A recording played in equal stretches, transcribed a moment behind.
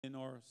in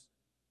our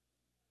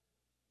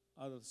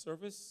other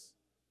service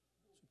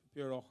to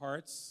prepare our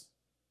hearts.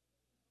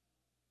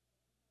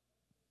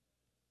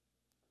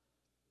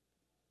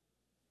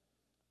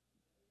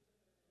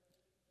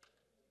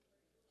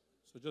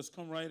 So just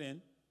come right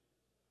in.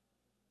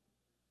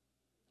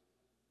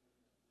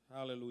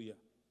 Hallelujah.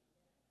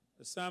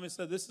 The psalmist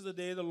said, "This is the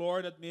day the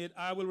Lord hath made.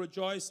 I will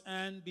rejoice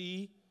and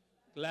be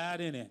glad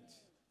in it."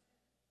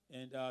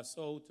 And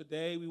so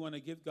today we want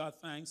to give God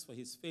thanks for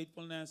his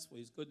faithfulness, for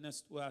his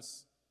goodness to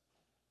us,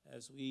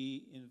 as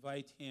we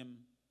invite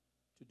him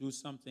to do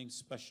something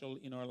special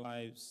in our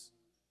lives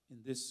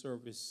in this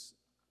service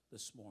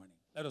this morning.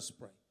 Let us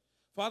pray.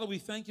 Father, we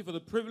thank you for the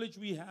privilege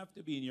we have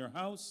to be in your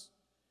house.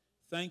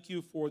 Thank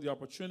you for the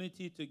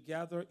opportunity to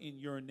gather in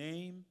your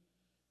name,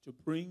 to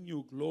bring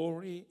you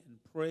glory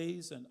and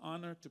praise and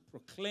honor, to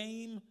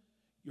proclaim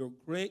your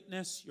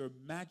greatness, your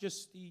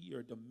majesty,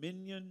 your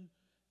dominion,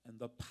 and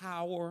the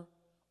power.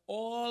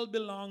 All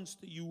belongs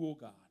to you, O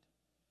God.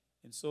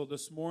 And so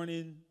this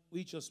morning,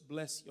 we just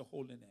bless your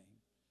holy name.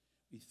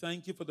 We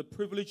thank you for the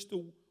privilege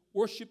to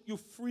worship you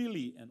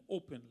freely and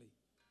openly.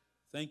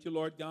 Thank you,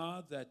 Lord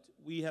God, that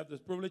we have the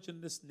privilege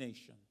in this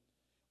nation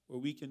where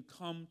we can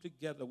come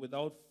together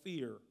without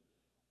fear,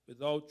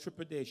 without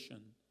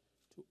trepidation,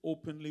 to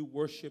openly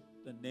worship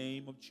the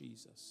name of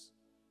Jesus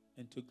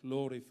and to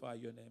glorify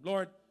your name.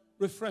 Lord,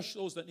 refresh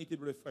those that need to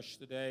be refreshed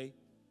today.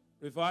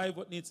 Revive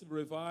what needs to be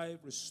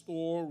revived,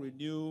 restore,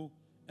 renew,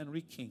 and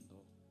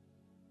rekindle.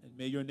 And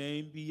may your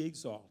name be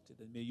exalted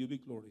and may you be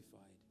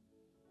glorified.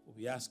 For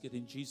we ask it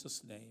in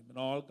Jesus' name. And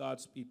all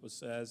God's people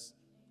says,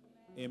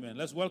 amen.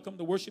 Let's welcome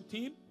the worship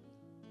team.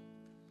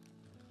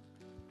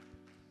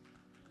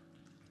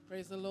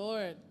 Praise the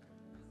Lord.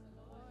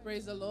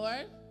 Praise the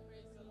Lord.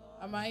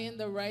 Am I in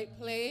the right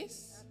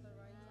place?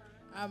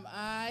 Am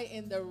I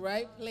in the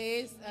right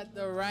place at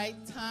the right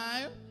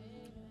time?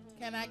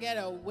 Can I get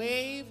a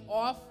wave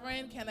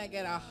offering? Can I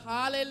get a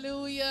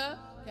hallelujah?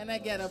 Can I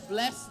get a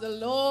bless the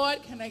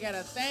Lord? Can I get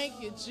a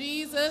thank you,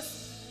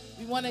 Jesus?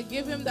 We want to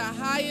give him the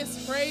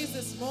highest praise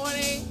this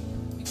morning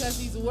because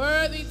he's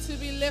worthy to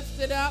be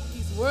lifted up.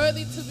 He's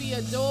worthy to be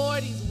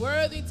adored. He's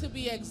worthy to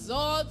be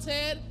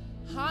exalted.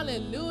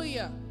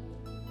 Hallelujah.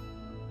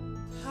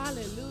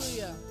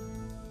 Hallelujah.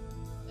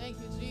 Thank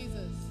you,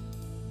 Jesus.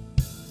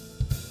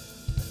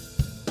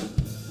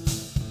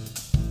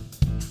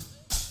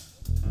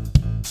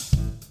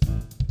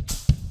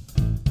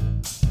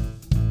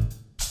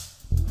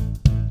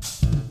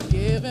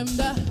 Give him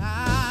the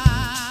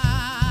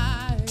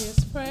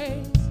highest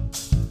praise,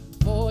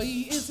 for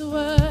he is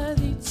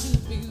worthy to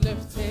be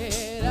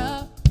lifted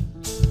up.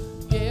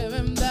 Give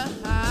him the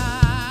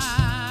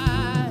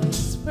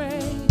highest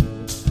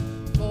praise,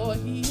 for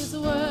he is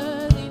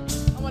worthy.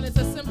 It's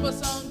a simple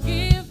song.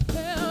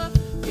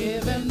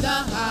 Give him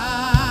the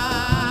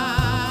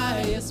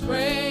highest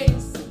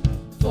praise,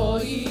 for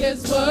he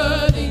is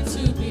worthy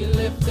to be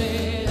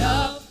lifted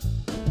up.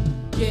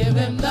 Give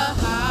him the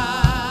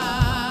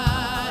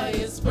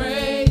highest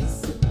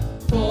praise,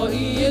 for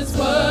he is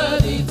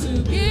worthy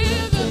to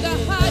give him the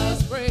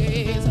highest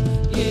praise.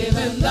 Give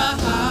him the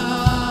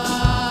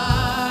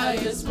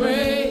highest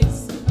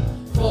praise,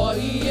 for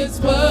he is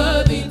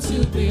worthy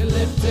to be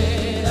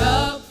lifted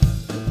up.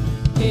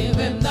 Give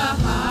him the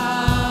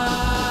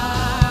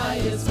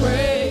highest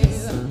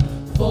praise,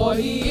 for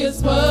he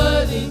is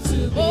worthy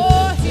to be lifted.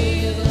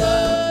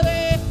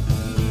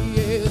 He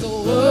is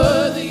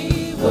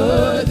worthy,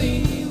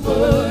 worthy,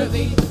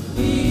 worthy.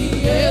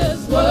 He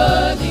is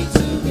worthy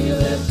to be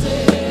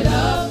lifted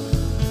up.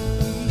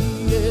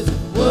 He is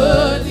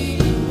worthy,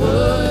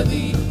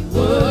 worthy,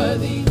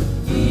 worthy.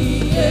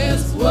 He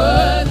is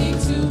worthy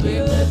to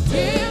be lifted.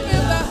 Give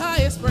him the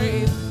highest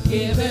praise.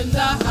 Give him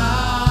the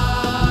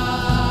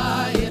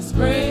highest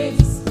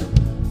praise,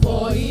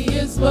 for he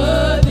is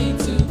worthy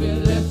to be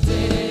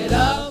lifted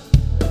up.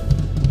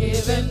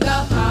 Give him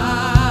the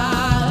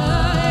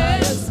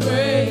highest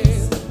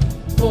praise,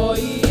 for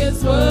he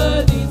is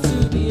worthy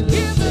to be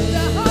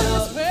lifted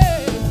up.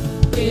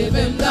 Give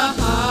him the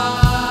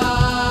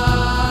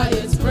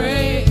highest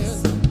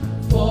praise,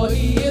 for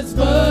he is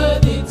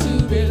worthy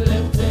to be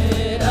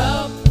lifted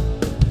up.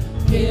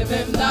 Give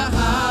him the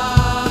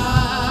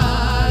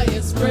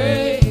highest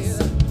praise,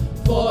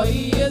 for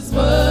he is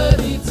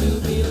worthy to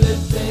be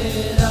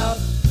lifted up.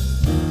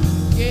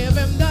 Give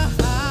him the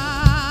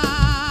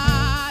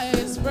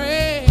highest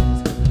praise,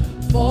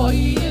 for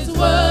he is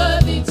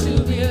worthy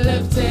to be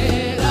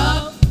lifted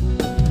up.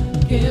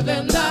 Give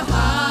him the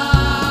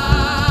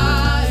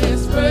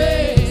highest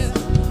praise,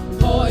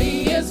 for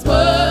he is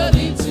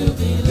worthy to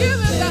be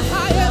lifted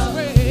up.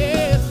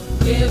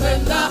 Give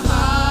him the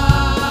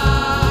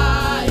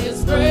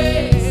highest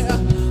praise,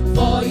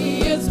 for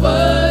he is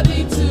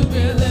worthy to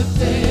be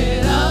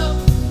lifted up.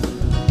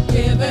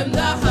 Give him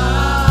the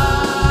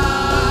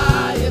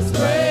highest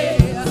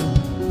praise,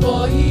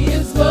 for he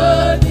is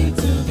worthy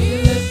to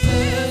be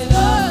lifted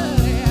up.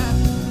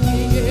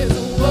 He is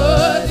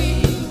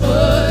worthy,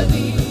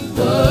 worthy,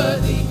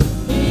 worthy.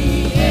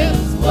 He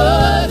is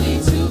worthy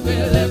to be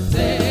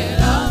lifted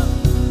up.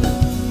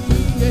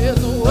 He is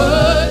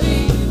worthy.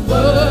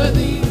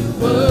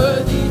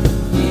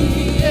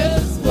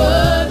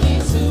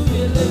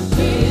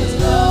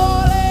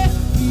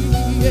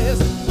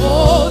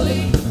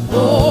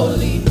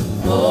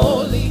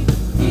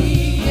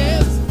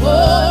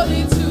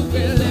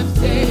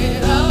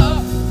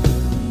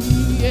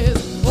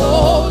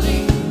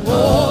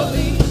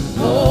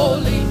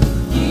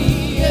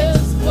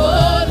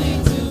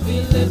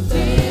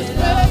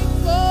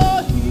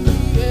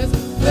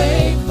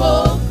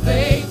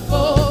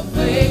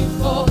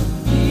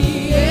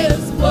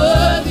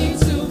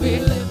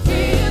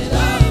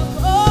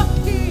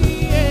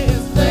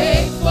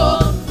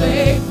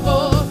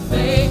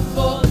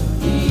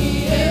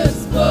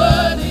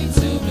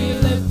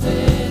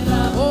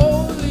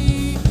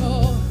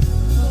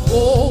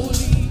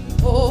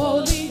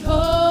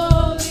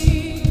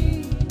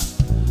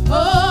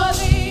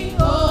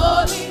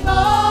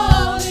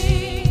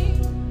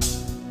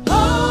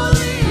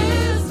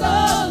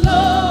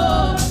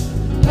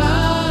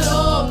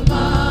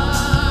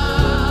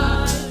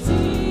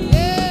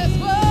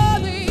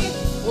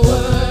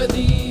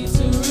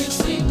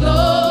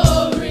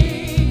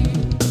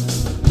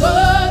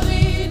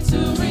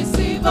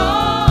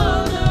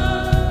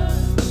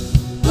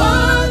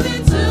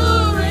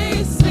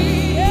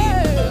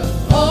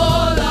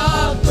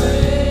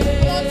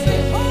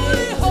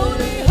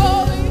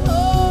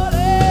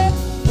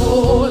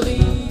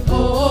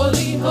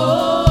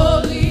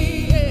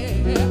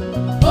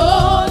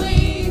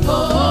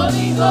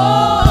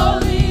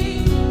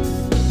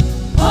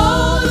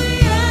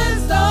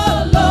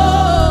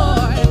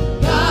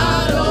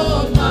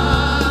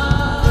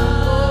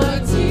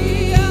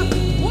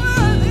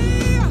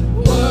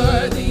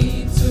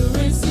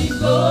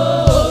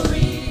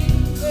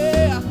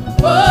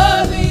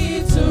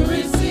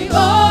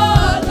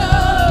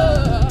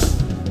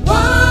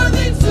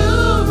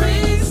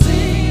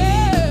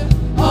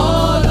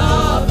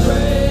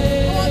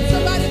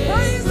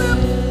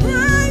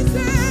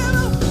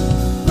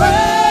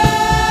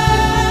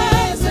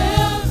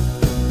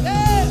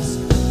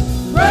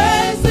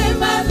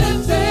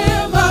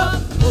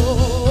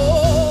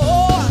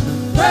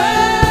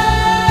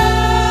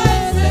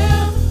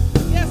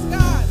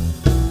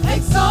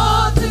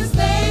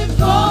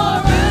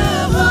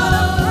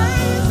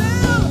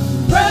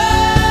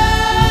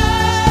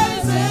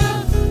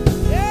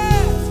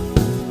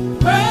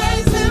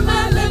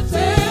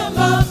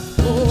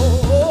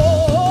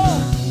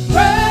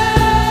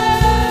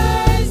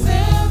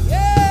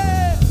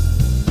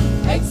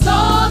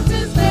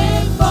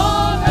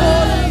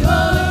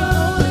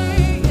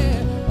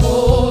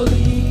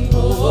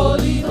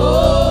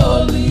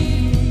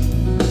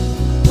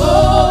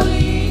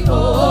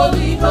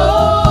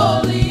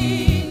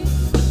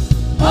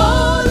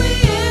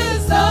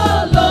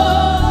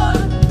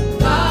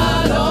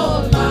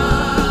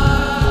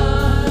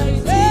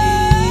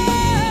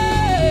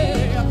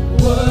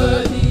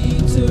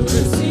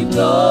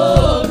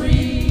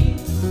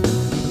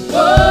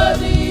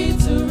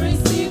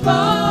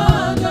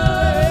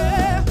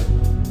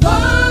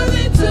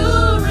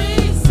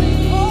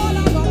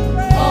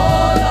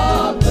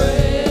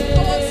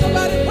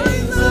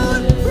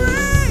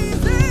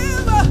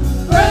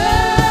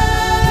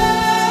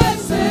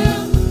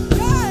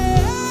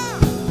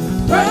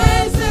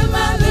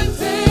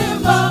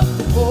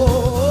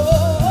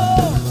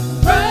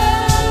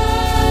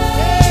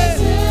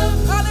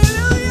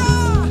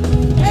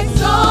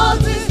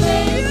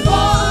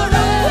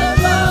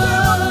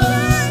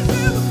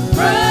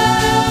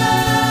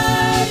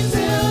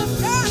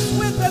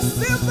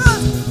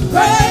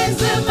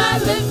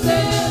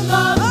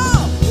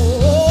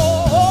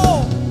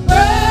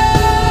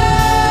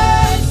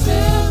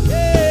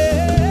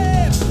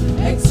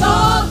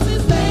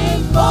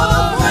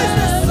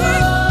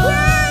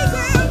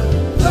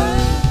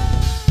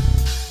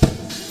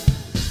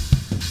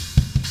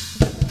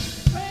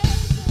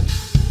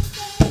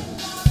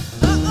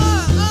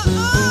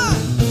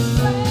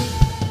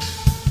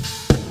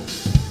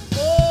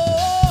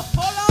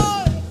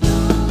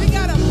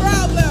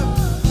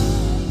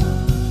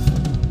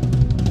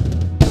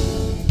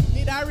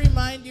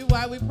 you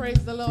why we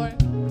praise the Lord?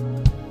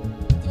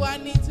 Do I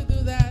need to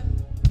do that?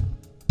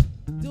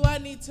 Do I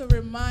need to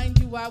remind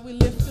you why we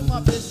lift him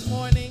up this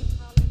morning?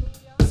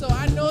 So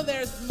I know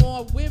there's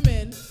more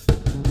women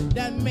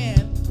than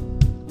men,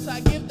 so I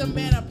give the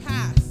men a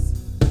pass.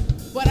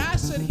 But I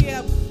should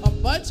hear a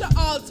bunch of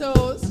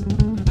altos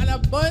and a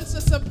bunch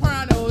of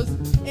sopranos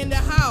in the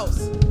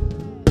house.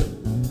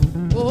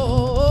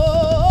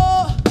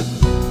 Oh,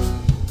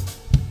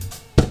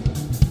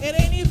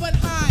 it ain't even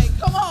high.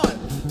 Come on,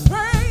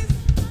 praise.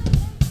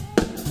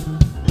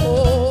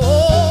 Oh.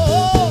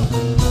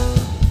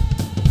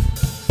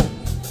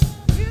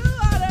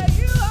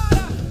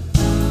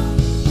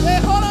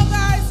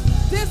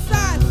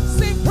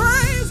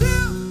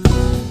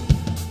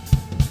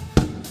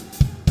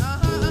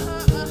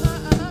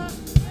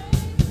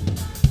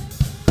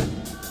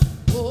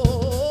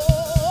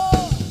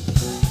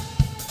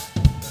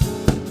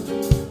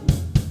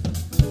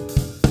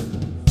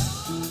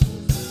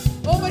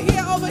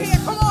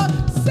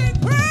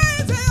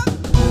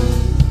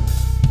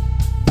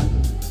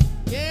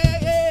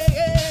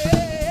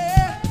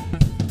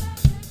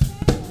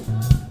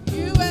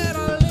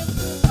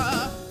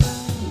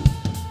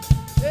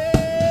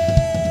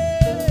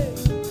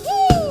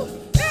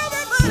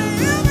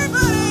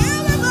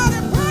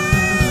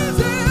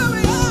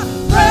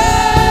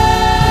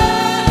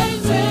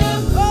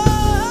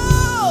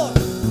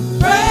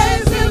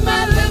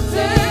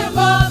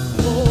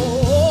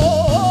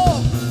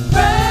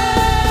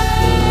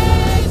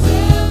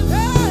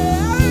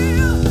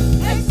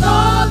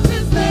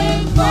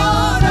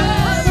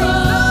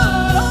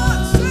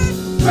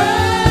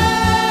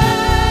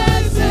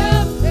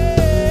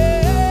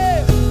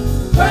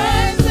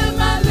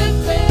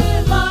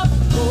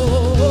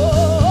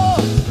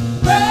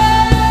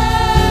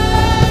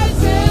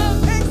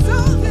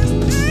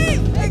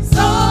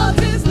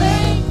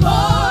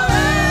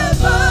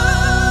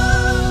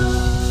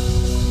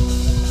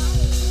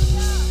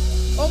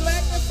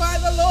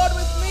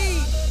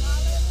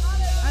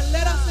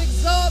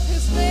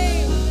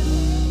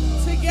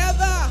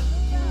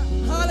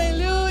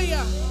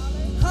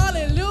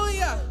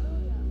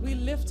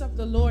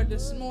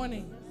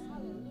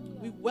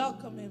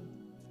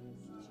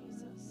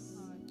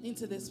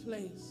 Into this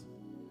place.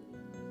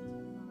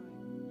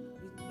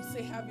 We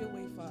say, have your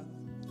way, Father.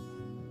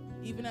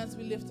 Even as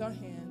we lift our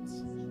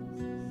hands,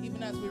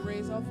 even as we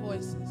raise our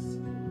voices,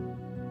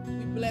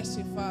 we bless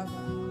you, Father.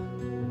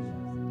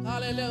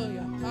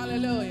 Hallelujah,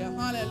 hallelujah,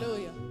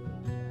 hallelujah.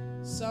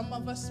 Some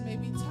of us may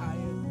be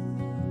tired.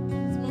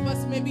 Some of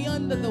us may be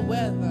under the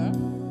weather,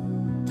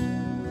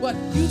 but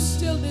you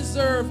still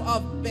deserve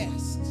our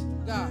best,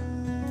 God,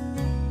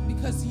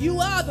 because you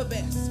are the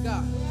best,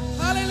 God.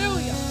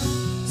 Hallelujah.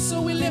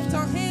 So we lift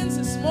our hands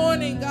this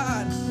morning,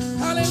 God.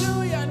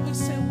 Hallelujah. And we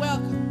say,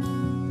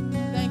 welcome.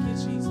 Thank you,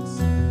 Jesus.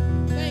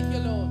 Thank you,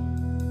 Lord.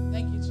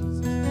 Thank you,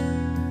 Jesus.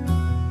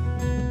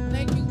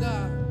 Thank you,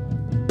 God.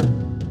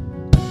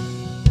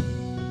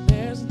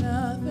 There's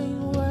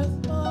nothing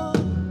worth more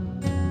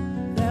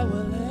that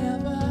will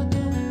ever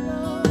come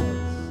close.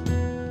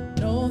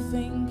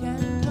 Nothing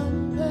can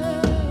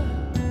compare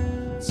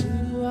to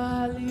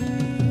our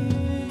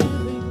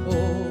living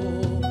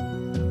hope.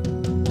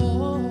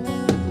 Oh,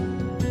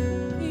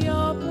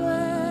 your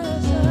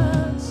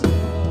presence,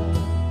 Lord.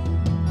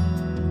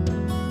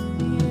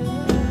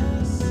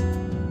 Yes.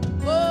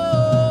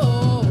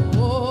 Oh,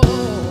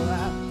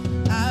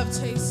 I've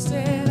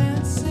tasted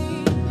and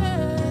seen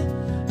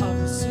of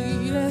the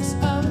sweetest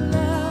of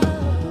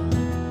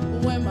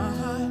love when my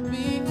heart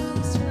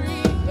becomes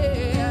free,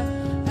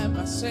 and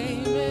my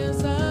shame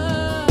is undone.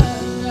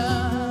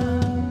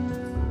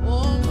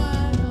 Oh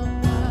my,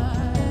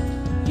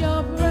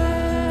 your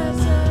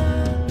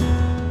presence.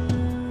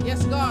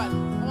 Yes, God. I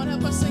want to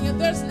help us sing it.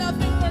 There's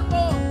nothing for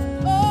more.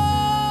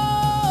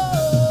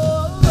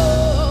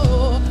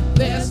 Oh,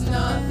 there's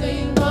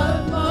nothing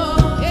but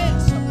more.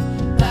 Yes.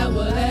 That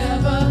will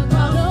ever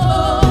come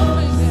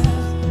close.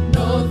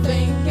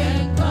 Nothing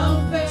can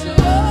compare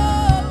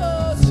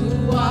to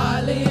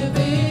our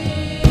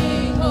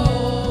living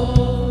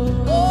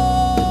hope.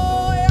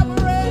 Oh, your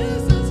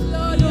presence,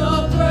 Lord.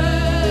 Your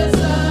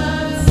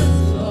presence,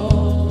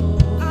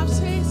 Lord. I've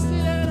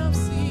tasted and I've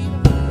seen.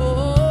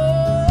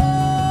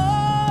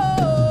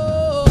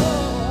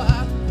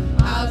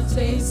 I've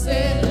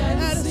tasted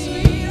and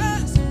seen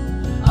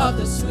of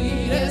the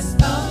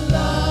sweetest of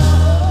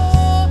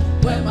love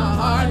when my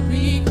heart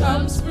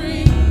becomes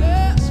free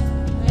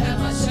and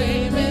my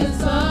shame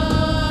is undone.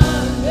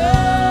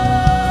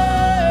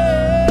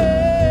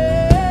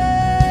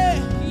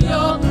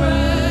 Your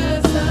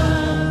presence,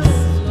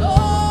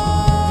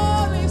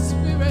 Holy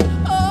Spirit,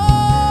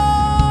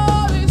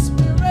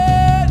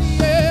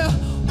 yeah.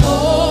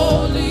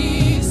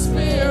 Holy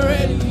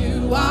Spirit,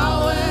 you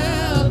are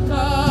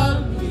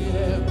welcome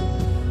here.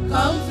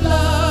 Come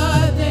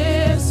flood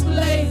this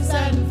place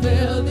and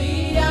fill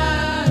the atmosphere.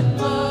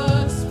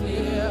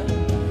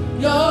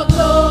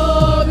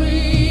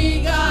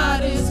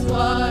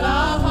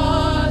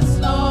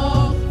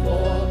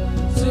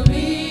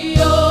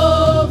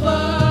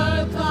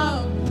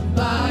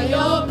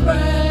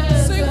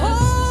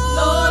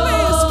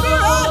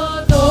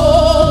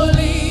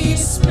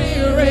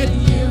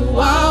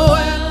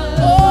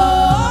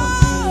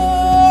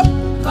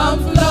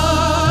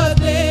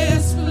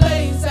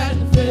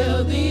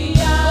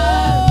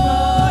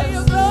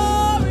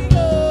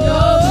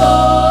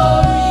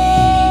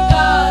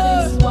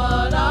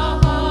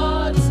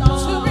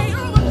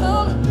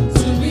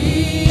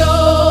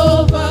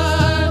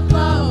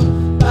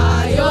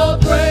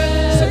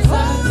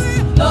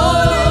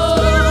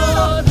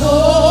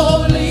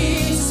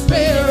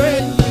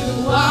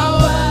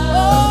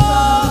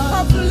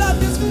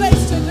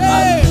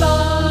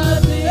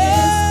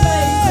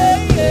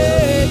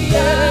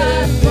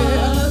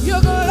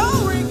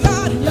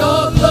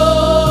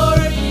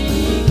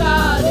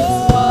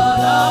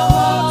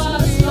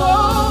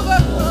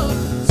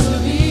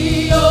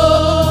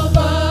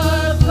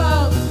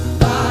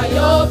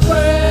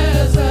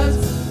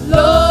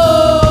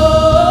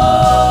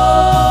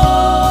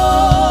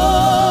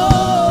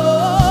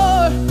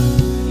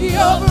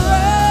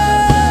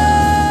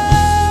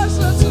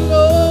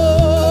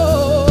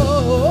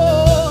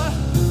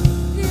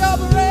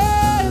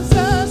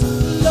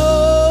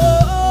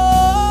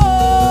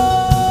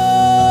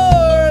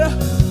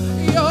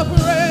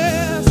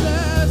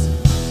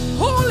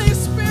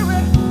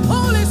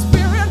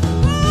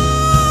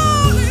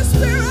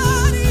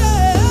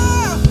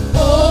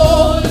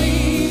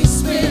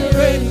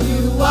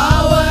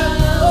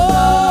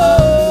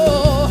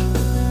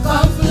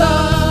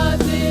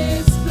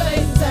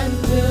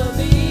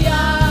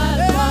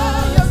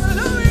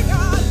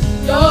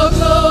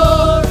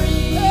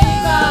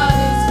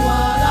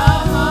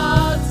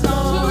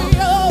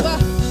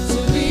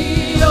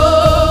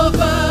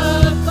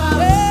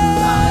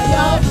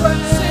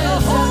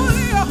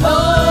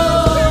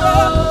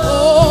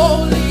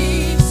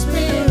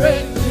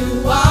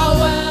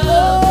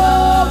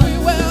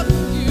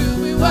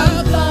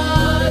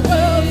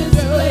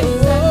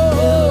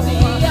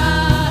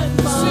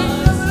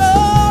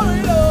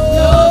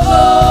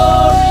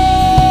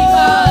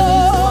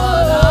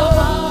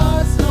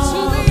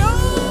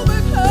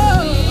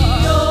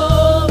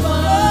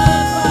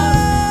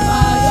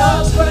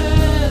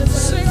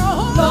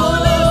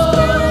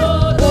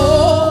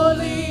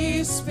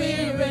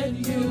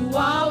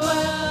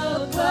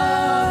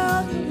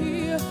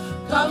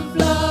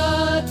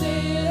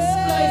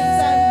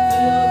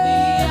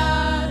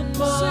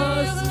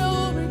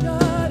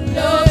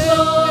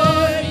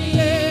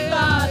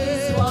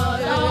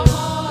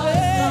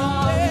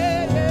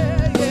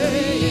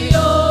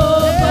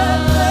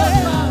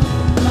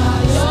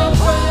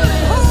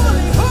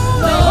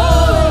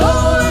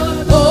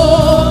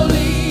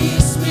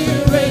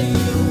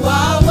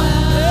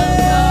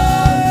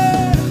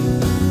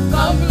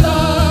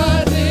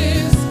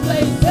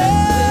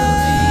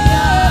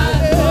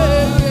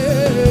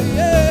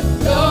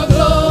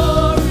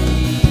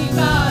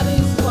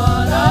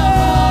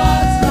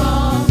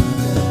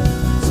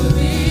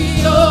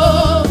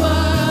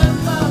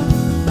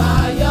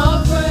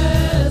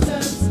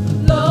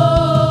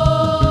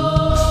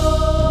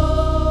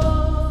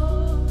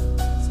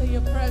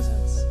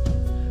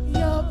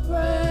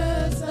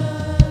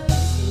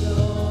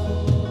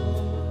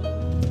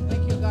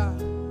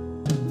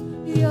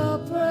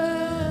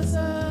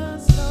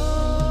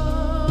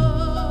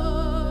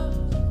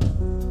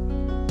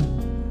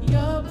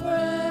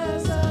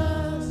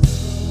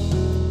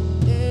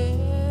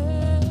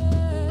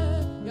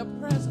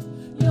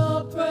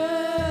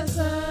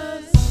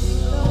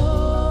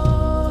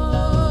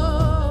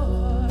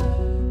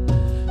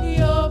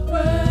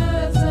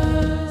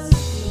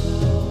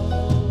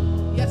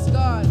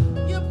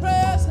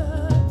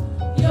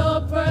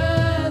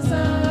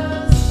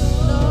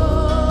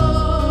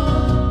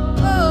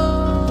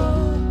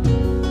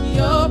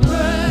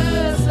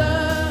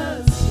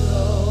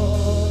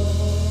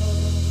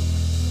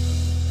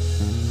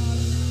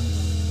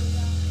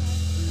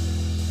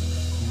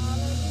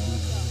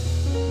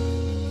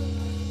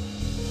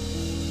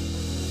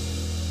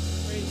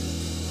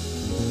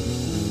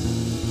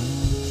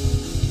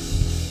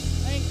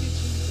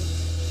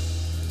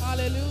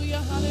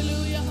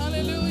 hallelujah,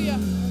 hallelujah.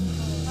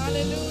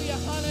 Hallelujah,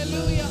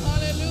 hallelujah,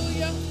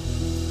 hallelujah.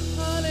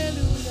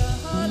 Hallelujah,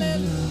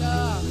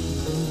 hallelujah.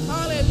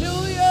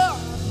 Hallelujah.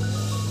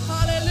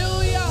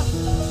 Hallelujah.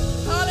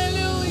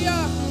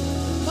 Hallelujah.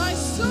 My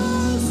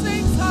soul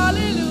sings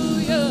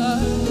hallelujah.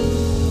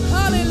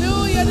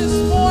 Hallelujah this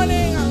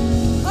morning.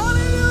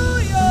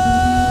 Hallelujah.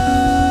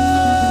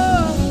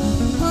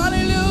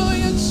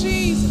 Hallelujah,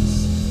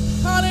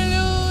 Jesus.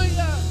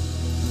 Hallelujah.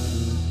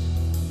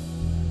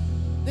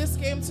 This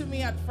came to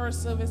me at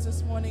first service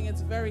this morning.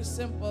 It's very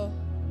simple.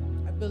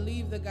 I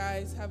believe the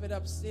guys have it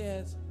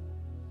upstairs.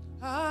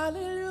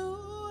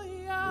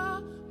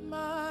 Hallelujah,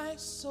 my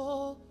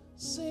soul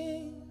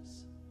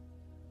sings.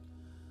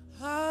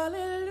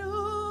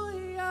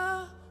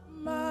 Hallelujah,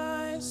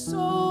 my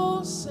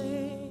soul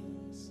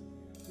sings.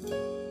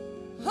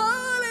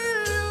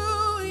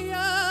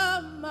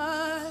 Hallelujah,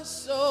 my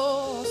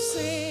soul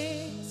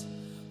sings.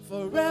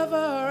 Forever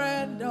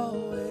and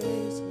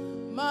always,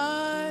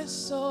 my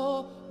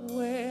soul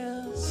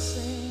will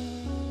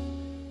sing.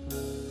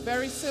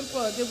 Very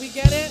simple. Did we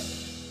get it?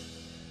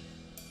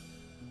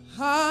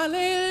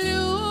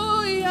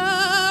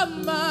 Hallelujah,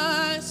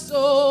 my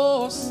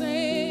soul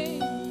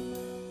sings.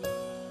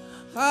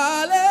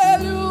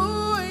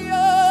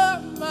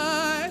 Hallelujah,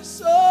 my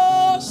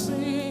soul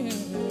sings.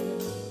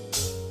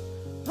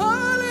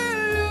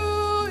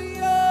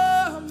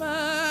 Hallelujah,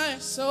 my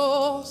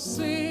soul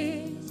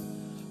sings.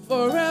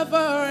 Forever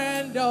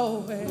and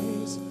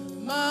always,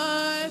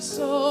 my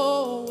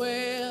soul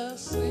will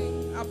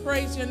sing. I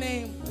praise your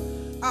name.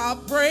 I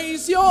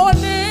praise your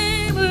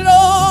name,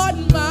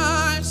 Lord,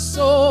 my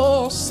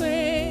soul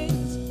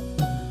sings.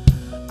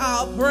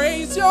 I'll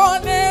praise your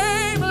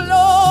name,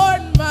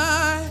 Lord,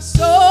 my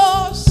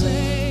soul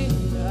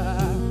sings.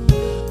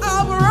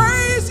 I'll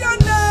praise your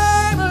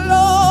name,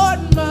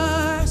 Lord,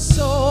 my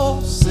soul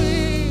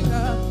sings.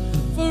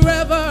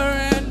 Forever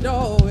and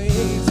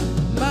always,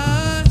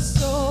 my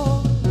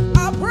soul.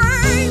 I'll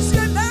praise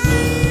your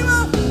name.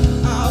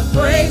 I'll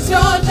praise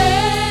your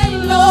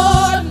name,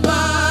 Lord,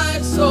 my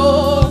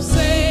soul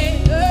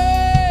sings.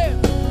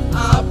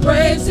 I'll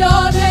praise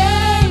your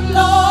name,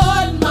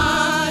 Lord,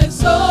 my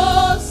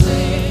soul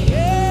sings.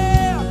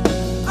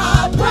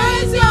 I'll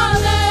praise your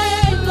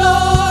name,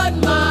 Lord,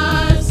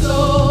 my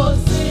soul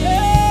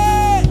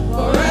sings.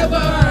 Forever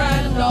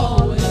and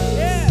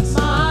always,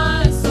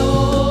 my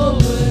soul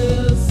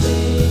will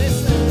sing.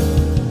 Listen.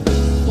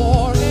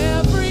 For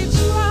every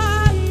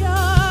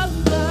trial,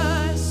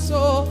 my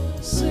soul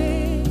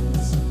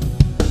sings.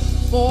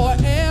 For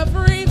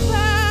every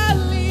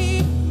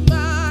valley,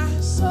 my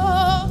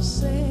soul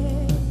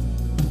sings.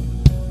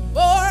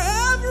 For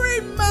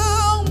every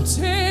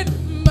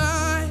mountain,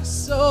 my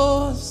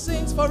soul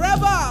sings.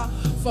 Forever,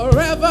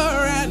 forever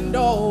and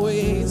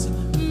always,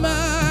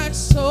 my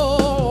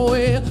soul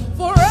will.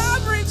 For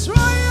every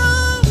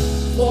trial,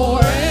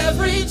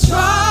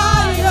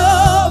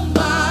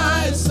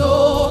 my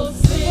soul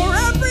sings.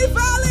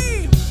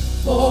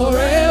 For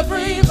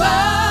every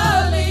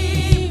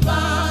valley,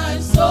 my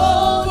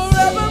soul.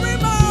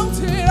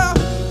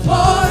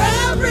 For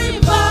every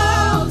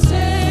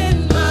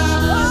mountain,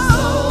 my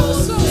soul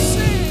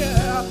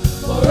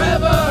sings.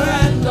 Forever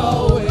and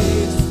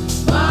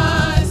always,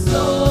 my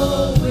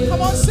soul will.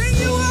 Come on, sing.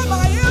 You are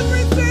my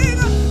everything.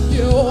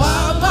 You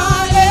are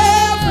my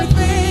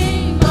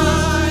everything.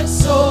 My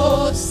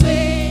soul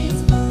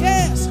sings.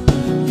 Yes.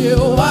 You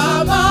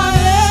are my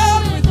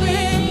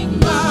everything.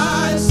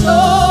 My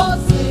soul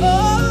sings.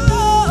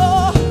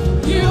 Oh,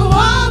 you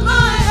are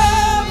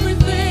my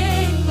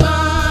everything.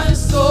 My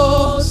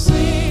soul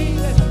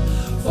sings.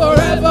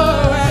 Forever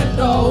and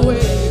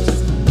always,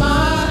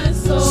 my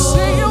soul.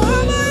 Sing. You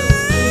are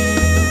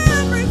my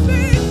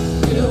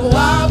everything. You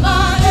are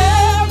my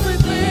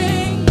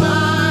everything.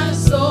 My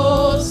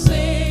soul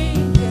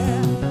sings.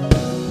 Yeah.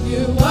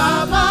 You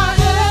are my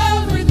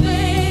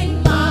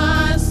everything.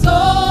 My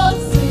soul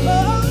sings.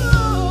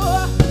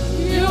 Oh,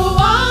 you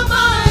are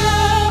my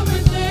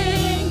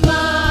everything.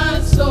 My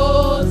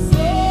soul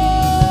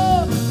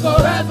sings.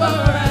 Forever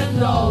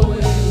and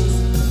always,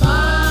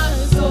 my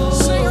soul.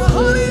 Sing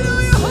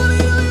hallelujah,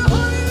 hallelujah,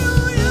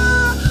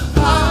 hallelujah.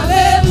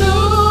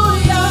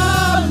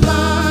 Hallelujah,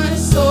 my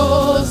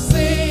soul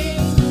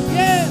sings.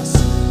 Yes.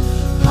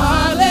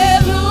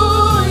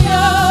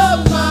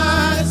 Hallelujah,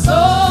 my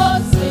soul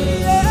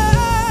sings.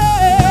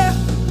 Yeah.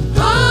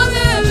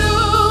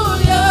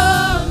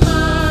 Hallelujah,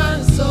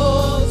 my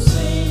soul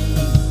sings.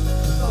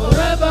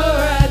 Forever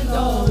and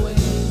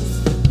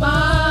always,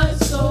 my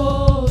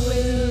soul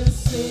will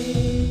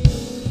sing.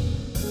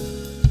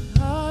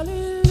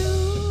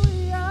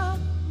 Hallelujah,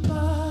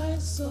 my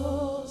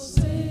soul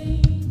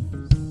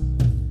sings.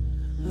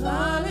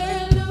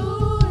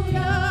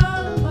 Hallelujah,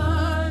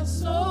 my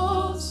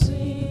soul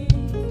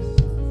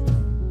sings.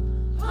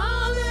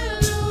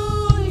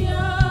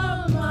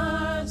 Hallelujah,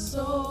 my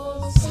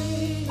soul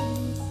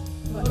sings.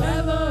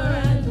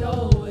 Forever and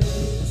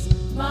always,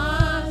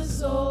 my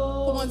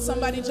soul. Come on,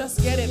 somebody,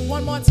 just get it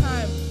one more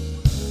time.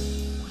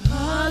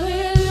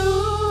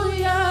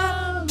 Hallelujah,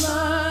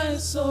 my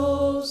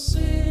soul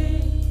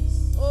sings.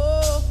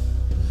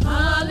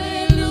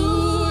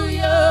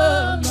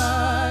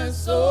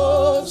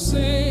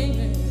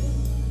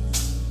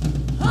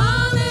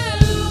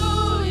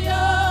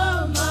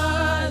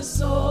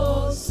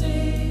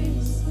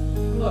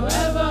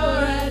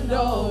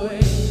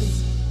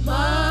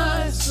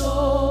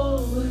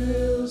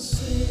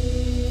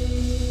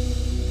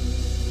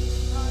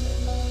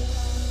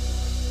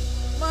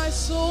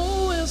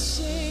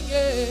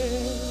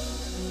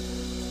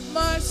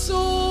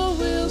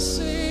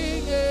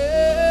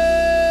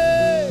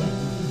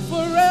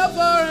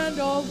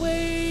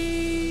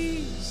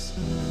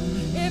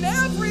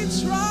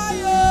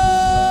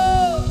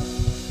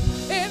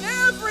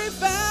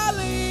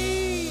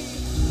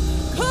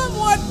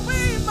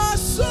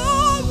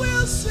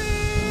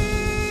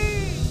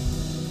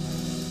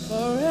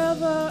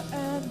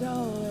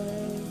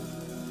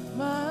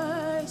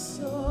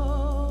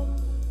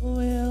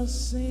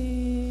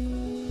 sing.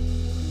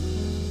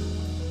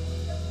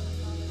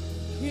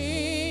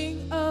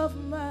 King of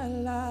my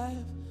life,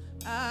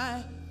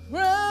 I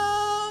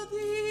crown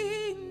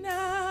thee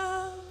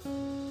now.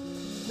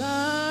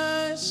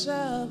 Thine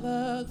shall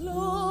the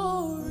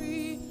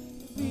glory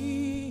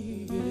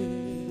be,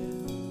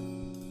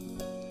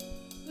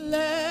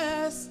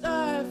 lest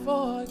I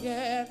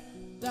forget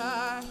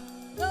thy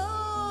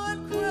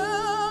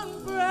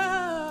crowned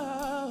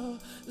brow.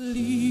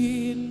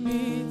 Lead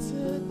me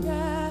to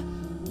Calvary.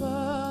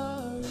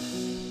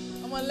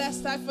 Come on,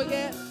 lest I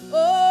forget.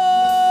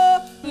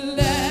 Oh,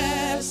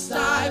 lest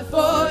I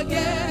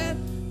forget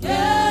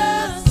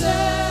Gethsemane,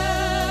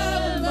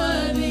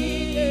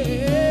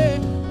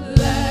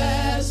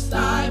 lest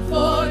I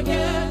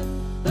forget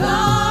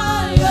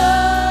thy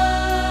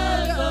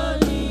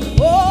agony.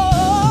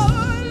 Oh,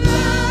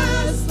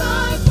 lest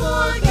I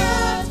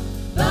forget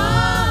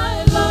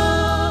thy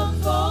love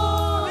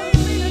for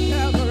me.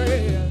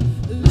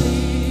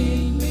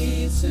 Lead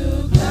me to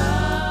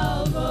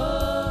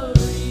Calvary.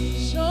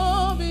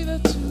 Show me the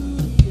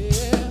truth,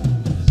 yeah.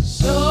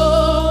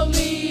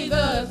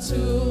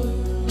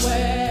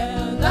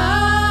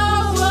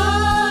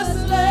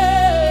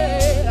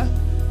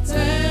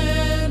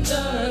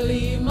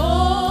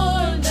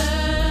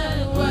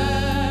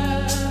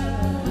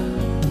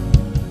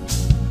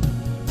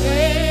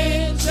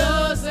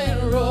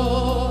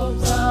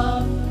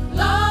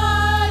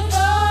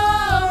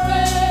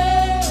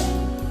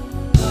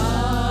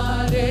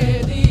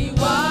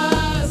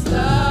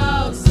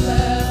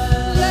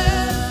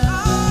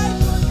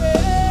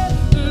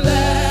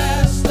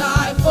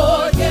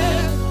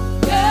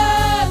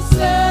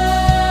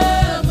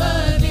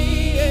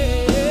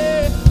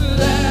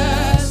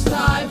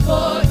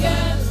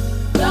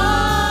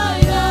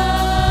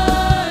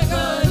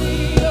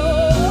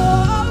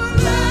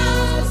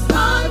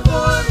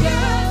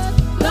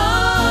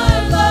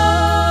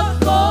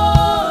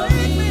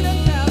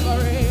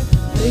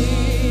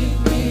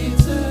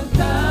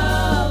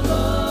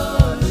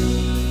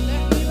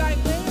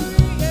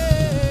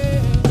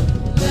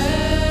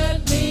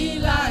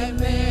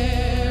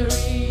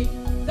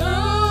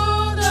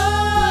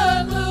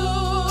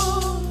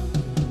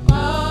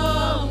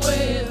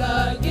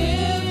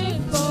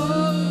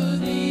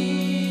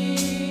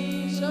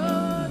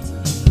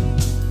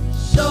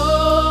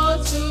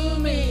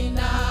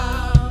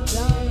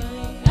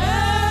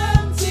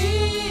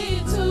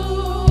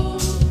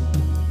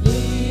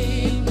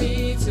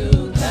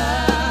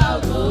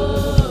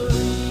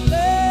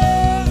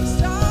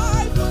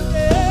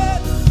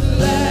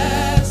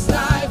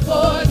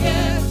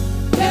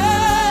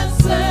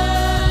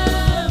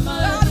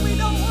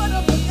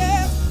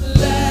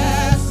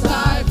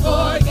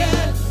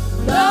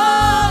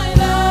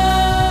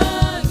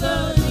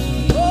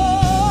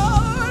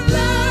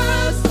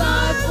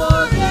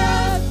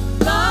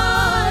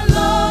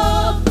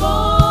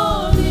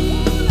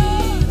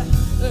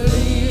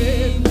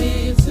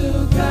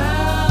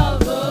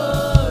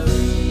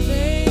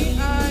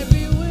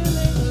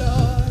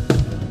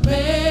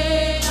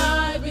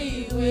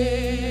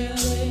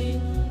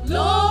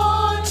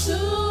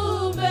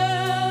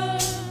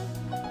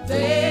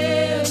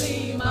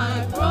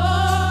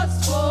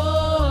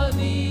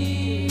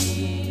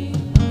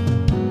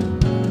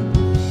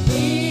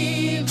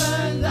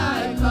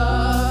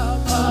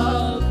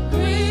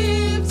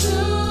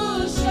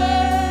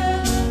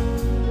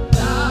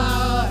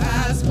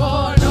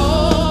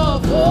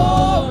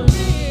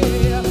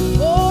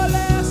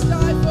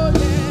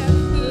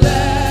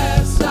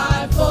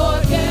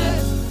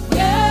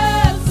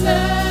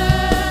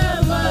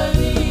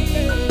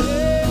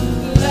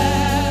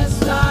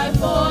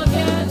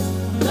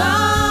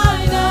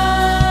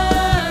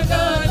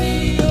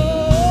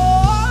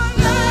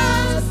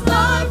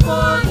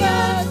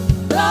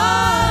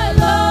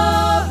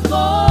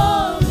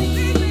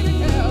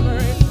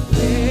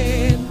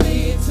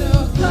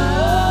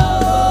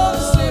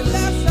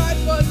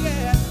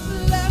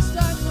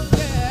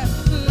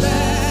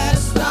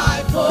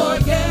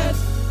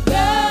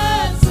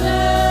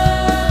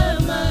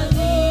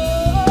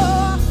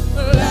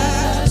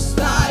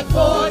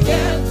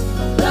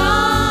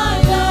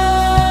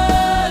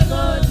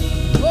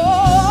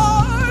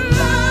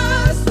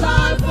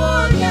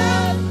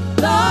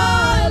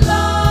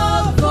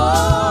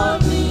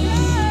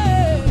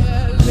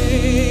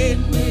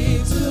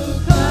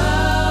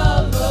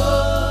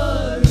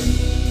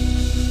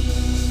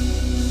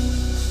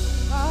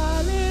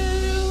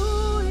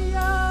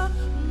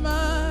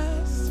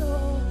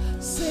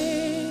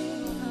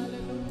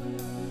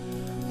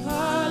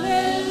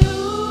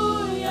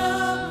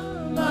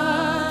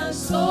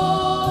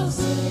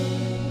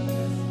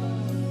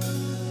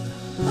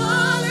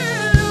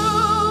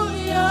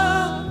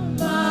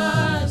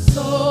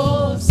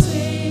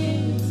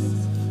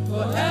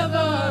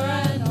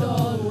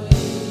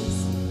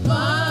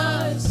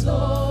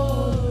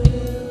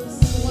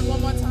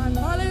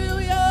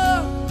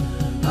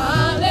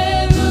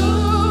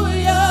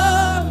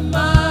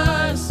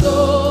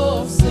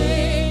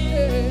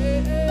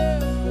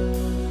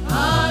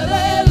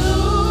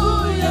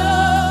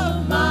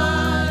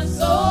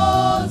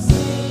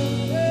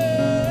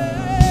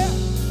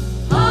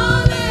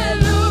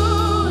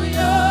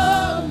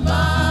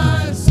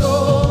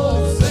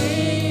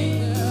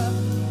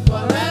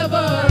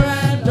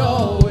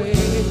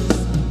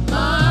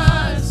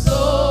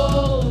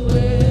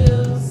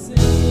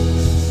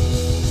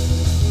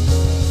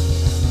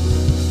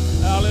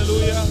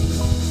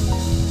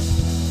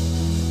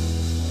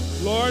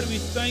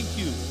 thank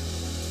you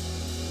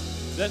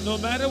that no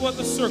matter what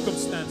the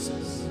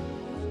circumstances,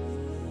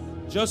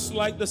 just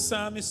like the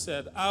psalmist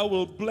said, I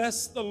will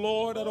bless the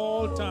Lord at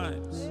all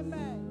times.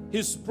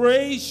 His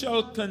praise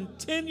shall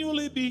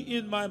continually be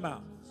in my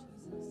mouth.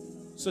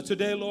 So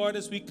today, Lord,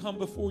 as we come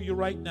before you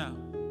right now,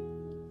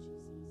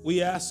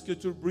 we ask you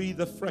to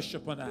breathe afresh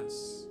upon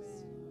us.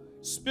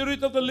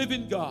 Spirit of the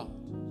living God,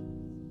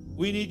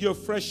 we need your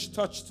fresh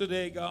touch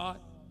today, God.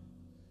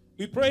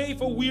 We pray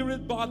for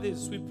wearied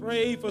bodies. We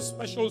pray for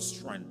special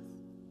strength.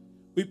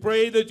 We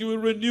pray that you will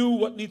renew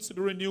what needs to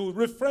be renewed,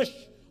 refresh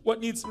what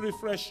needs to be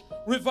refreshed,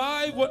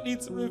 revive what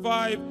needs to be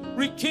revived,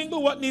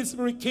 rekindle what needs to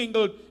be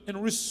rekindled,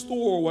 and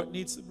restore what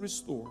needs to be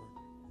restored.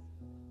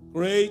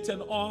 Great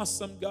and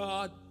awesome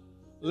God,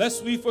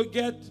 lest we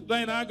forget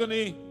thine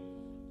agony,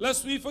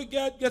 lest we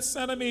forget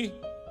Gethsemane,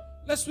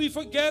 lest we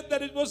forget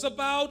that it was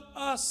about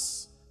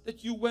us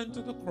that you went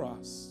to the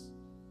cross.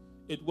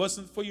 It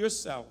wasn't for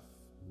yourself,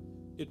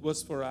 it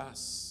was for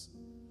us.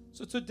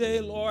 So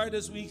today, Lord,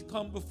 as we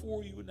come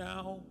before you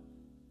now,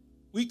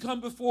 we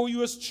come before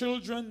you as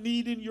children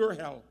needing your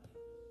help.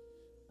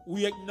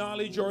 We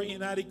acknowledge our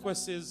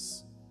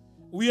inadequacies.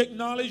 We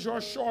acknowledge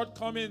our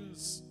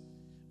shortcomings.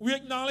 We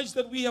acknowledge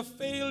that we have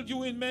failed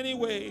you in many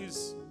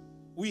ways.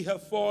 We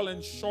have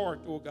fallen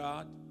short, oh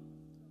God.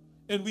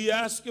 And we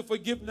ask your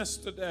forgiveness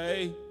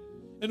today.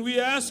 And we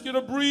ask you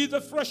to breathe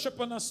afresh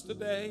upon us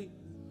today.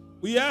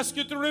 We ask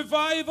you to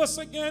revive us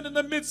again in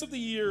the midst of the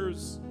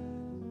years.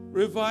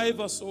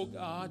 Revive us, oh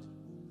God.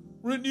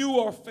 Renew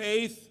our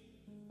faith.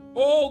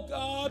 Oh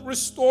God,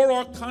 restore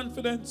our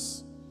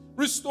confidence.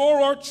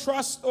 Restore our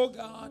trust, oh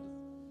God.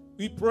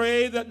 We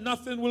pray that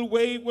nothing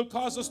will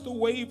cause us to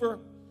waver.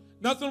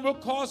 Nothing will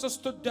cause us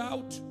to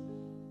doubt.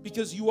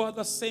 Because you are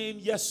the same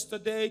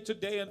yesterday,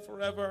 today, and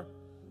forever.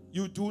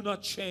 You do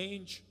not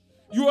change.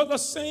 You are the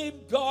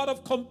same God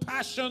of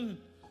compassion.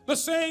 The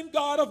same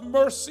God of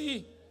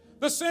mercy.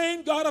 The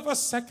same God of a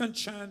second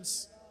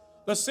chance.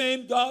 The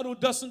same God who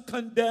doesn't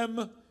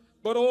condemn,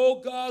 but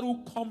oh God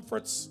who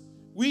comforts.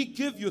 We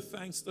give you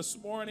thanks this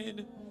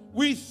morning.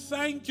 We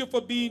thank you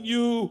for being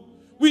you.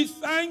 We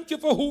thank you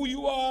for who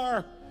you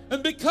are.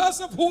 And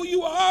because of who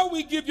you are,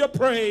 we give you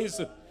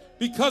praise.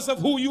 Because of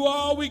who you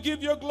are, we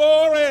give you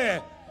glory.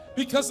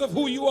 Because of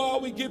who you are,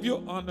 we give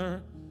you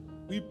honor.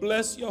 We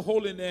bless your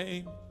holy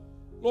name.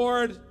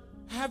 Lord,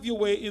 have your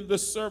way in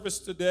this service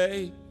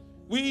today.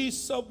 We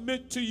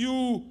submit to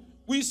you.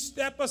 We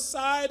step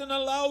aside and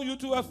allow you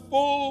to have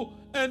full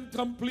and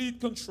complete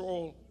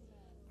control.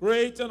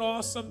 Great and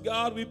awesome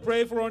God, we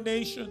pray for our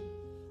nation.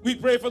 We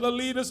pray for the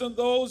leaders and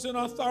those in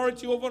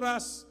authority over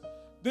us.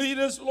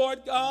 Leaders, Lord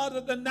God,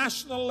 at the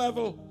national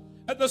level,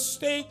 at the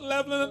state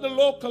level, and at the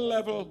local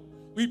level.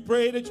 We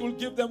pray that you will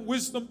give them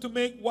wisdom to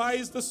make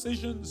wise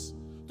decisions,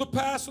 to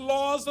pass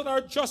laws that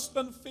are just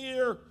and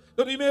fair,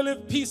 that we may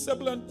live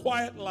peaceable and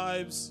quiet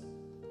lives.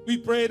 We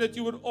pray that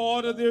you would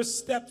order their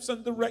steps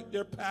and direct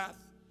their path.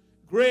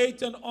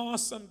 Great and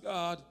awesome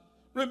God,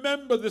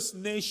 remember this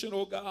nation,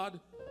 oh God.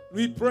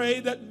 We pray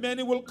that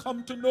many will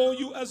come to know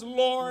you as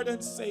Lord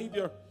and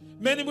Savior.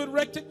 Many will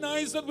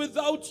recognize that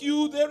without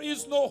you there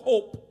is no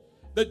hope,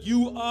 that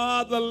you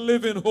are the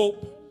living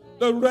hope,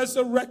 the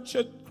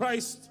resurrected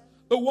Christ,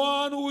 the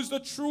one who is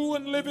the true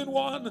and living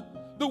one,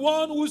 the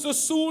one who is the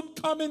soon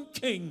coming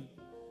King.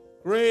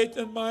 Great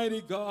and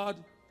mighty God,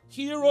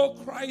 hear, O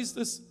Christ,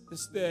 this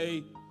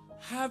day.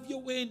 Have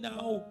your way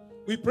now.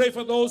 We pray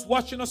for those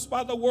watching us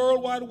by the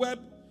World Wide Web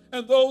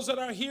and those that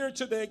are here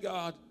today,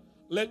 God.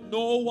 Let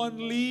no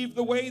one leave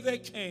the way they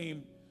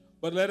came,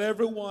 but let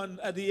everyone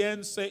at the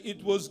end say,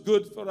 it was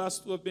good for us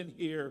to have been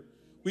here.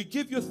 We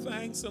give you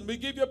thanks and we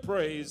give you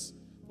praise,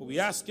 for we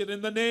ask it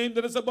in the name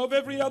that is above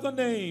every other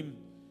name,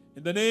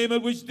 in the name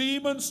at which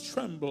demons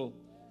tremble,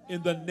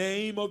 in the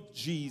name of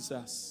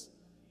Jesus.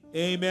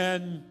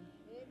 Amen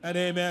and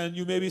amen.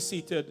 You may be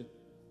seated.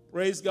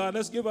 Praise God.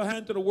 Let's give a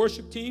hand to the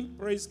worship team.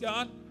 Praise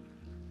God.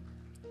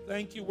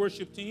 Thank you,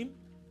 worship team.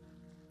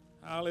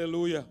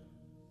 Hallelujah.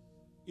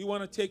 We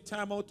want to take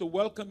time out to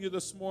welcome you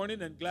this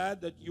morning and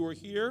glad that you are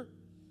here.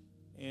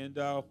 And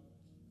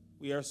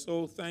we are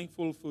so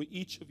thankful for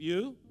each of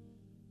you.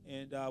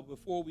 And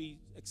before we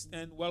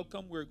extend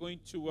welcome, we're going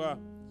to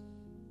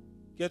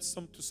get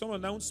some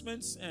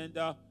announcements. And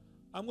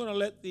I'm going to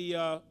let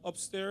the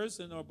upstairs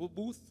in our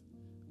booth,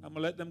 I'm going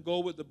to let them go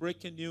with the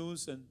breaking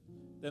news. And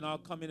then I'll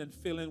come in and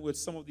fill in with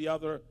some of the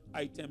other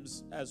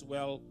items as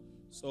well.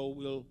 So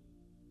we'll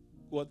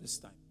go at this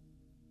time.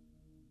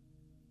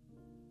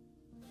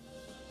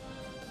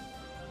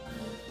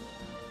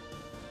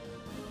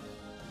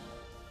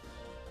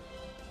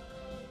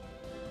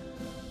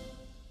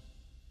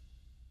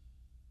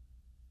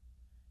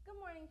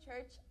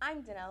 Church,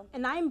 I'm Danelle.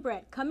 And I'm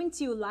Brett, coming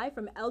to you live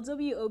from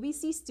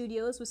Lwobc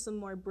Studios with some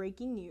more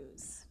breaking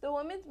news. The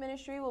Women's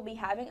Ministry will be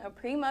having a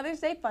pre-Mother's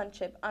Day Fun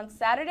Trip on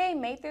Saturday,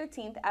 May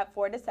 13th at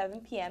 4 to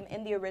 7 p.m.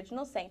 in the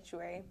original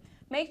sanctuary.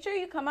 Make sure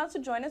you come out to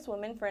join us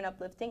women for an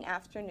uplifting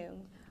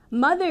afternoon.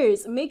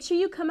 Mothers, make sure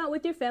you come out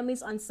with your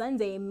families on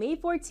Sunday, May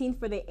 14th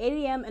for the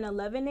 8 a.m. and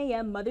 11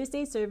 a.m. Mother's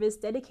Day service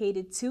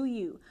dedicated to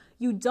you.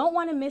 You don't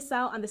want to miss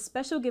out on the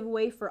special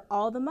giveaway for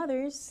all the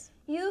mothers.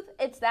 Youth,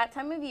 it's that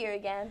time of year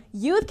again.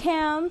 Youth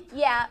Camp!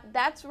 Yeah,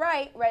 that's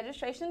right.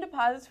 Registration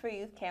deposits for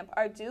Youth Camp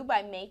are due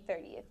by May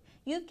 30th.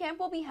 Youth Camp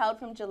will be held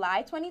from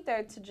July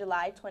 23rd to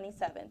July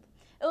 27th.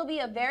 It will be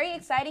a very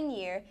exciting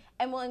year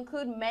and will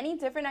include many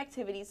different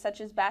activities such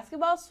as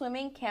basketball,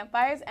 swimming,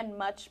 campfires, and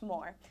much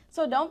more.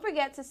 So don't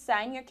forget to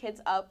sign your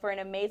kids up for an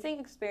amazing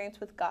experience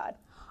with God.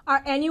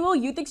 Our annual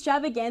youth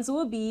extravaganza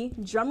will be,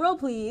 drumroll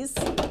please,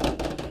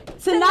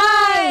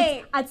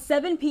 tonight at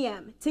 7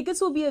 p.m. Tickets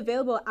will be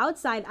available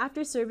outside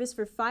after service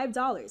for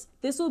 $5.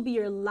 This will be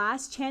your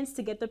last chance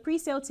to get the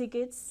pre-sale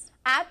tickets.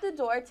 At the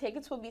door,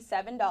 tickets will be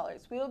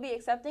 $7. We will be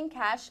accepting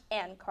cash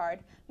and card.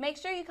 Make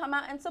sure you come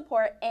out and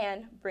support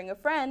and bring a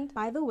friend.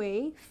 By the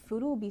way,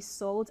 food will be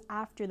sold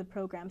after the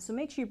program, so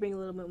make sure you bring a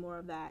little bit more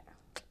of that.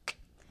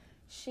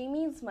 She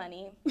means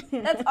money.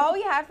 That's all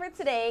we have for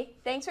today.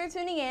 Thanks for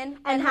tuning in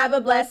And have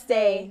a blessed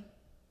day.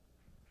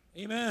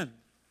 Amen.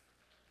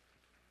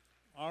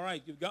 All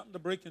right, you've gotten the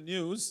breaking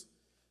news.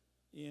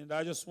 And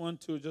I just want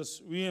to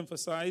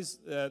re-emphasize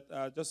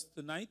that just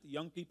tonight, the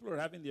young people are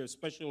having their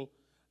special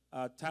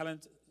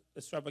talent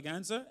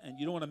extravaganza, and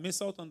you don't want to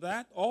miss out on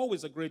that.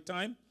 Always a great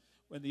time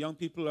when the young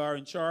people are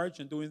in charge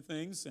and doing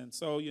things. And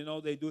so,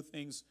 they do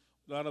things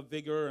with a lot of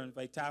vigor and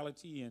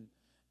vitality, and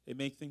they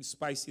make things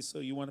spicy. So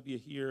you want to be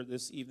here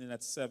this evening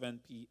at 7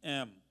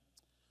 p.m.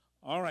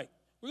 All right.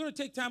 We're going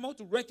to take time out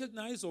to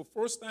recognize our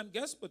first-time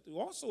guests, but we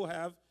also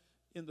have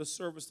in the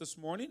service this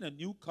morning a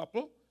new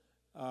couple.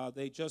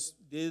 They just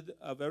did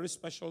a very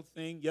special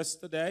thing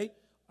yesterday.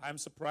 I'm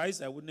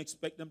surprised. I wouldn't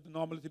expect them to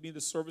normally to be in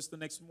the service the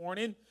next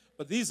morning,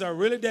 but these are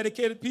really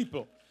dedicated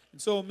people.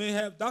 And so may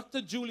have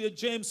Dr. Julia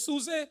James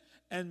Souze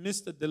and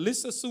Mr.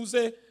 Delissa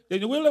Souze. Then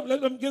you will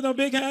let them give them a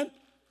big hand.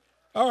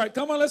 All right,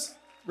 come on, let's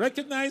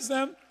recognize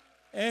them.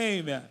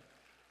 Amen.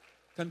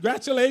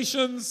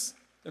 Congratulations.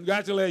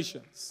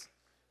 Congratulations.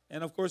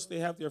 And of course, they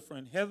have their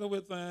friend Heather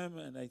with them,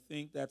 and I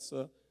think that's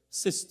a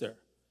sister.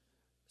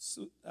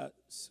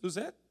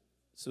 Suzette?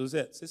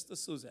 Suzette, Sister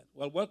Suzette.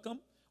 Well, welcome.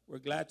 We're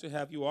glad to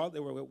have you all. They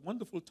were a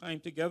wonderful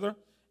time together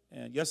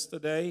and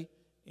yesterday,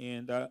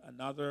 and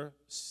another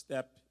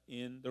step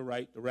in the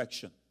right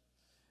direction.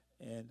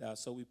 And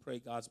so we pray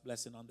God's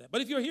blessing on them.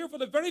 But if you're here for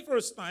the very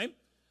first time,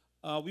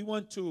 we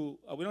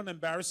don't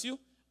embarrass you.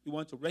 We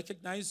want to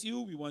recognize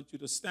you. We want you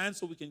to stand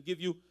so we can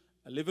give you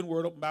a living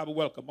word open Bible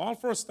welcome. All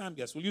first-time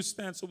guests, will you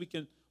stand so we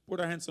can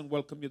put our hands and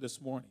welcome you this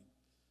morning?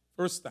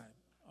 First time.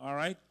 All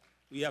right.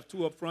 We have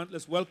two up front.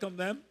 Let's welcome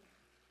them.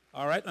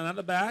 All right. And at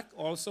the back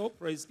also,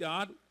 praise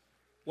God.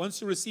 Once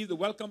you receive the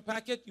welcome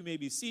packet, you may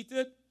be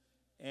seated.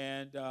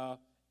 And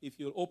if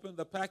you'll open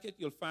the packet,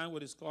 you'll find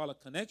what is called a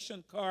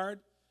connection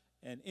card.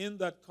 And in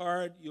that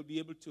card, you'll be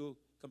able to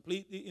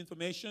complete the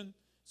information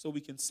so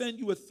we can send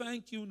you a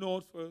thank you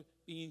note for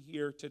being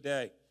here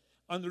today.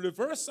 On the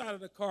reverse side of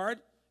the card,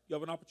 you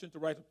have an opportunity to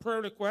write a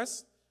prayer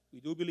request. We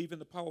do believe in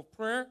the power of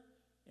prayer,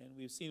 and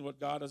we've seen what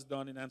God has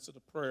done in answer to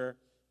prayer,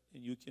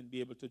 and you can be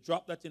able to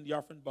drop that in the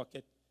offering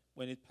bucket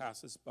when it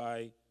passes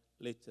by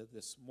later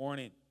this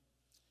morning.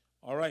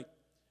 All right.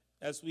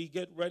 As we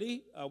get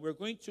ready, we're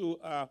going to,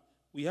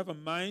 we have a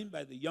mind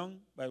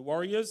by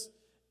warriors,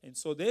 and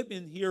so they've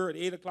been here at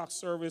 8 o'clock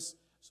service,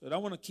 so I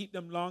don't want to keep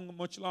them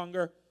much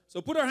longer.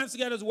 So put our hands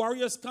together as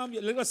warriors come,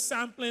 a little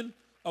sampling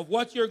of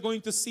what you're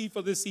going to see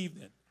for this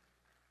evening.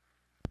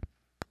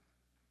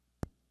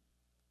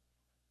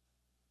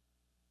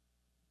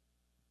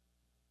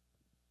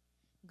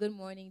 Good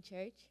morning,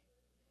 church.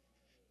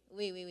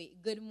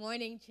 Wait. Good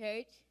morning,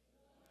 church.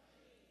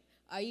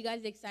 Are you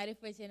guys excited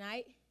for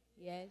tonight?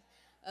 Yes.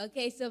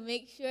 Okay, so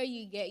make sure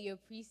you get your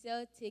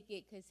pre-sale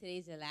ticket because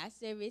today's the last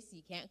service.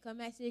 You can't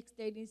come at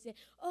 6:30 and say,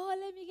 oh,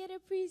 let me get a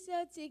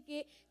pre-sale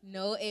ticket.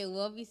 No, it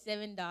will be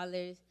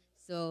 $7.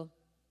 So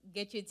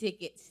get your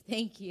tickets.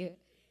 Thank you.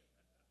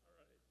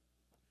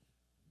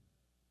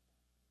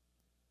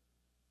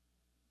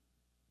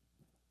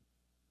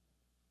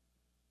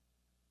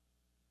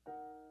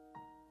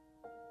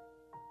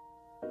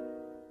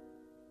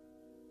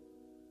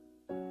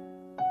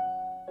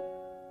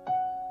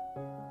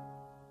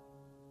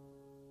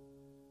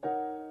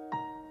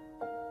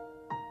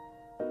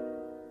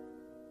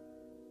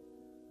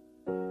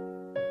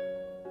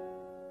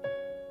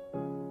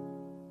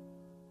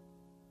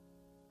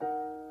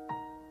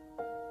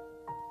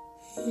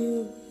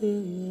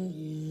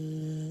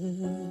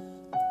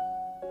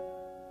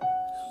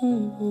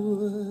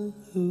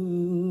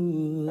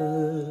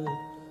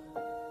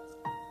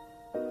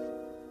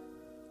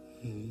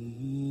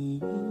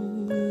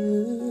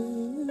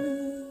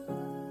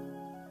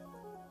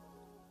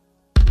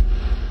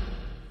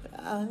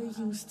 I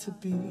used to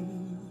be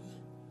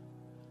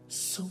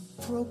so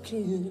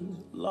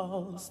broken,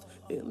 lost,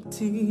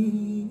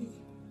 empty.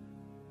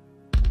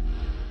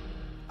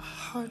 A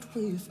heart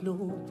with no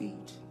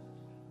beat,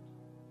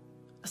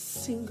 a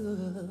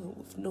singer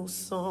with no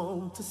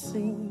song to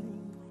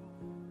sing.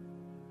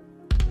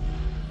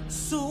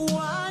 So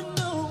I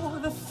know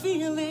the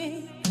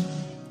feeling,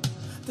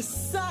 the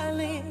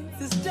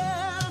silence is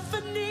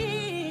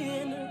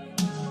deafening.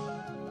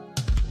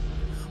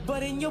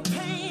 But in your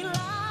pain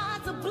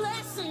lies a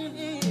blessing,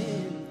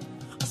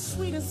 a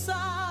sweet and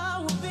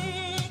sour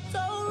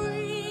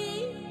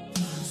victory.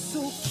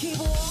 So keep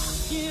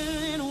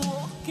walking,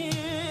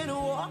 walking,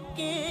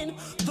 walking,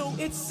 though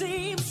it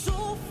seems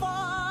so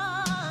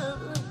far.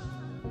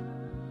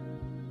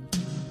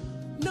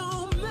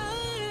 No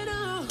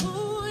matter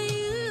who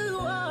you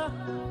are,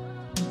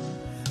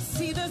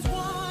 see there's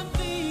one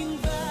thing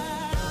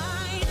that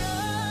I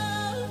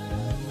know.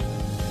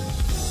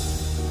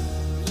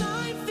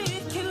 Life,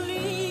 it can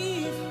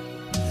leave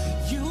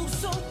you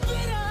so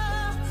bitter,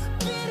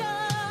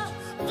 bitter,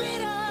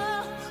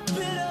 bitter,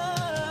 bitter.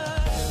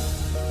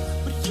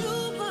 But you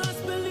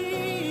must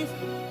believe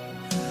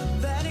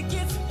that it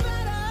gets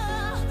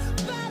better,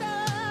 better,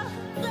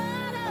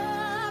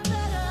 better,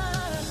 better.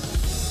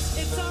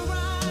 It's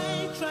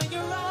alright, try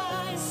your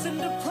eyes,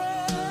 send a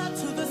prayer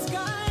to the sky.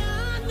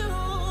 I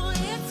know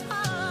it's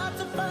hard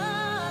to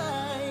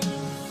find,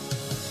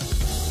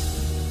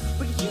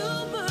 but you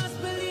must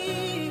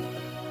believe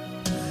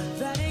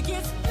that it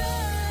gets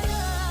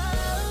better.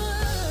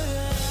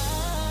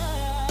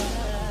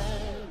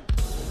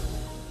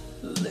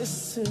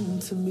 Listen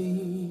to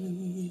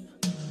me.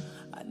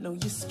 I know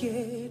you're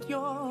scared,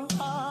 your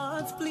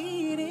heart's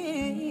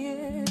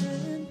bleeding.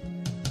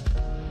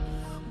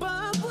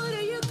 But what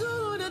are you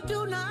gonna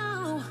do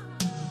now?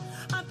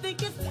 I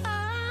think it's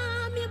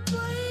time you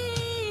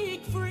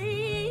break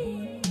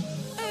free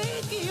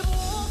and keep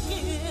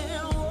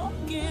walking,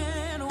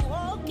 walking,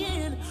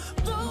 walking,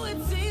 though it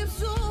seems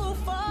so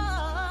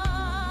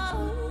far.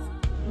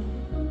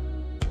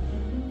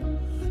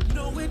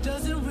 No, it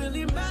doesn't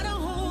really matter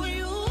who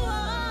you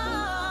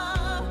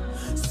are.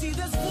 See,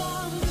 there's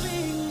one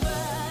thing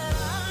that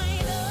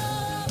I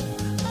know.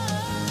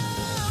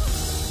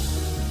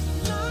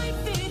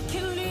 Life, it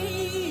can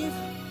leave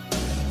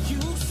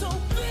you so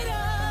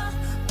bitter,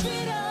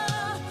 bitter,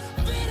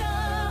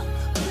 bitter,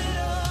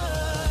 bitter.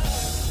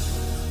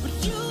 But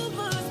you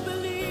must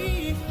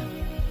believe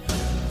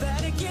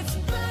that it gets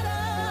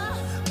better,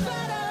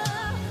 better,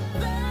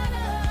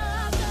 better,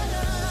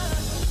 better.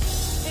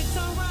 It's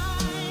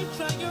alright,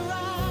 try your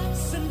eyes,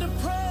 send a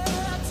prayer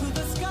to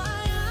the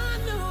sky. I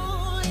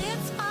know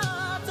it's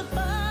hard to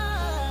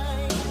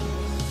find,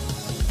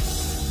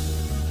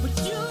 but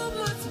you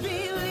must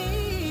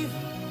believe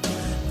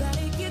that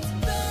it gets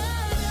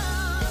better,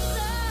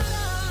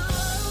 better.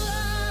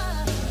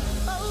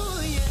 Oh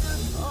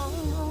yeah,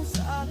 almost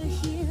out of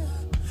here.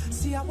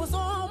 See, I was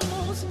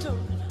almost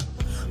done.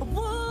 I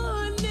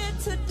wanted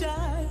to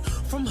die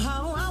from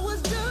how I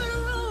was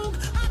done wrong.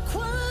 I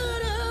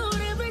cried out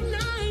every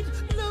night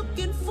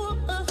looking for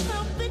a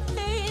helping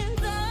hand.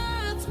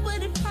 That's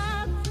when it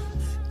happened.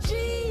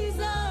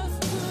 Jesus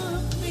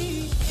took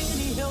me and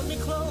he held me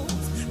close,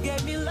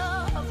 gave me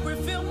love,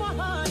 refilled my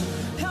heart,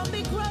 helped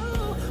me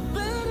grow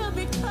better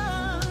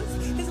because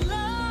his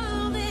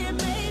love, it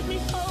made me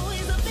whole.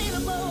 He's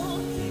available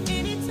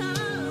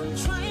anytime.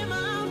 Try him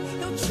out,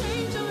 he'll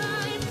change your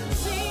life.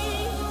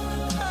 See,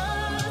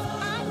 'cause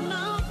I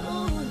know,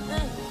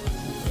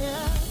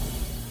 yeah,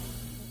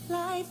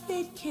 life,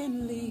 it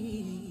can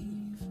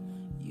leave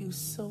you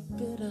so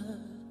bitter,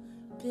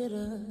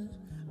 bitter,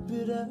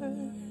 bitter,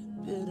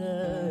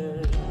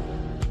 bitter.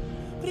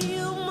 But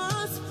you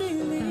must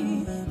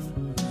believe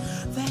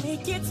that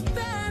it gets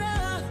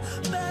better,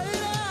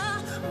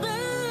 better,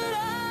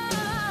 better.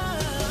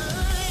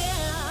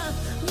 Yeah.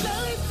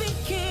 Life, it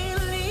can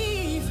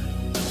leave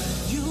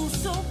you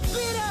so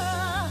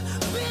bitter,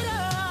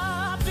 bitter,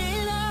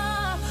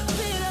 bitter,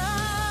 bitter.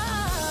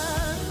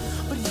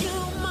 But you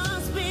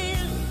must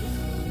believe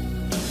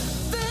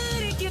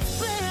that it gets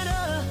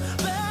better,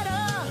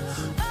 better.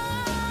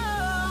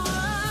 Oh,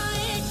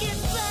 it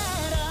gets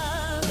better,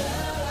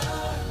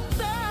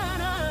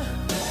 better,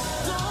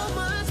 so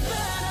much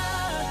better,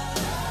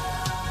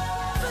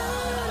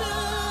 better.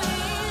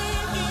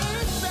 It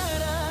gets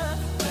better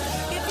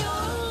if you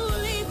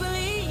only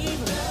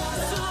believe.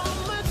 So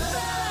much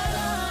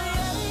better.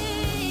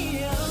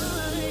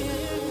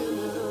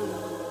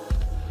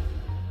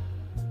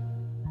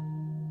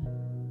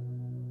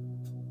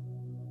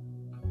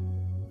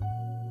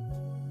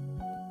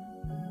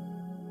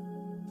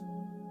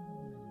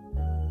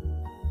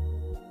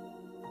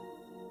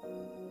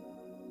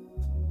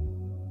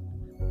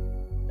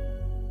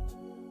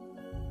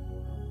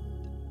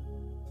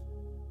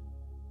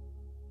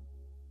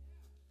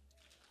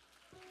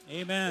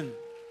 Amen.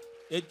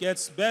 It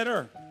gets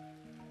better.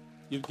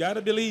 You've got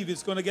to believe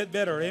it's going to get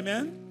better.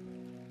 Amen.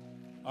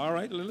 All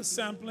right, a little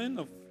sampling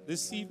of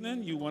this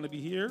evening. You want to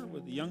be here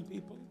with the young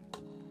people.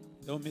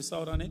 Don't miss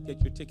out on it.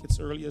 Get your tickets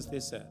early, as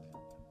they said.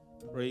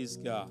 Praise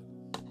God.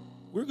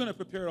 We're going to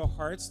prepare our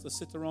hearts to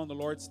sit around the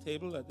Lord's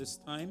table at this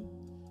time.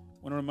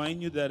 I want to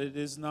remind you that it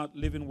is not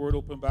Living Word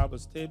Open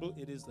Bible's table.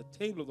 It is the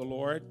table of the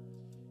Lord.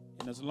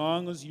 And as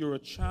long as you're a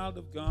child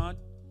of God,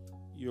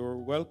 you're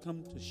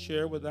welcome to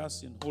share with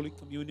us in Holy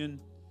Communion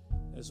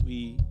as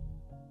we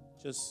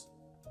just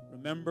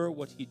remember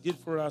what he did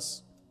for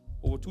us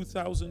over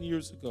 2,000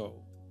 years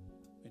ago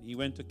when he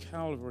went to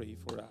Calvary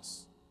for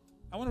us.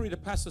 I want to read a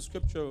passage of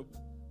scripture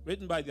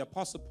written by the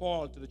Apostle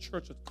Paul to the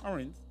church at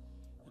Corinth.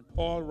 And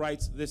Paul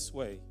writes this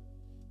way.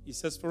 He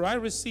says, "For I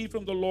received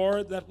from the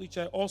Lord that which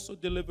I also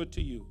delivered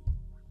to you,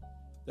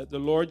 that the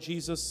Lord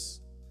Jesus,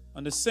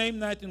 on the same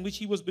night in which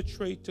he was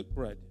betrayed, took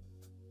bread.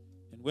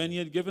 And when he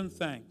had given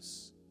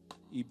thanks,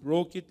 he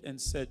broke it and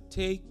said,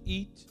 'Take,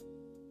 eat.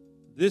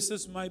 This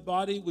is my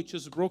body which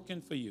is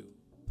broken for you.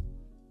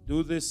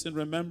 Do this in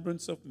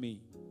remembrance of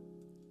me.'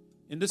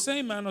 In the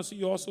same manner,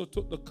 he also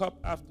took the cup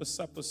after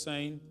supper,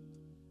 saying,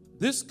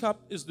 'This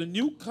cup is the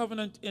new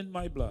covenant in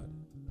my blood.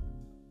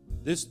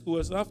 This do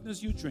as often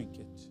as you drink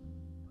it,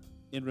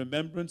 in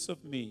remembrance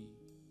of me.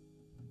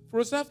 For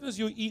as often as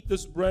you eat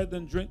this bread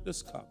and drink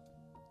this cup,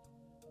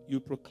 you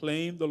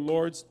proclaim the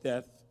Lord's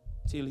death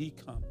till he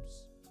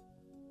comes.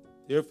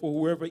 Therefore,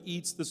 whoever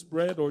eats this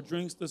bread or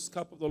drinks this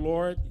cup of the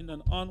Lord in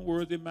an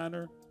unworthy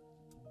manner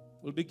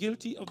will be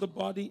guilty of the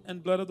body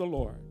and blood of the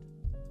Lord.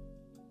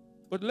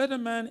 But let a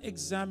man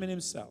examine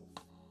himself,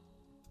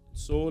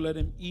 so let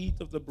him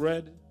eat of the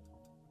bread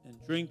and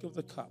drink of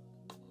the cup.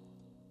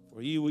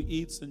 For he who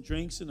eats and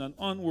drinks in an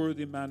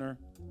unworthy manner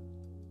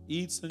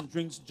eats and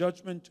drinks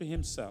judgment to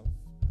himself,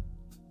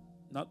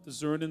 not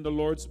discerning the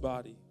Lord's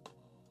body.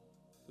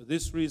 For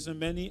this reason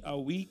many are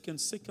weak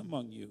and sick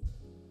among you,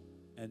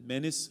 and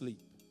many sleep.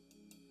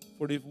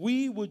 For if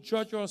we would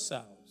judge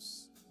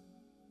ourselves,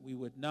 we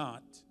would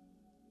not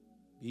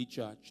be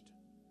judged."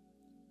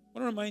 I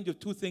want to remind you of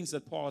two things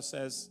that Paul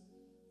says.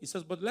 He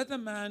says, "But let a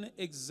man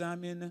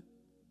examine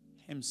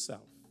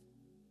himself."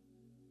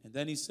 And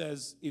then he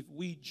says, "If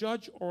we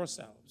judge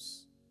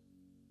ourselves,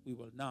 we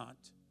will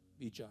not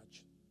be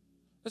judged."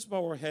 Let's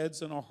bow our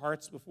heads and our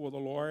hearts before the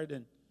Lord,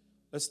 and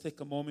let's take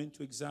a moment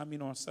to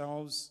examine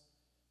ourselves,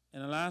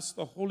 and I'll ask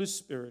the Holy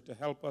Spirit to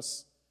help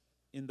us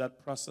in that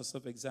process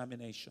of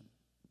examination.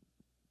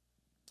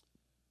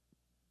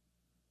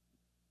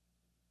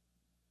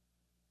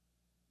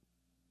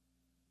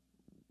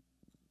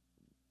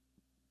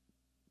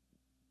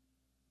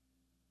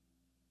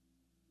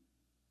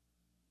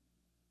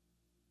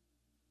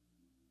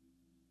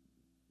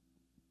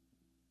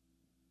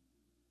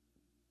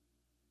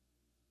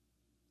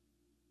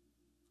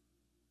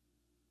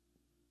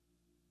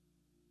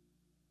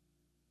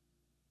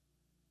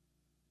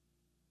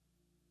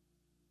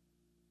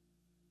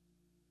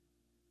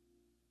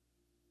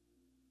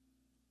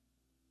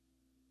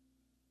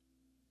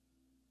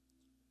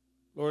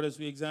 Lord, as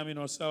we examine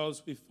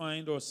ourselves, we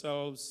find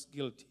ourselves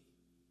guilty.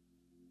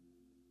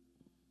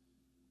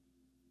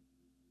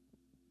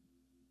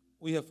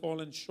 We have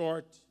fallen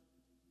short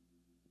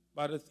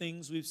by the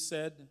things we've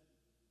said,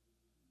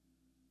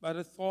 by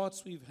the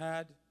thoughts we've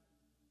had,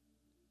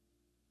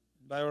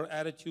 by our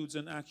attitudes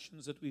and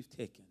actions that we've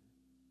taken.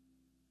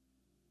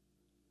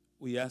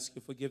 We ask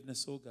your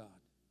forgiveness, O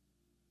God.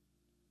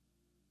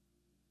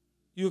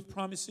 You have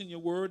promised in your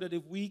word that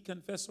if we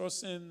confess our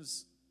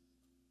sins,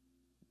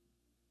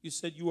 you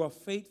said you are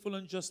faithful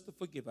and just to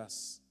forgive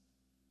us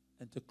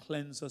and to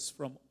cleanse us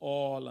from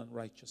all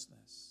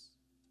unrighteousness.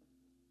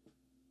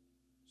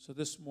 So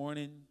this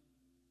morning,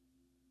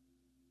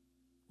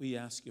 we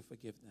ask your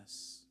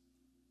forgiveness.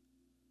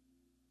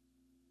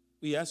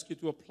 We ask you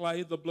to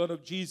apply the blood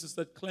of Jesus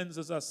that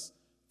cleanses us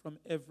from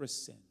every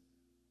sin.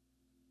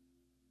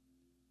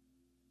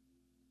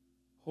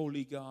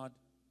 Holy God,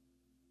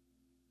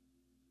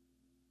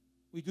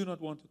 we do not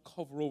want to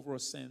cover over our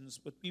sins,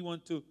 but we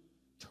want to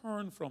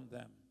turn from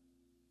them.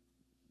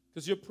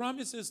 Because your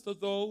promise is to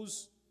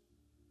those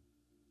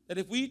that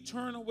if we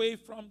turn away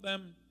from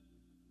them,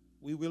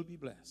 we will be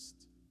blessed.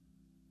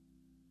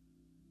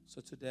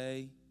 So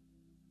today,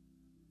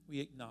 we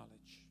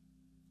acknowledge,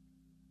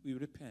 we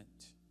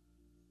repent,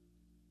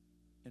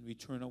 and we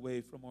turn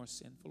away from our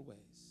sinful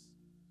ways.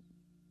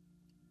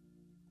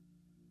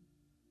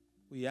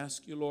 We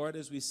ask you, Lord,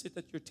 as we sit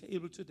at your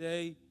table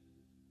today,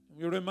 and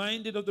we're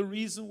reminded of the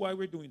reason why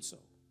we're doing so,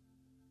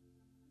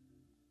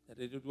 that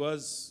it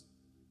was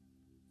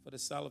for the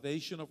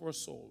salvation of our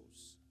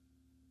souls,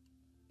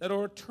 that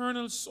our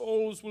eternal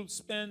souls will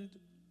spend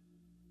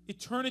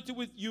eternity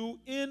with you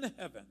in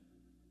heaven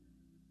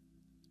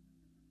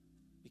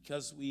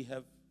because we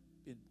have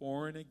been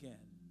born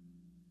again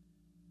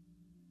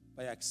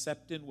by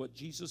accepting what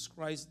Jesus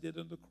Christ did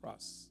on the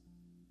cross,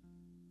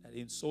 that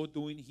in so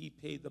doing he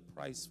paid the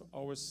price for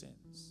our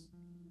sins.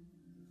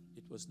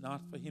 It was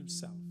not for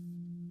himself,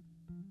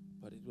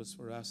 but it was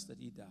for us that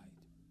he died.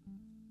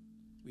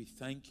 We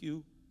thank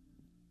you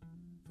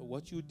for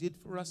what you did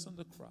for us on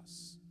the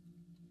cross.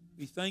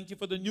 We thank you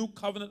for the new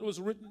covenant that was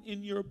written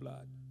in your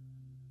blood.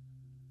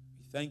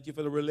 We thank you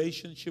for the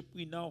relationship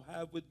we now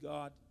have with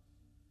God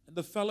and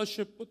the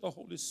fellowship with the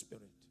Holy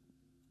Spirit.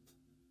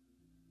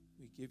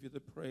 We give you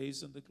the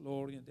praise and the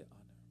glory and the honor.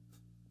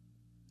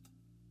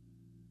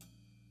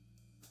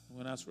 I'm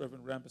going to ask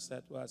Reverend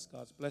Rampersad to ask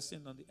God's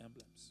blessing on the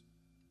emblems.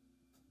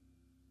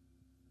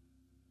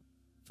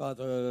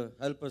 Father,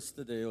 help us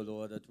today, O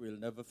Lord, that we'll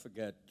never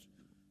forget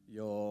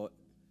your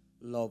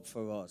love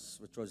for us,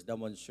 which was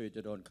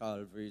demonstrated on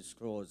Calvary's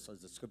cross, as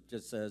the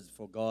scripture says,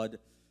 for God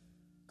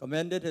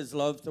commended his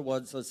love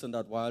towards us, and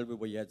that while we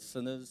were yet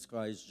sinners,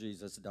 Christ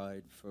Jesus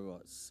died for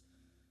us.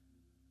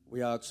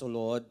 We ask, O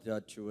Lord,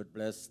 that you would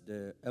bless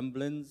the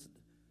emblems,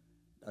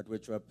 that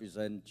which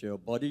represent your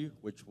body,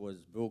 which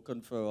was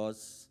broken for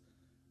us,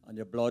 and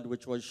your blood,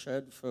 which was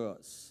shed for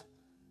us.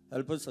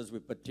 Help us as we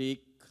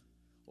partake,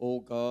 O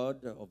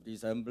God, of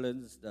these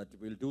emblems, that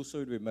we'll do so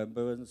in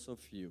remembrance of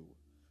you,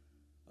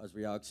 as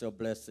we ask your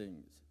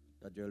blessings,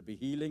 that there will be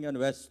healing and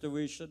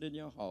restoration in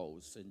your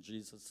house. In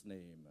Jesus'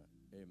 name,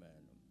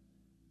 amen.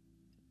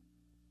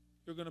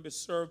 You're going to be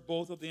served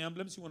both of the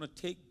emblems. You want to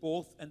take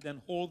both and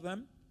then hold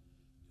them.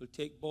 You'll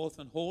take both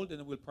and hold, and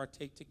then we'll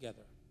partake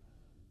together.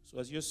 So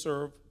as you're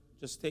served,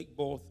 just take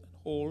both and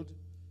hold,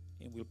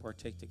 and we'll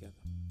partake together.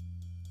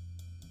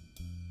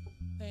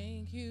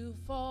 Thank you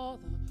for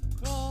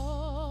the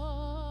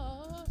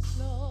cross,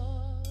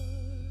 Lord.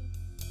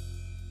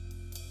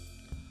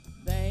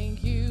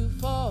 Thank you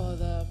for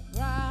the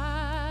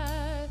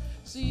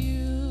price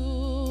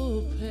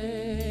you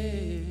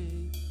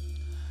paid,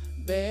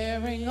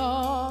 bearing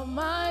all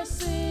my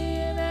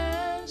sin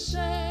and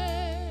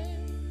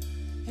shame.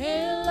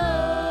 In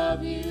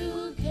love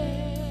you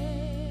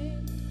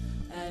came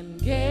and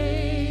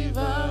gave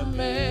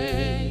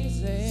amazing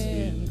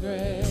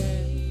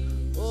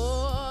grace.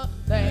 Oh,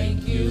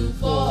 thank you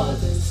for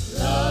this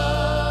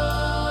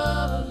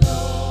love,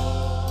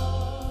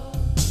 Lord.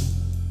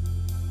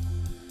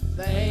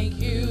 Thank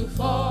you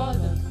for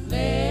the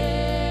nail-pierced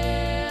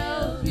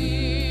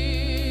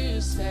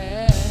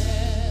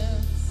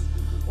hands.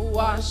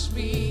 Wash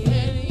me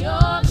in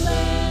your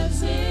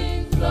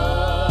cleansing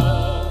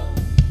flow.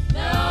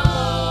 Now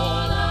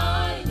all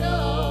I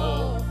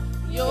know,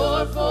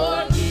 your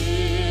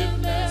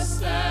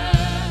forgiveness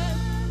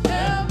and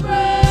embrace.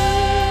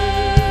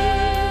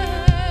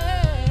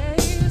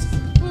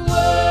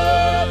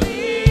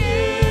 Worthy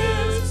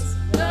is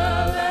the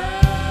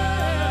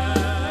Lamb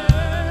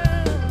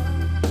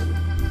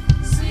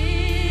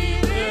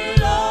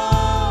seated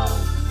on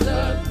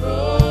the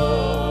throne.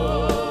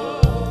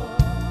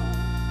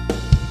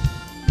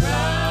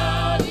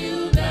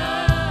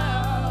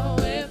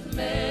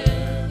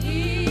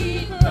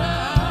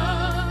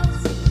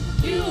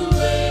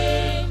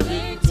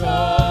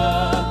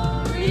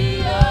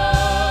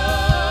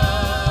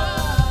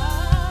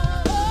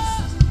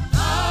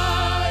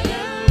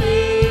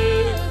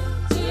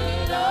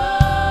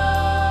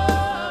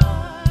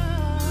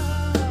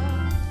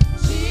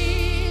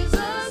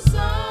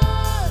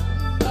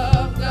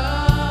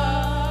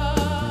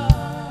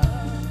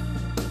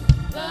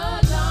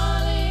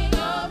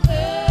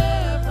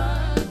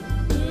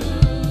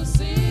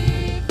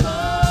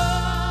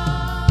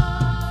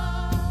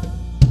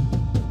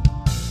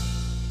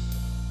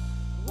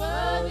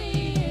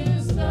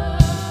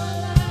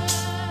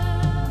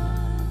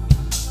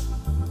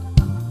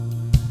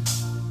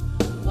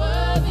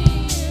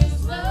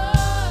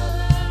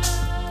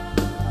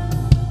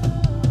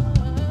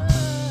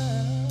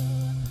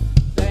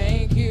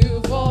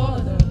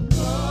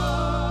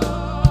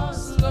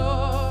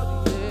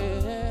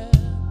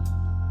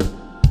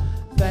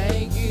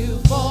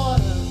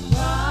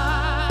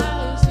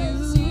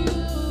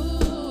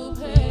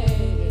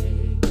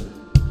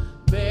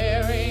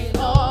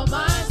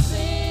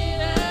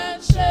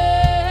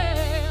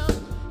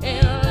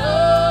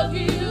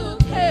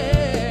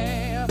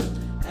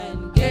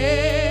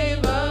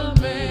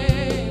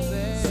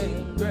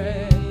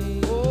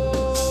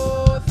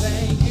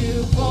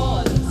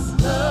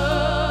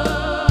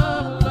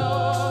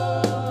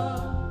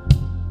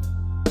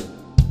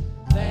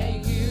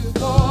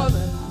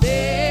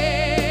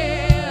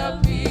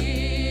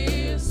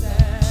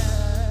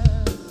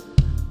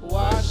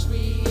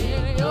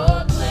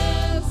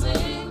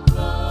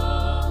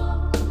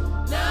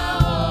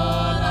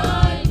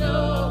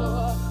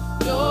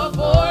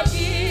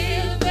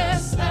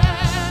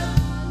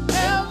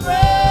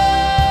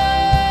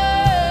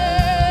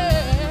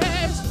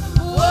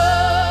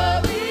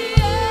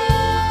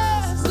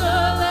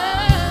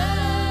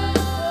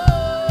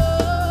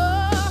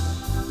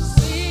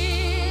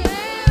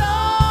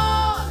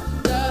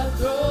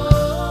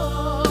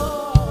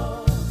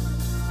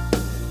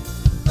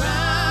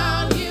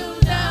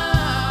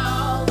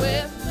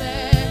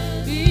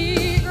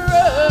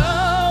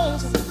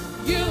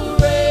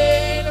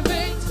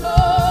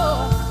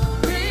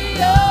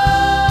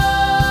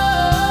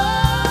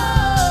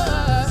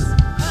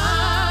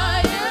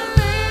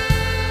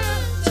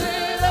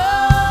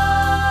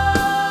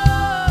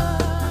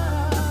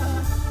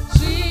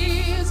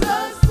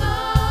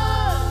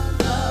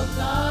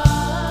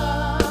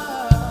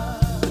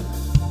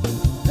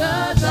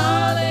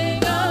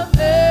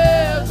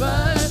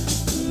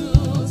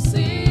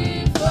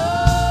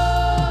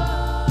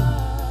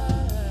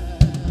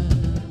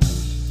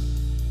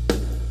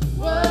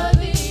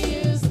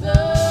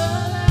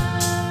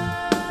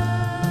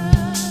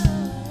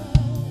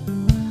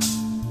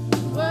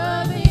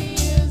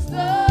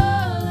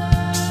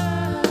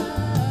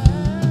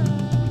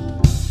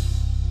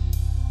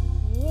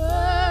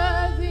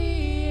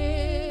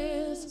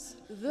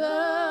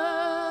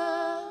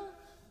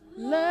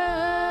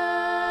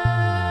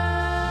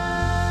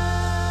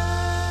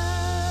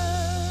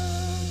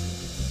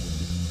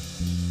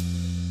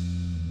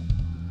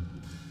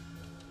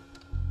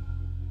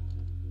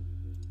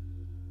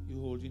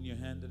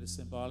 is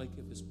symbolic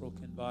of his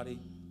broken body.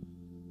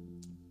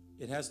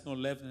 It has no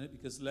leaven in it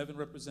because leaven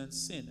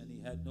represents sin, and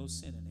he had no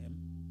sin in him.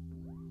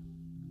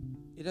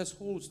 It has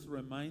holes to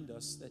remind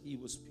us that he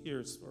was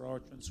pierced for our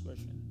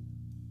transgression.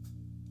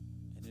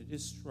 And it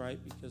is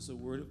striped because the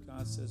word of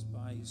God says,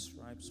 by his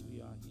stripes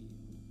we are healed.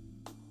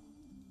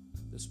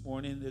 This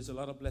morning, there's a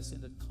lot of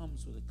blessing that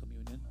comes with the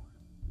communion.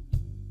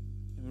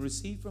 And we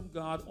receive from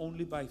God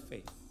only by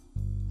faith.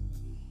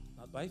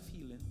 Not by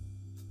feeling,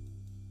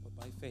 but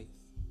by faith.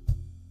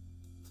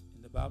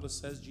 And the Bible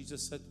says,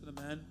 Jesus said to the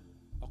man,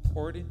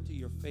 according to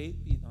your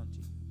faith be it unto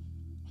you.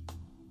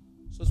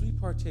 So as we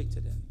partake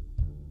today,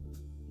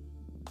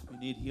 you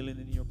need healing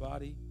in your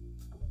body.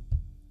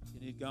 You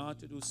need God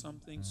to do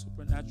something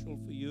supernatural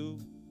for you.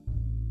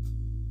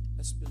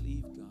 Let's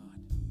believe God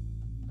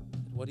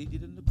that what he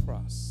did on the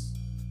cross,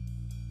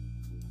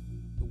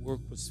 the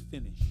work was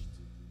finished.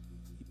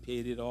 He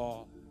paid it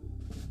all.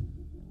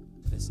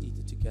 Let's eat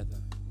it together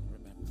in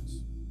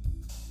remembrance.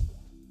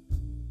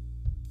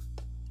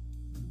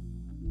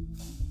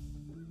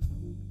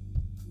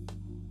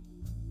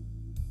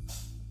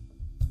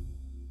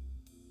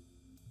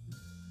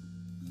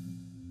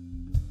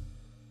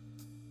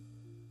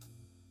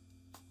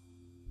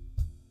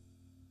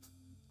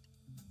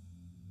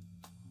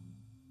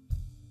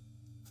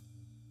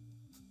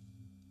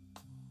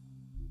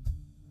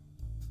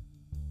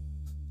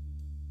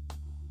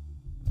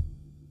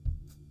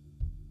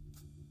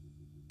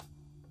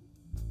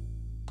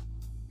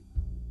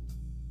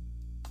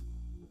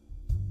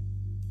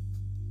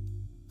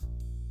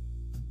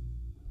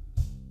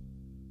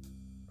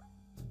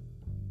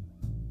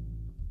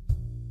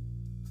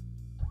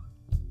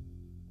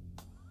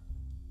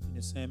 In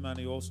the same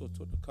manner, he also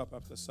took the cup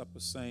after supper,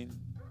 saying,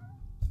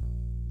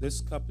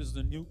 this cup is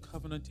the new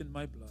covenant in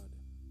my blood.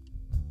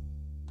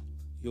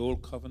 The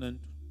old covenant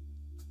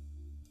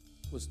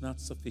was not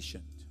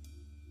sufficient.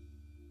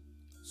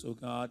 So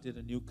God did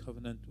a new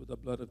covenant with the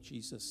blood of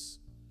Jesus.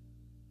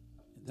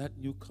 And that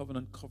new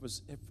covenant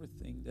covers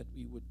everything that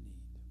we would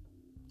need.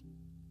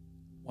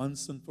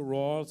 Once and for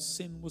all,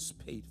 sin was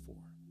paid for.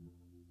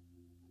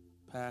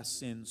 Past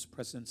sins,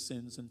 present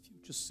sins, and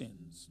future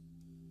sins.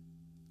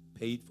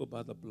 Paid for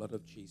by the blood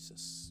of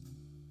Jesus.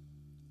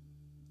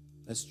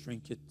 Let's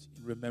drink it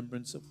in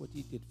remembrance of what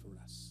he did for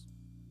us.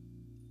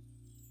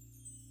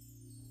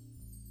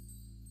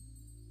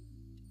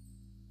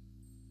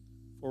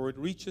 For it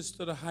reaches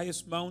to the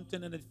highest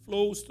mountain and it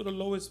flows to the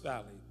lowest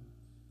valley.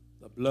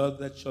 The blood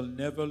that shall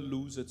never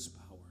lose its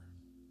power.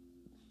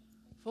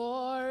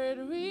 For it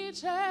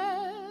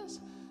reaches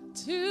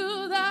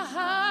to the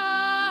highest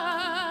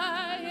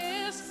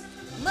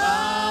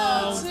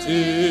mountain.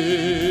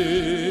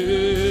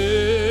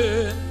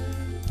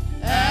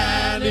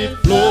 And it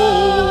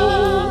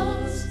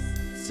flows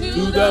to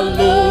the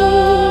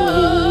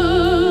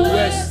lowest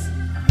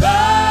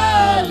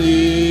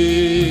valley.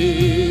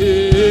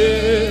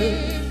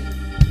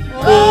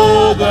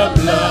 Oh, the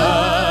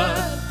blood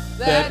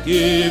that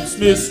gives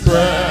me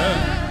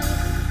strength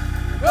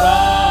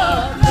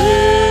from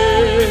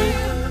day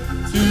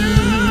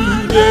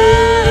to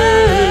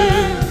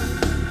day.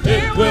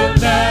 It will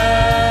never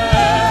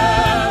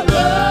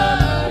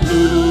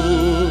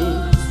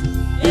lose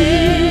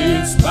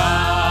its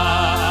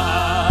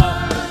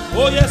power.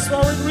 Oh yes,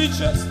 for it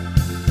reaches.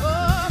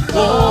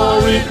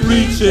 For it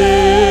reaches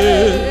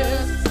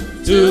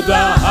to the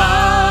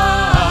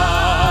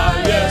highest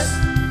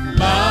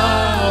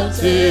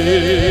mountain,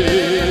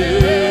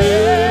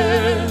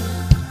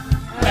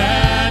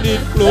 and it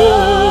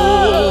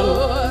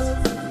flows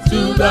to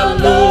the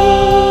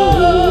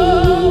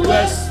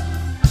lowest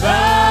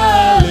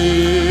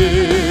valley.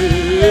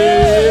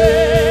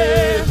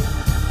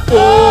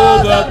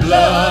 Oh, the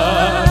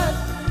blood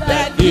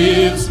that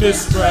gives me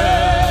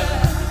strength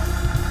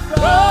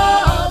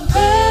from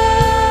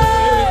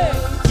day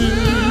to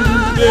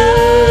day.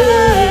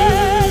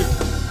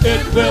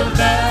 It will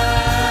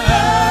never.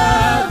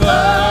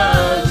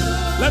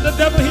 Let the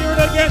devil hear it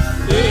again.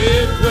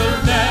 It will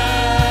never.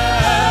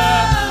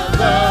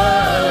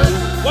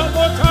 One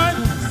more time.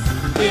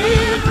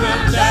 It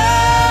will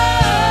never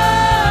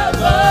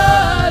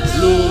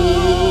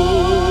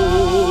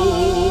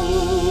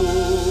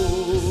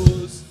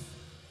lose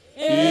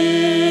its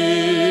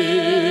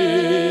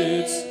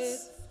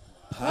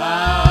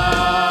power.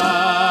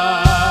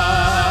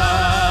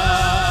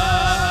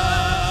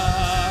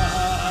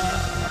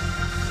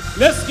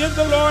 Let's give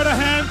the Lord a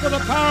hand for the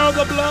power of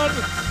the blood.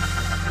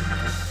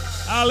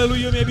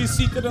 Hallelujah. You may be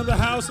seated in the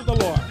house of the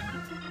Lord.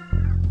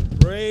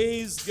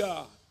 Praise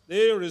God.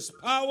 There is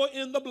power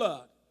in the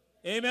blood.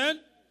 Amen.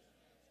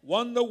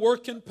 Wonder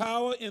working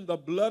power in the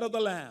blood of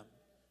the Lamb.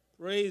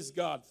 Praise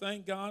God.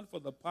 Thank God for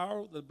the power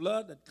of the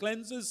blood that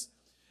cleanses,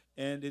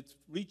 and it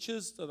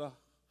reaches to the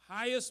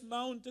highest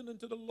mountain and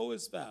to the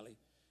lowest valley.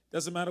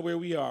 Doesn't matter where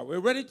we are. We're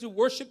ready to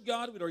worship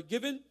God with our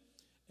giving,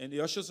 and the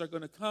ushers are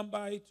going to come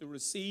by to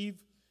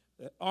receive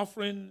the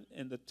offering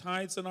and the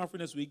tithes and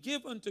offering as we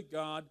give unto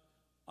God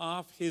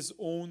of his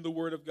own, the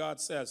word of God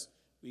says.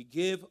 We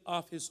give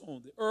of his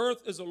own. The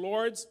earth is the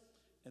Lord's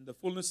and the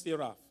fullness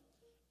thereof,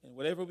 And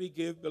whatever we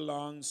give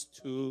belongs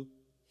to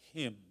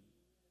him.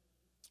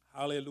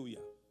 Hallelujah.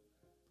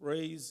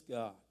 Praise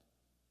God.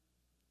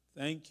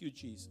 Thank you,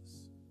 Jesus.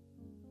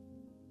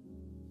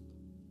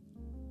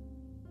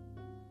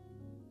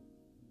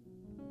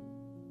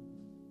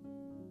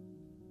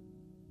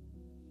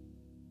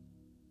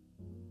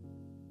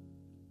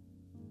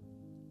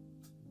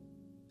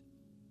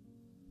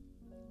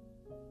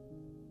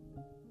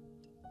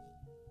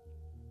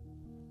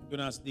 I'm going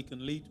to ask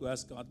Deacon Lee to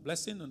ask God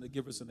blessing on the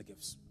givers and the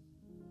gifts.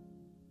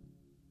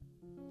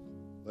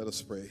 Let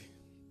us pray.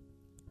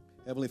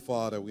 Heavenly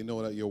Father, we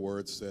know that your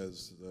word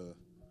says the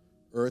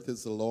earth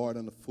is the Lord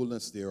and the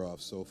fullness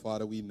thereof. So,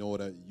 Father, we know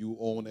that you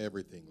own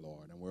everything,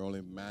 Lord, and we're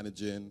only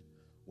managing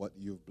what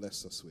you've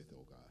blessed us with,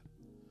 oh God.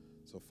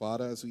 So,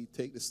 Father, as we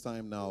take this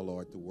time now,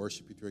 Lord, to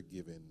worship with your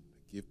giving,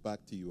 give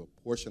back to you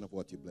a portion of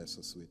what you bless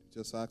us with.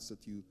 Just ask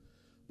that you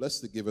bless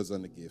the givers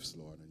and the gifts,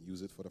 Lord, and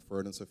use it for the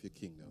furtherance of your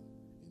kingdom.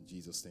 In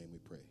Jesus' name we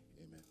pray.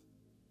 Amen.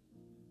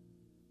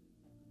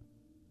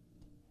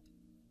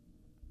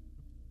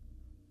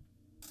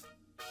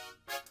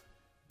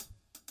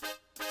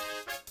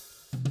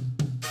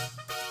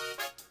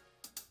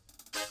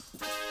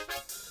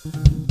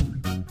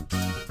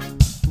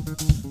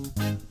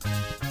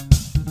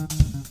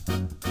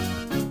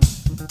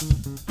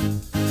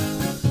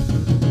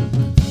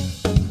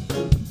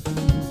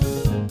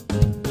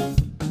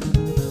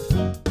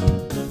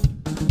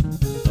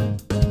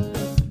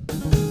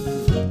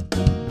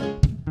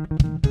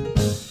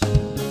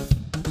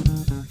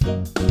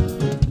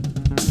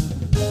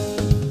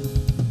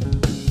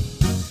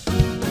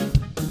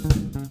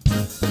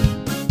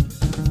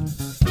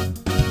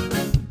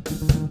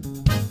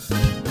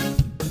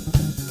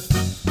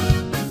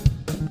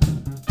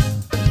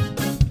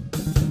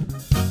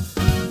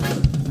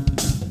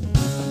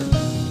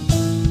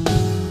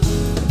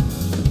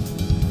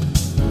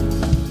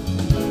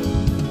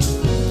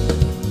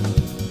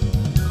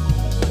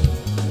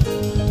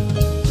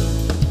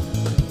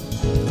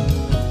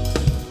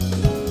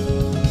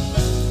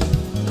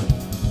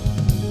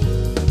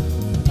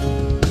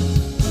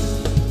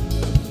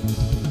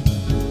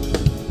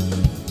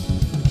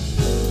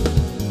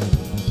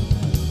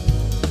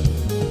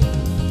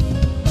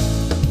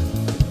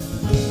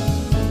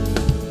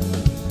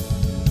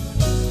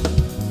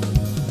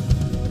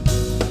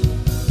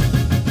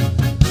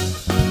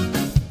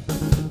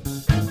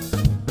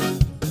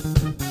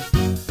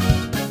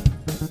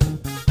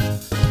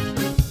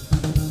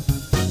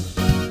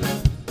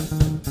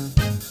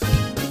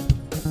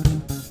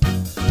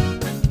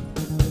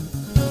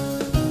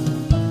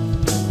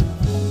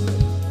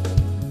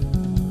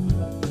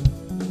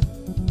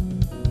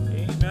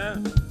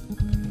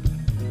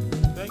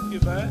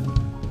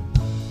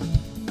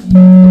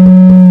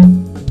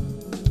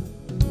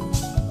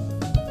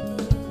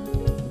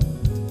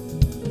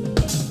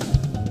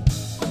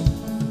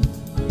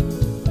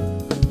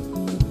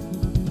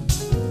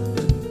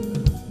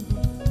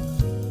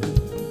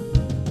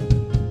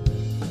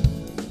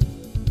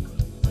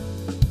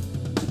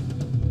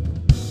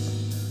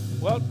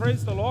 Well,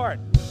 praise the Lord.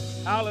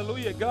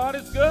 Hallelujah. God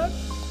is good.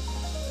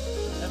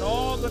 And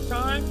all the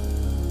time.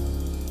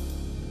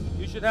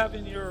 You should have a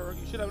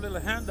little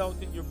handout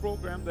in your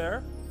program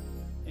there.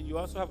 And you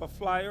also have a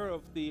flyer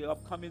of the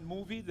upcoming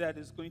movie that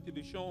is going to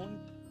be shown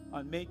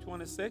on May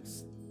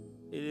 26th.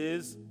 It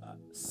is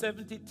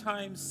 70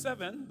 times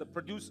 7. The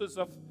producers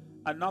of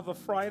Another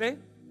Friday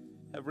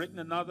have written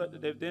another,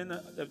 they've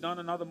done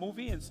another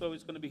movie, and so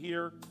it's going to be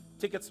here.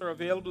 Tickets are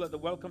available at the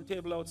welcome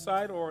table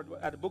outside or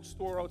at the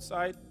bookstore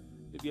outside.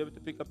 You'll be able to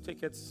pick up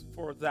tickets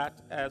for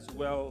that as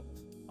well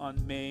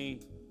on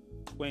May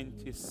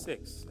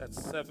 26th. At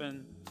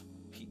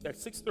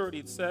 6:30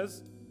 it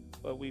says,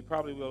 but we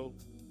probably will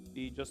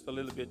be just a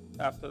little bit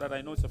after that.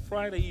 I know it's a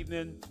Friday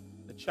evening.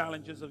 The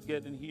challenges of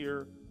getting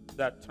here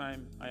that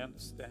time, I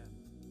understand.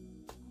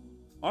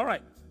 All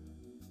right.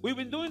 We've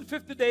been doing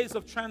 50 days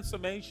of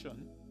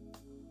transformation.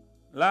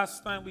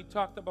 Last time we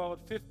talked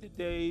about 50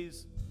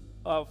 days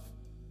of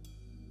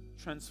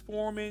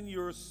transforming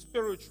your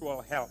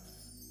spiritual health.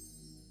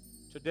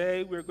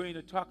 Today we're going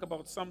to talk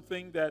about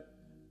something that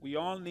we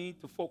all need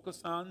to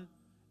focus on.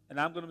 And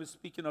I'm going to be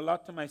speaking a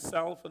lot to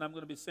myself, and I'm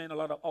going to be saying a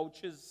lot of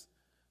ouches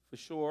for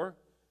sure.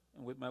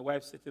 And with my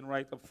wife sitting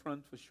right up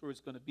front, for sure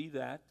it's going to be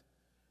that.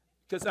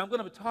 Because I'm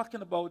going to be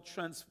talking about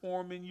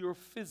transforming your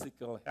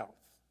physical health.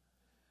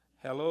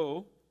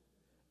 Hello.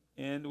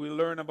 And we'll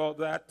learn about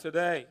that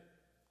today.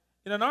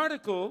 In an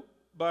article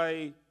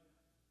by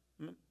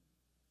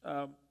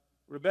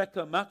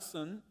Rebecca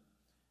Maxson,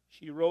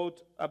 she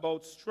wrote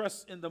about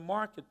stress in the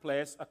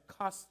marketplace, a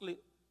costly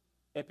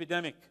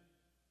epidemic.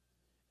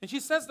 And she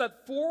says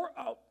that 3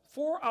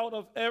 out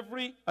of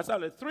every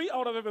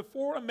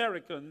 4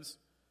 Americans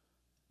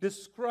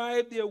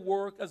describe their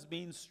work as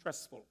being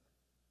stressful.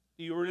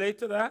 Do you relate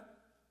to that?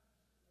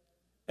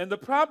 And the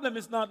problem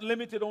is not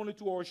limited only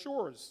to our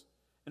shores.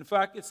 In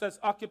fact, it says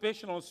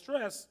occupational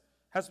stress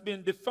has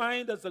been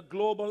defined as a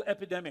global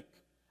epidemic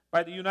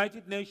by the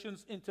United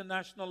Nations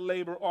International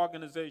Labor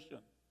Organization.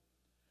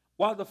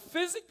 While the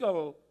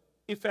physical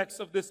effects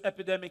of this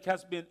epidemic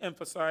has been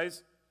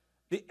emphasized,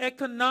 the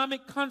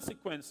economic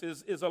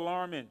consequences is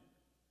alarming.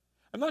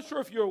 I'm not sure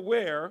if you're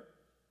aware,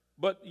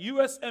 but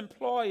U.S.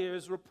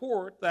 employers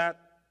report that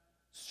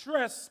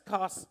stress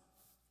costs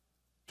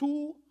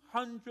 $200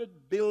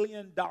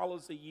 billion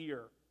a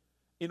year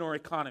in our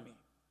economy.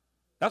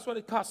 That's what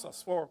it costs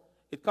us for.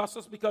 It costs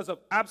us because of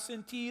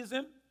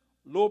absenteeism,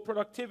 low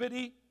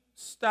productivity,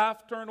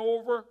 staff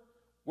turnover,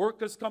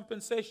 workers'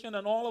 compensation,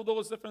 and all of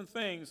those different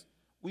things.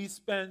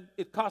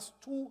 It costs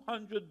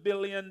 $200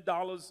 billion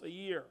a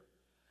year.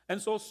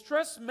 And so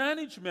stress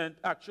management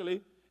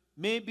actually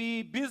may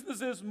be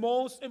business's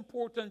most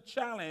important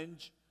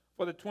challenge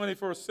for the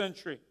 21st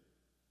century.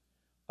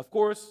 Of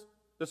course,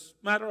 this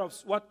matter of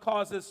what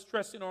causes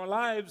stress in our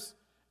lives,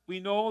 we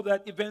know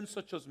that events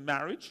such as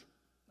marriage,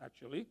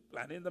 actually,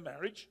 planning the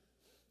marriage,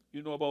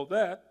 you know about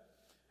that.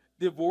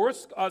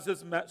 Divorce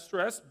causes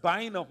stress,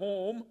 buying a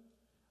home.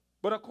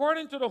 But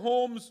according to the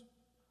Home's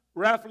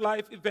RAF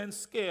Life Event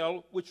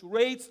Scale, which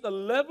rates the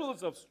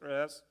levels of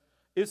stress,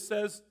 it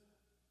says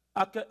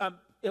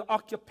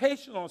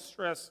occupational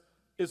stress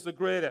is the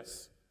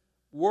greatest.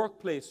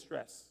 Workplace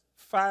stress,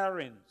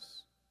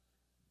 firings,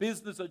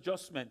 business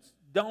adjustments,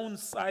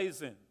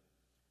 downsizing,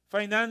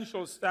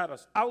 financial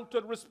status,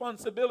 altered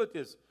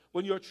responsibilities,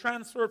 when you're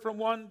transferred from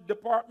one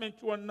department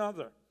to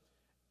another,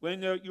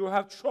 when you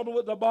have trouble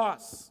with the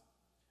boss,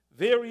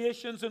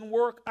 variations in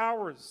work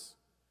hours.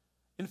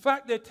 In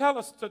fact, they tell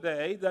us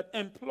today that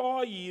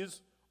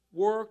employees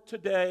work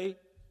today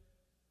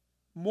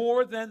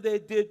more than they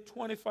did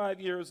 25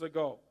 years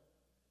ago.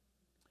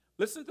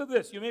 Listen to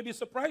this. You may be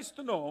surprised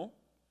to know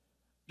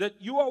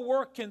that you are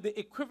working the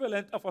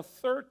equivalent of a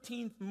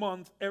 13th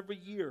month every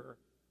year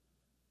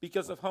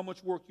because of how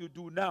much work you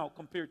do now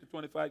compared to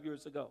 25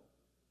 years ago.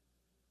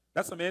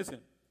 That's amazing.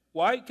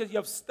 Why? Because you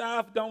have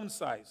staff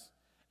downsized.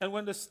 And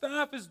when the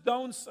staff is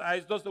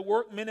downsized, does the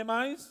work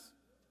minimize?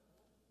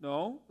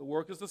 No, the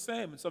work is the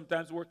same. And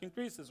sometimes the work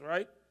increases,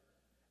 right?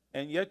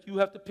 And yet you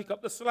have to pick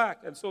up the slack.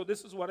 And so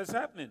this is what is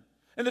happening.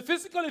 And the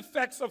physical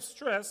effects of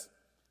stress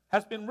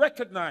has been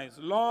recognized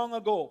long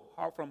ago,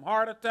 from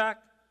heart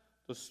attack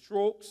to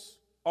strokes,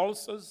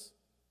 ulcers,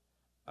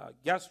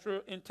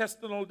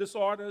 gastrointestinal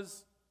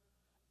disorders.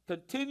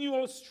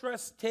 Continual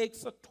stress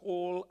takes a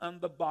toll on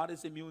the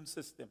body's immune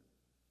system,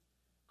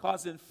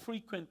 causing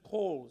frequent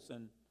colds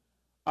and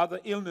other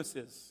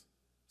illnesses.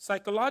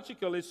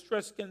 Psychologically,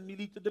 stress can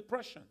lead to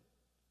depression,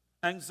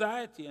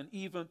 anxiety, and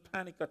even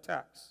panic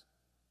attacks.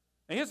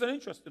 And here's an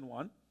interesting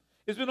one.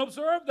 It's been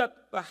observed that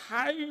the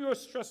higher your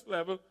stress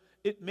level,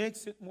 it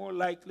makes it more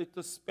likely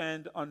to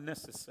spend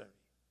unnecessary.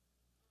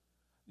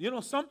 You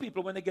know, some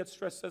people, when they get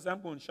stressed, says,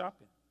 I'm going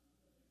shopping.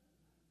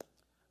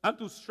 I'm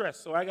too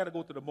stressed, so I got to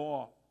go to the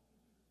mall.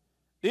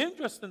 The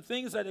interesting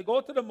thing is that they go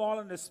to the mall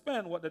and they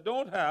spend what they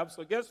don't have,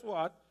 so guess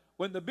what?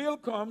 When the bill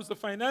comes, the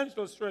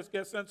financial stress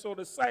gets sent, so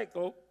the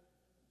cycle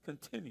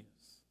continues.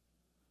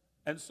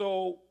 And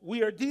so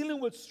we are dealing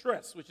with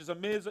stress, which is a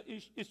major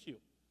issue.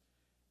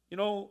 You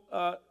know,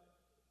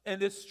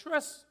 and the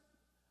stress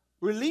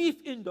relief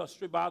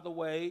industry, by the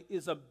way,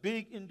 is a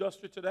big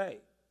industry today.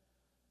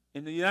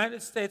 In the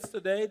United States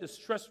today, the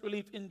stress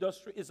relief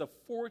industry is a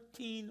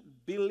 $14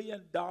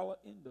 billion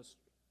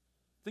industry.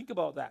 Think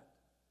about that.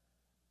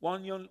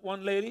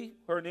 One lady,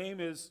 her name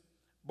is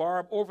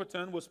Barb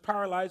Overton, was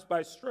paralyzed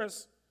by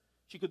stress.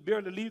 She could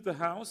barely leave the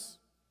house.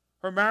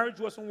 Her marriage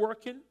wasn't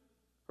working.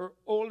 Her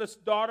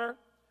oldest daughter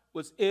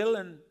was ill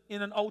and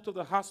in and out of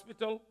the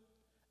hospital.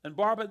 And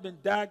Barb had been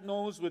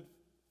diagnosed with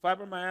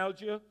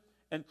fibromyalgia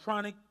and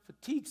chronic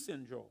fatigue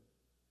syndrome.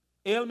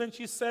 Ailments,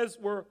 she says,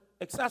 were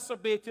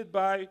exacerbated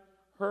by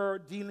her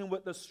dealing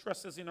with the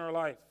stresses in her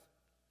life.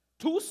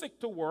 Too sick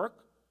to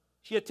work,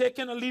 she had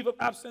taken a leave of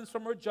absence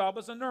from her job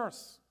as a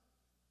nurse.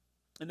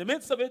 In the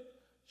midst of it,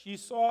 she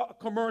saw a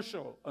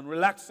commercial on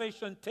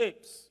relaxation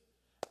tapes.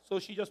 So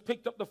she just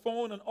picked up the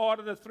phone and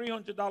ordered a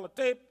 $300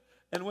 tape.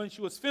 And when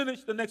she was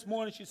finished the next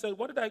morning, she said,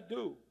 what did I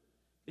do?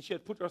 And she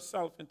had put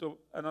herself into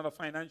another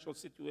financial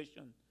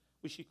situation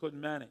which she couldn't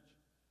manage.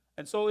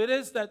 And so it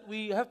is that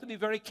we have to be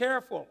very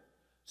careful.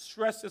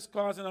 Stress is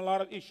causing a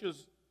lot of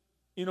issues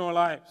in our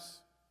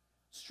lives.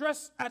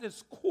 Stress at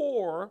its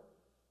core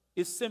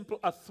is simply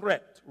a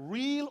threat,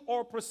 real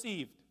or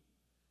perceived.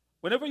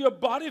 Whenever your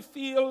body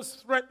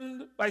feels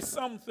threatened by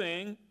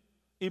something,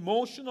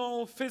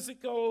 emotional,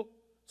 physical,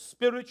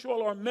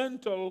 spiritual, or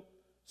mental,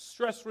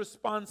 stress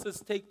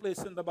responses take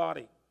place in the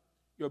body.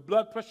 Your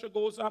blood pressure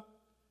goes up,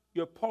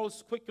 your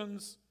pulse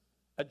quickens,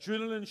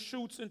 adrenaline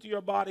shoots into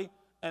your body,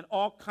 and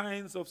all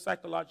kinds of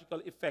psychological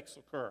effects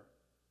occur.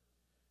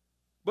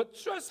 But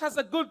stress has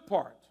a good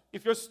part.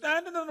 If you're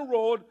standing on the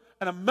road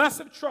and a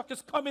massive truck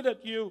is coming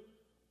at you,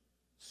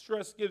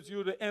 stress gives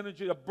you the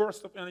energy, a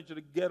burst of energy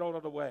to get out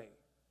of the way.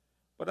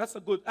 But that's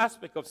a good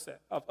aspect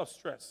of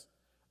stress.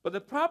 But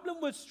the problem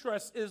with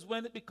stress is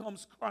when it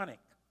becomes chronic.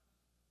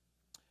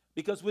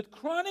 Because with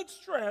chronic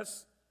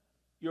stress,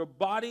 your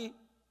body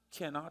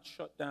cannot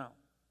shut down.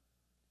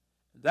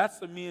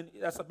 That's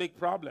a big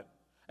problem.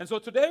 And so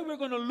today we're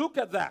going to look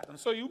at that. And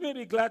so you may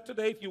be glad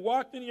today if you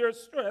walked in here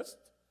stressed,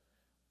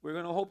 we're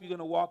going to hope you're going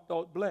to walk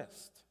out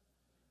blessed.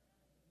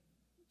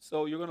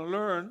 So you're going to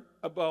learn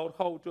about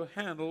how to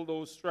handle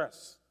those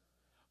stress.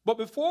 But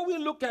before we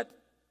look at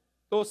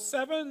those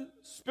 7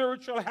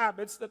 spiritual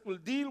habits that will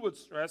deal with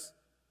stress,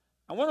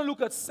 I want to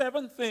look at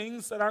 7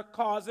 things that are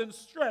causing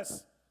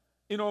stress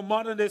in our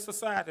modern day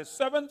society.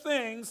 7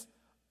 things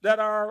that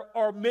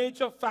are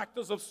major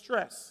factors of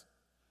stress.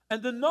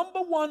 And the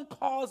number one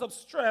cause of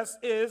stress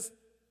is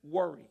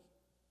worry.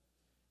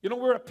 You know,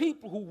 we're a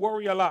people who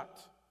worry a lot.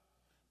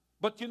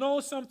 But you know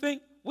something?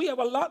 We have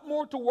a lot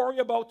more to worry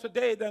about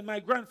today than my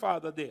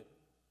grandfather did.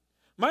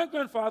 My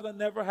grandfather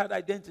never had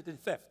identity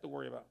theft to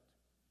worry about.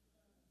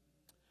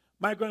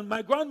 My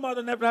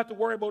grandmother never had to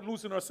worry about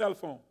losing her cell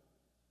phone.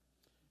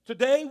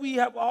 Today, we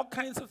have all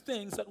kinds of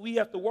things that we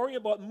have to worry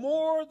about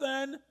more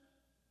than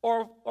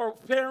our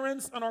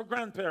parents and our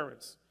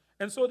grandparents.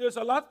 And so there's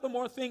a lot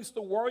more things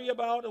to worry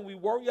about, and we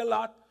worry a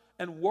lot,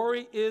 and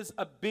worry is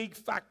a big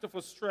factor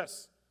for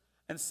stress.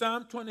 And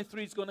Psalm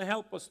 23 is going to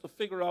help us to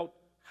figure out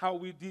how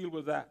we deal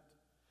with that.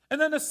 And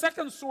then the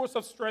second source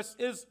of stress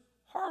is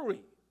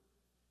hurry.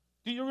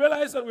 Do you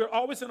realize that we're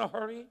always in a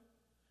hurry?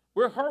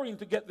 We're hurrying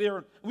to get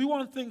there. We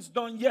want things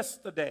done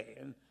yesterday,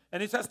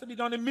 and it has to be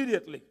done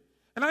immediately.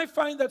 And I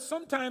find that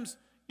sometimes,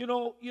 you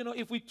know,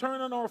 if we turn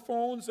on our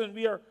phones and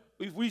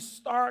if we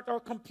start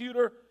our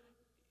computer,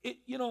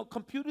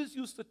 computers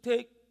used to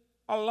take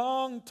a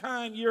long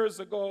time years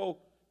ago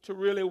to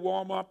really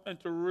warm up and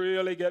to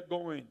really get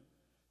going.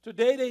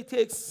 Today they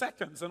take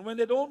seconds, and when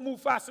they don't move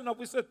fast enough,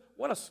 we said,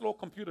 what a slow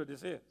computer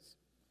this is.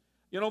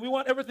 You know, we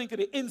want everything to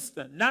be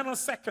instant,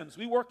 nanoseconds.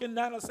 We work in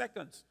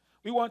nanoseconds.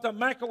 We want a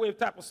microwave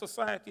type of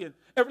society, and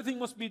everything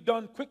must be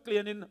done quickly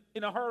and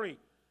in a hurry.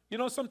 You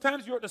know,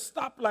 sometimes you're at a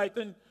stoplight,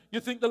 and you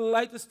think the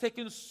light is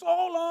taking so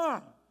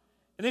long.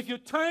 And if you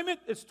time it,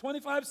 it's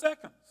 25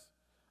 seconds.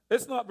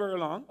 It's not very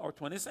long, or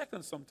 20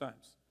 seconds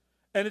sometimes.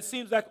 And it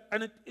seems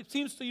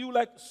to you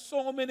like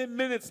so many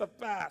minutes have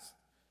passed.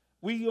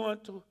 We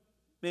want to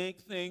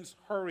make things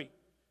hurry.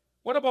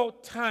 What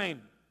about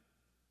time?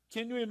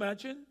 Can you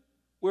imagine?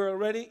 We're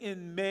already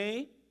in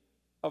May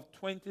of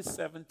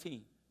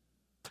 2017.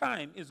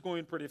 Time is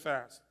going pretty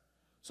fast.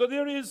 So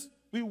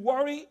we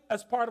worry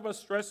as part of our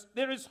stress.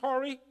 There is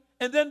hurry,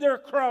 and then there are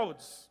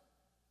crowds.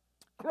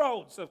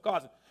 Crowds have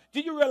caused it.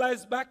 Did you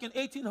realize back in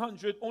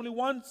 1800, only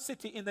one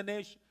city in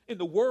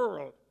the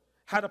world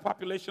had a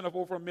population of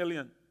over 1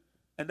 million,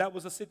 and that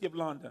was the city of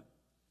London.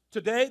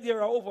 Today,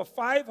 there are over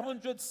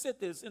 500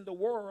 cities in the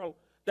world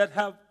that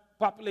have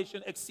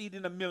population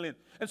exceeding 1 million.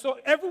 And so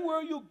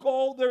everywhere you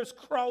go, there's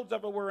crowds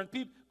everywhere,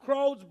 and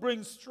crowds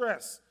bring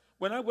stress.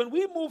 When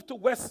we moved to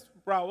West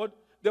Broward,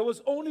 there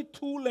was only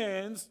 2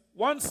 lanes,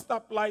 1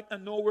 stoplight,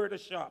 and nowhere to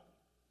shop.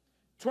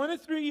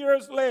 23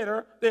 years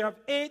later, they have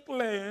 8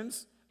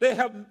 lanes. They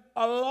have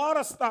a lot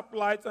of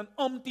stoplights and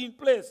umpteen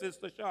places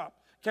to shop.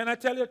 Can I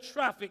tell you,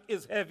 traffic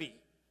is heavy.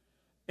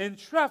 And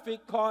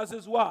traffic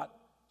causes what?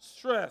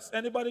 Stress.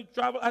 Anybody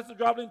has to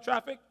travel in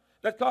traffic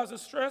that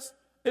causes stress?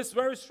 It's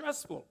very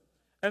stressful.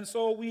 And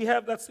so we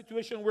have that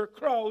situation where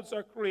crowds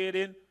are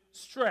creating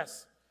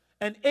stress.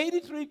 And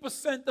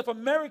 83% of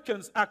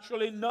Americans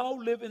actually now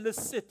live in the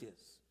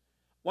cities.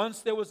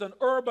 Once there was an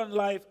urban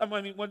life,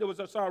 when there was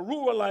a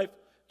rural life,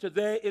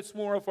 today it's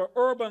more of an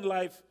urban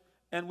life,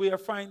 and we are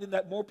finding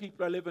that more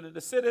people are living in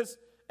the cities,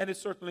 and it's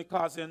certainly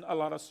causing a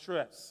lot of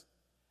stress.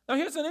 Now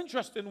here's an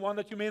interesting one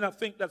that you may not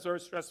think that's very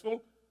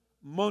stressful: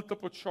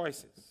 multiple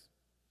choices.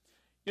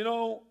 You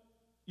know,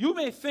 you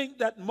may think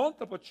that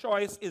multiple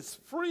choice is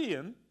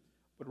freeing,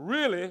 but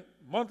really,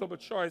 multiple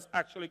choice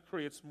actually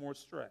creates more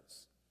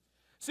stress.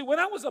 See, when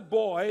I was a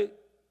boy,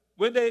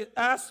 when they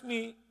asked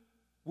me,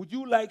 would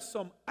you like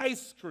some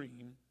ice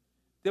cream,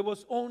 there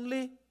was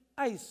only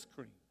ice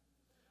cream.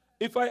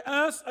 If I've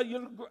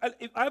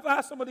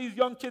asked some of these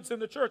young kids in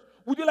the church,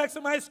 would you like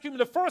some ice cream?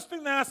 The first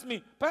thing they ask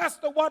me,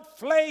 Pastor, what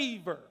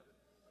flavor?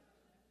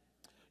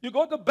 You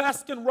go to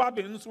Baskin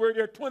Robbins where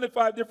there are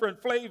 25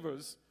 different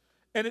flavors,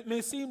 and it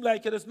may seem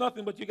like it is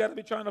nothing, but you got to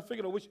be trying to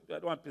figure out, do I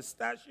want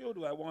pistachio?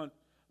 Do I want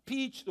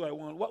peach? Do I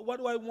want, what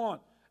do I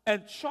want?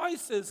 And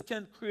choices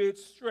can create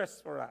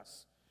stress for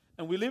us.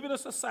 And we live in a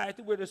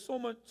society where there's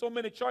so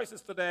many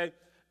choices today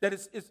that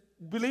it's,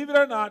 believe it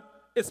or not,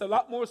 it's a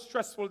lot more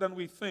stressful than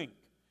we think.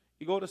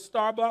 You go to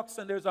Starbucks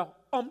and there's a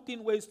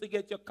umpteen ways to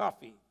get your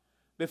coffee.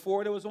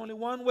 Before there was only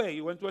one way.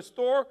 You went to a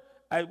store,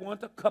 I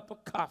want a cup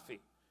of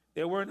coffee.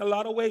 There weren't a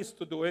lot of ways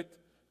to do it.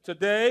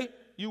 Today,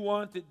 you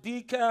want it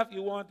decaf,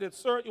 you want it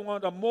syrup, you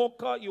want a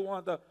mocha, you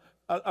want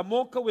a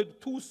mocha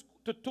with two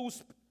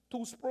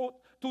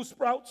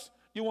sprouts,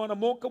 you want a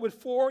mocha with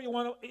 4, you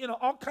want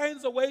all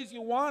kinds of ways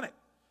you want it.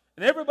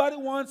 And everybody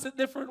wants it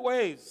different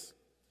ways.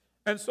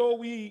 And so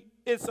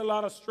it's a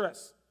lot of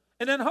stress.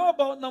 And then how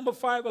about number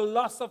 5, a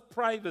loss of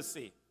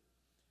privacy?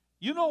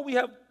 You know,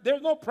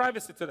 there's no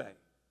privacy today.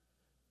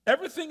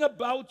 Everything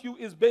about you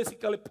is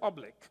basically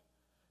public.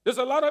 There's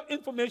a lot of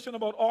information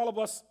about all of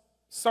us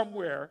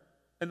somewhere,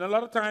 and a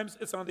lot of times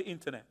it's on the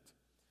internet.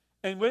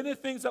 And when the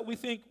things that we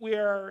think we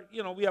are,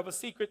 we have a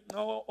secret,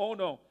 no, oh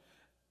no.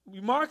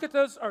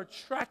 Marketers are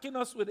tracking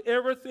us with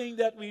everything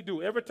that we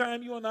do. Every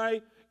time you and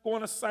I go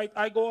on a site,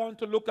 I go on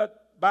to look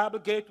at Bible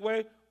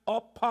Gateway,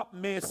 up pop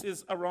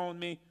Macy's around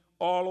me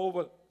all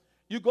over.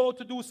 You go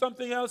to do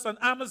something else, and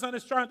Amazon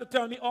is trying to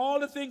tell me all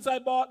the things I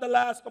bought the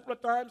last couple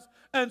of times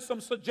and some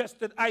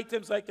suggested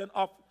items I can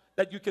offer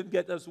that you can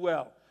get as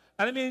well.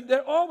 And I mean,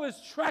 they're always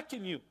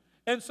tracking you.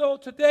 And so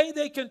today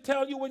they can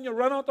tell you when you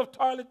run out of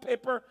toilet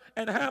paper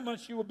and how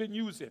much you have been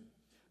using.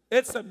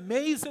 It's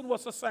amazing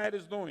what society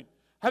is doing.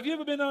 Have you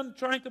ever been on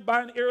trying to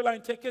buy an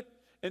airline ticket,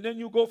 and then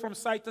you go from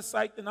site to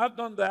site? And I've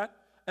done that.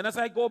 And as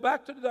I go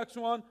back to the next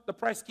one, the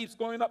price keeps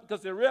going up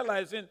because they're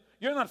realizing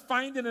you're not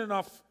finding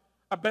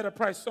a better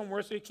price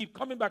somewhere, so you keep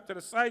coming back to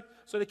the site,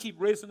 so they keep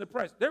raising the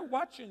price. They're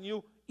watching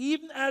you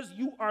even as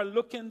you are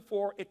looking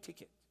for a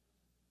ticket.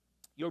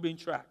 You're being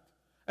tracked.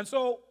 And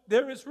so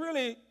there is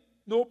really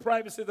no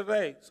privacy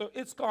today, so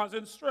it's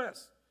causing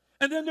stress.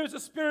 And then there's a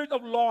spirit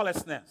of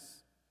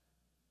lawlessness.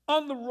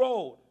 On the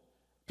road,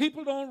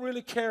 people don't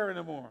really care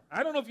anymore.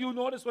 I don't know if you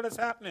notice what is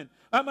happening.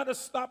 I'm at a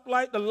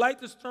stoplight, the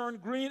light is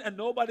turned green, and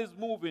nobody's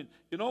moving.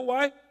 You know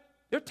why?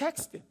 They're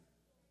texting.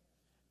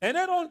 And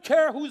they don't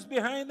care who's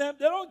behind them.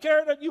 They don't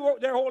care that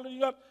they're holding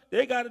you up.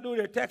 They got to do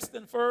their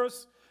texting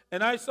first.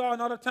 And I saw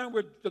another time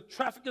where the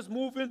traffic is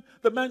moving.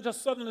 The man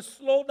just suddenly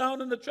slowed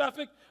down in the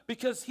traffic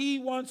because he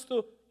wants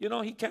to,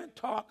 he can't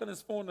talk on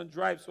his phone and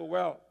drive so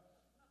well.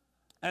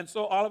 And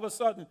so all of a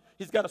sudden,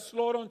 he's got to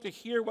slow down to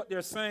hear what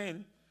they're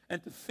saying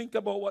and to think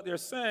about what they're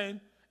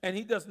saying. And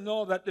he doesn't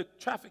know that the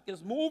traffic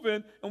is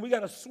moving, and we got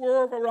to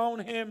swerve around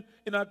him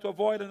to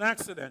avoid an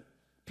accident.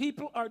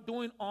 People are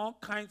doing all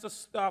kinds of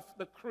stuff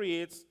that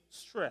creates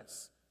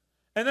stress.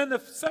 And then the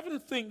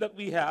seventh thing that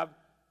we have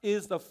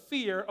is the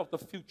fear of the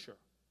future,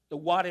 the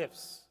what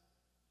ifs.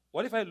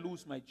 What if I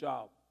lose my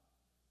job?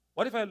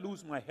 What if I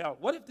lose my health?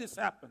 What if this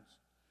happens?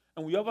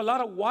 And we have a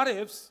lot of what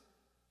ifs,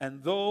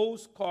 and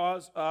those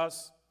cause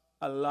us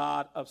a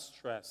lot of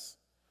stress.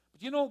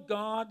 But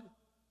God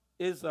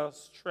is a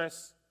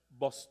stress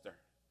buster.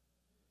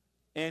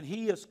 And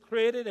He has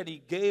created and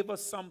He gave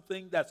us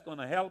something that's going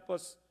to help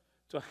us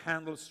to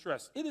handle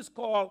stress. It is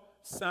called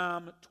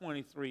Psalm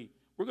 23.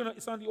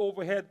 It's on the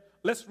overhead.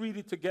 Let's read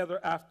it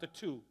together after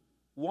 2.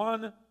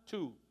 1,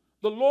 2.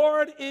 The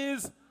Lord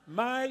is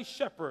my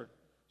shepherd,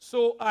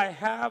 so I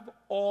have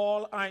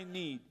all I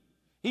need.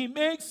 He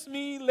makes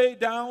me lay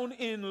down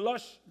in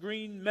lush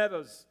green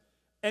meadows,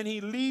 and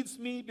He leads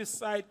me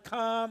beside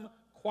calm,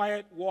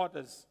 quiet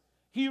waters.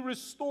 He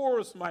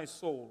restores my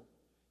soul.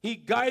 He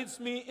guides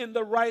me in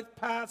the right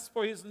paths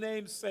for His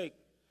name's sake.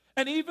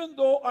 And even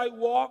though I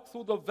walk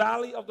through the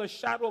valley of the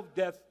shadow of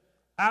death,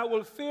 I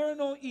will fear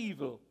no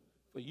evil,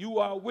 for You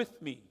are with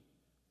me.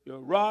 Your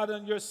rod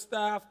and Your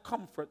staff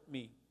comfort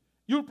me.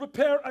 You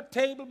prepare a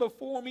table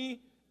before me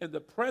in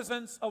the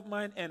presence of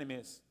mine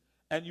enemies,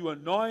 and You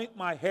anoint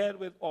my head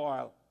with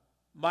oil.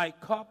 My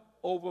cup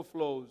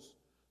overflows.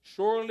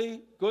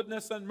 Surely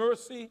goodness and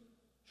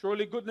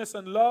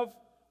love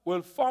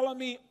will follow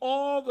me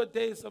all the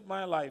days of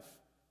my life,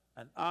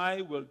 and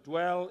I will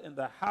dwell in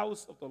the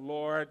house of the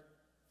Lord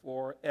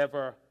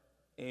forever.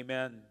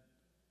 Amen.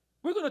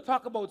 We're going to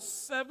talk about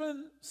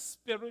 7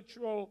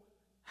 spiritual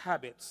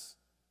habits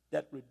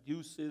that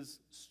reduces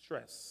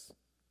stress.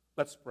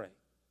 Let's pray.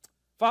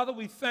 Father,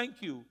 we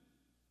thank You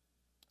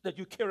that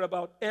You care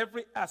about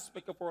every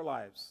aspect of our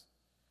lives,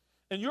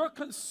 and You're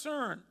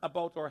concerned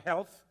about our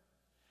health.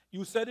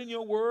 You said in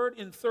Your word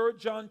in 3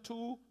 John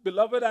 2,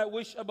 Beloved, I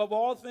wish above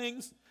all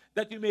things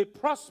that you may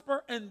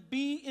prosper and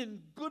be in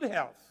good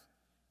health,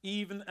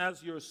 even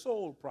as your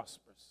soul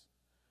prospers.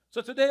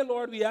 So today,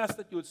 Lord, we ask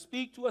that You would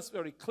speak to us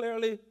very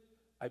clearly.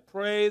 I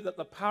pray that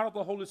the power of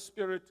the Holy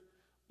Spirit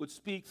would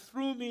speak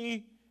through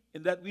me,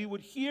 and that we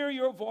would hear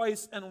Your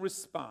voice and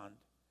respond,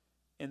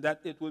 and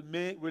that it would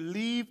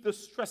relieve the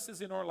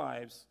stresses in our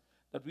lives,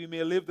 that we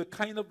may live the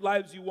kind of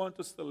lives You want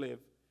us to live,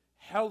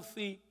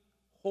 healthy,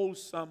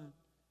 wholesome,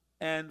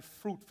 and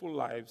fruitful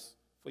lives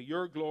for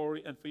Your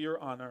glory and for Your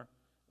honor.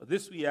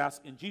 This we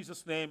ask in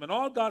Jesus' name. And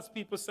all God's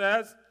people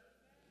says,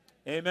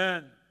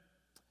 Amen.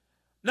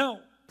 Now,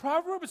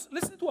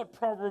 listen to what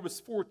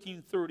Proverbs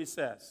 14:30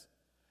 says.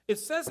 It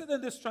says it in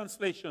this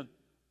translation,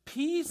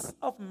 peace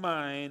of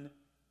mind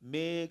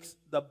makes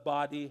the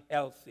body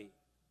healthy.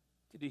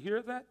 Did you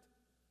hear that?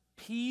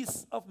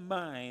 Peace of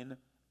mind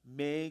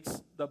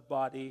makes the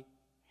body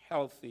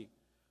healthy.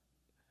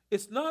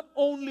 It's not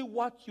only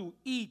what you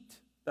eat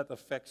that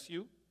affects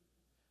you,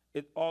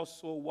 it's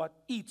also what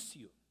eats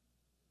you.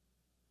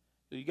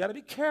 So you got to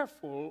be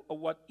careful of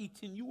what's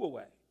eating you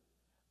away.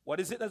 What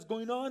is it that's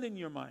going on in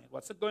your mind?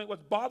 What's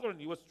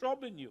bothering you? What's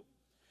troubling you?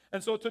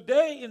 And so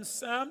today in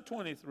Psalm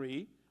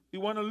 23, we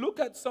want to look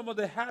at some of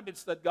the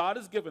habits that God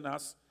has given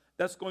us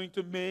that's going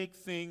to make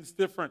things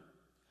different.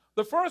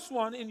 The first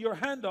one in your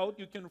handout,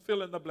 you can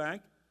fill in the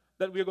blank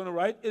that we're going to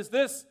write, is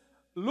this: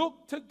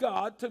 look to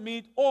God to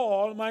meet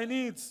all my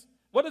needs.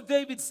 What does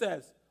David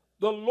says?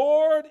 The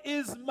Lord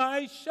is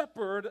my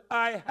shepherd.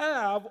 I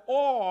have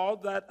all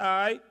that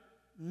I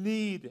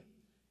need.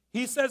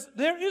 He says,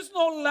 there is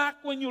no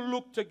lack when you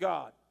look to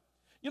God.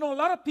 You know, a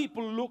lot of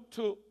people look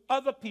to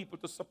other people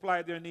to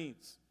supply their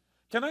needs.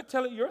 Can I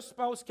tell you, your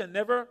spouse can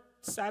never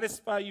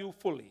satisfy you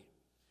fully.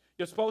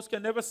 Your spouse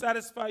can never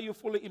satisfy you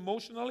fully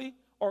emotionally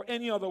or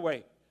any other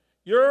way.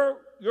 Your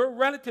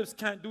relatives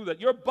can't do that.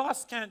 Your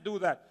boss can't do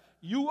that.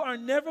 You are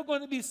never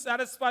going to be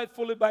satisfied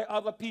fully by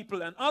other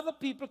people, and other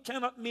people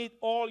cannot meet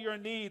all your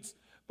needs.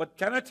 But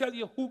can I tell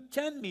you who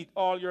can meet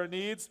all your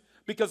needs?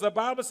 Because the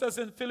Bible says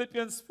in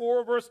Philippians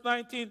 4, verse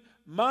 19,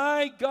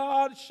 my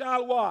God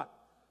shall what?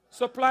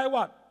 Supply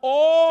what?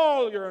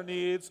 All your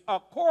needs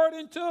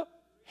according to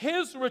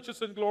his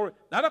riches and glory.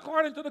 Not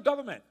according to the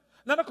government.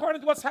 Not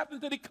according to what's happening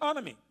to the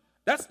economy.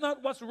 That's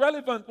not what's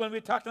relevant when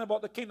we're talking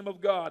about the kingdom of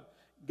God.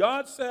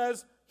 God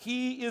says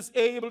he is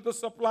able to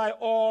supply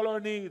all our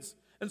needs.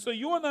 And so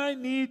you and I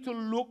need to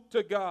look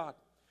to God.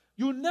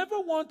 You never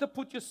want to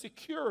put your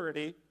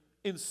security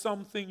in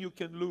something you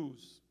can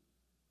lose.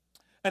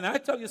 And I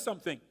tell you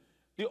something.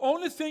 The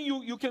only thing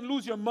you can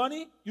lose your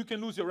money, you can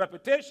lose your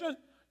reputation,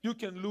 you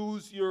can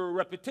lose your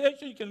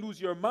reputation, you can lose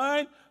your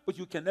mind, but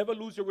you can never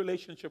lose your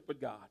relationship with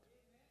God.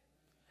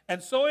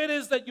 And so it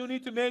is that you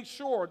need to make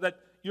sure that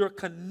you're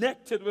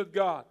connected with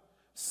God.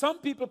 Some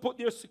people put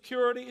their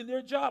security in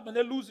their job and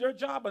they lose their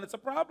job and it's a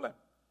problem.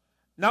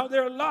 Now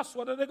they're lost.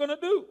 What are they going to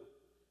do?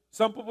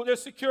 Some people put their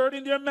security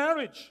in their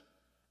marriage.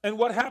 And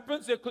what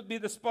happens? There could be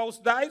the spouse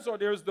dies or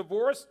there's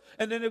divorce,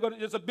 and then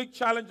there's a big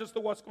challenge as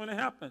to what's going to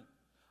happen.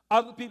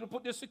 Other people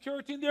put their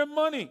security in their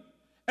money.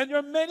 And there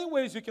are many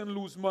ways you can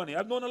lose money.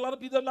 I've known a lot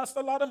of people that lost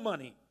a lot of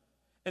money.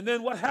 And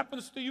then what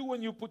happens to you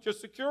when you put your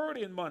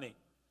security in money?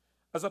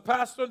 As a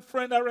pastor and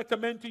friend, I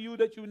recommend to you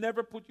that you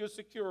never put your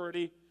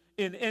security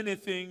in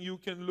anything you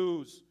can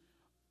lose.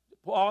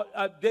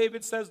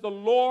 David says, the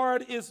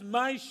Lord is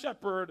my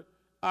shepherd.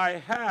 I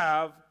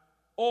have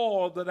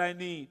all that I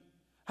need.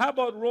 How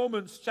about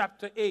Romans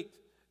chapter 8?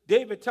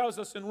 David tells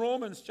us in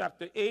Romans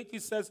chapter 8, he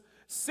says,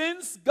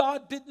 since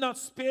God did not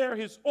spare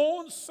his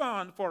own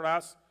son for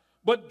us,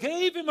 but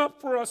gave him up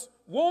for us,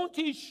 won't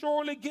he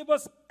surely give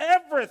us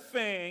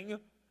everything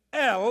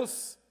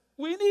else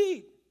we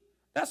need?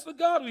 That's the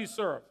God we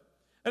serve.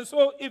 And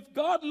so if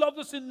God loved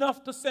us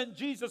enough to send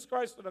Jesus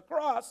Christ to the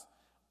cross,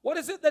 what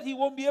is it that he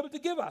won't be able to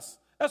give us?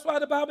 That's why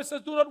the Bible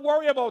says, do not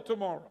worry about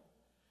tomorrow.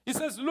 He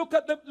says, look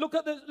at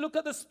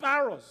the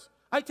sparrows.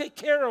 I take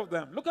care of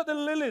them. Look at the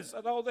lilies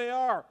and how they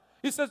are.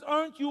 He says,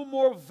 aren't you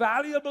more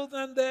valuable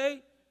than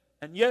they?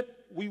 And yet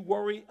we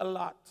worry a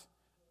lot.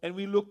 And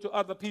we look to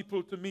other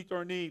people to meet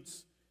our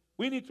needs.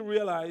 We need to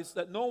realize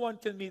that no one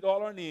can meet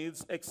all our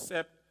needs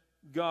except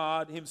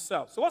God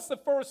himself. So what's the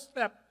first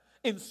step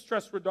in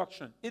stress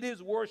reduction? It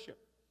is worship.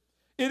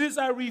 It is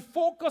I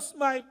refocus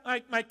my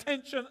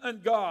attention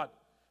on God.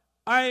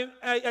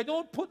 I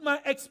don't put my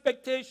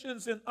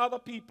expectations in other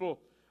people,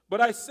 but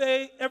I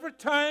say every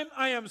time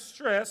I am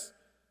stressed,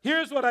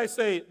 here's what I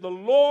say. The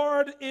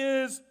Lord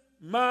is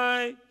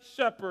my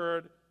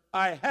shepherd.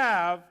 I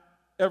have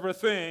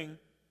everything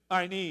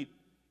I need.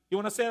 You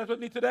want to say that with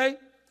me today?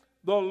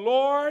 The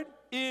Lord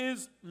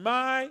is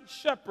my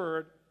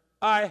shepherd.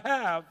 I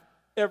have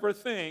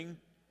everything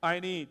I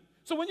need.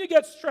 So when you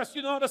get stressed,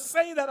 you know how to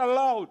say that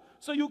aloud.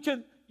 So you'll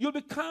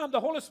be calm. The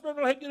Holy Spirit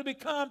will help you to be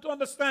calm to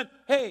understand,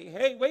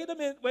 hey, wait a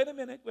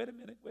minute.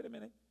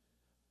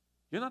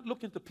 You're not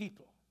looking to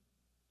people.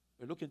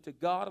 You're looking to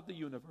God of the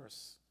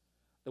universe,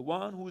 the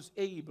one who is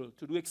able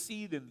to do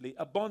exceedingly,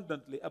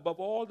 abundantly,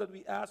 above all that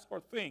we ask or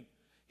think.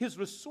 His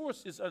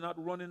resources are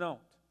not running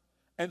out.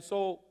 And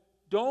so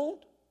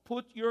don't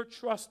put your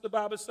trust, the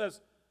Bible says,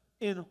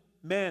 in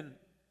men.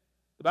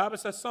 The Bible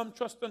says some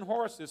trust in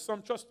horses,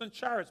 some trust in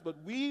chariots,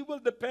 but we will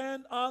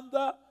depend on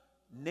the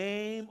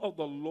name of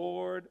the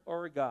Lord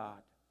our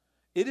God.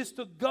 It is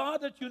to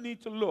God that you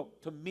need to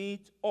look to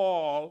meet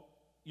all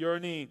your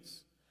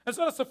needs. And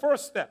so that's the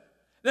first step.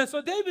 Then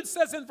so David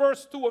says in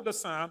verse 2 of the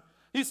psalm,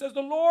 he says,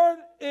 the Lord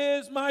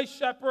is my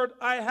shepherd.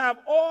 I have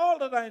all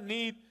that I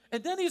need.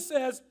 And then he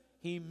says,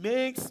 he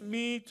makes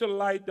me to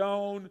lie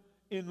down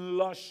in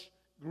lush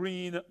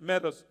green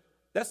meadows.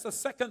 That's the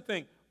second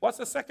thing. What's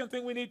the second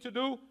thing we need to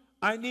do?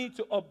 I need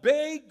to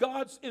obey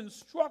God's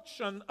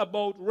instruction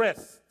about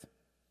rest.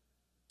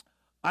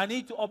 I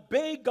need to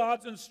obey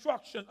God's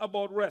instruction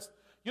about rest.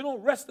 You know,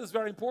 rest is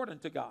very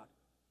important to God.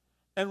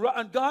 And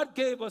God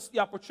gave us the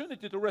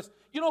opportunity to rest.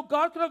 You know,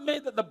 God could have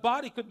made that the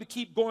body could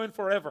keep going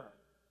forever.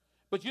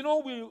 But you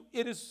know,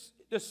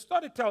 the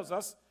study tells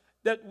us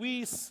that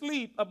we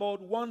sleep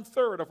about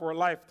 1/3 of our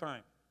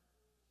lifetime.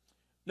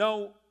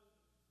 Now,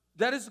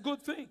 that is a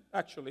good thing,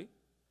 actually.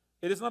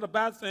 It is not a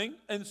bad thing.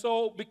 And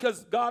so,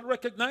 because God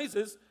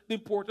recognizes the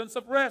importance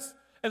of rest.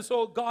 And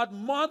so, God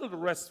modeled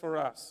rest for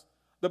us.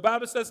 The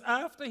Bible says,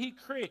 after he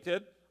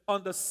created,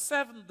 on the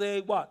seventh day,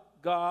 what?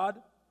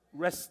 God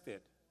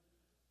rested.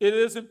 It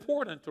is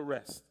important to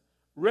rest.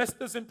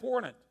 Rest is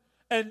important.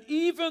 And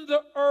even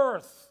the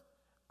earth,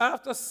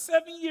 after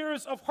 7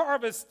 years of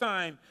harvest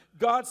time,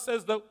 God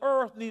says the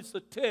earth needs to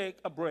take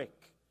a break.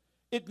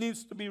 It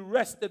needs to be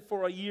rested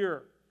for a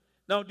year.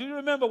 Now, do you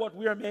remember what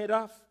we are made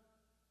of?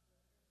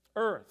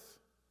 Earth.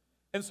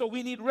 And so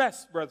we need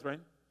rest,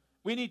 brethren.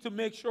 We need to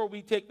make sure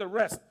we take the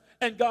rest.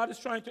 And God is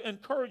trying to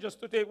encourage us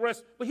to take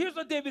rest. But here's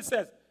what David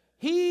says.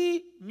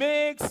 He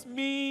makes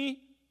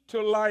me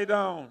to lie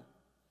down.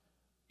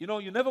 You know,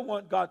 you never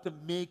want God to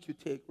make you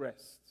take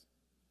rest.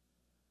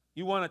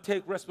 You want to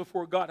take rest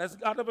before God. Has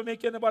God ever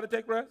make anybody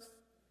take rest?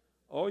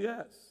 Oh,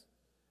 yes.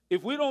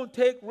 If we don't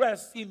take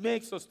rest, he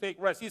makes us take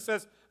rest. He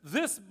says,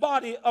 this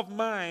body of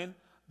mine,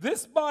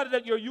 this body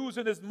that you're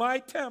using is my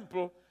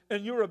temple,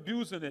 and you're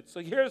abusing it.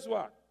 So here's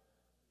what.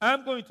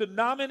 I'm going to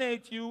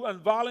nominate you and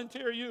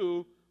volunteer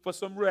you for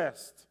some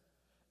rest.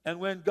 And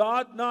when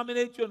God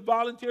nominates you and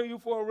volunteer you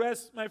for a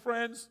rest, my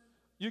friends,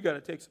 you got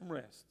to take some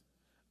rest.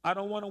 I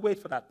don't want to wait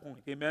for that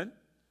point. Amen?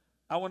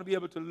 I want to be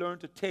able to learn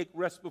to take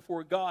rest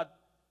before God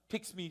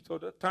picks me to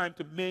the time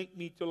to make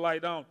me to lie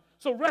down.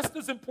 So rest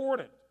is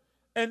important.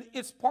 And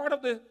it's part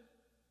of the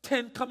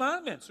 10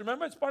 commandments.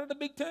 Remember, it's part of the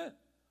Big 10.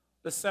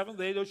 The seventh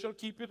day thou shalt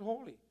keep it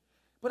holy.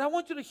 But I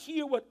want you to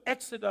hear what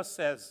Exodus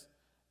says.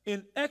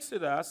 In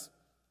Exodus,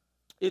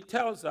 it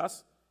tells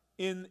us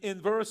in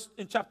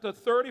chapter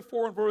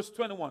 34 and verse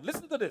 21.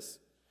 Listen to this.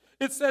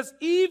 It says,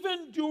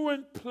 even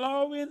during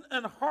plowing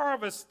and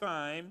harvest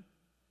time,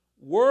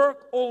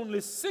 work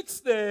only 6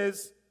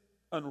 days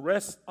and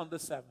rest on the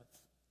seventh.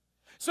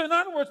 So in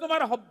other words, no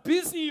matter how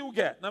busy you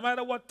get, no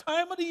matter what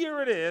time of the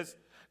year it is,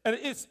 and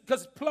it's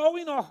because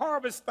plowing or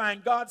harvest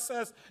time, God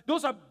says,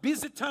 those are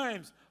busy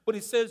times, but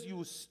he says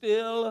you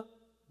still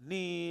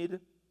need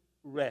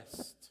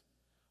rest.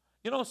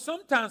 You know,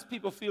 sometimes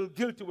people feel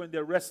guilty when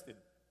they're resting.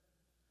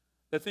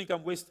 They think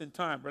I'm wasting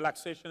time.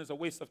 Relaxation is a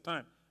waste of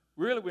time.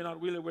 Really, we're not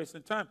really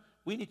wasting time.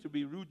 We need to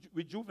be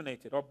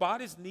rejuvenated. Our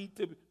bodies need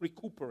to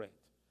recuperate.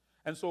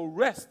 And so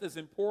rest is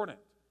important.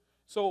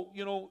 So,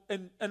 you know,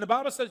 and the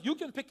Bible says you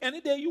can pick any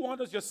day you want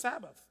as your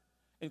Sabbath.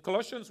 In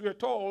Colossians, we are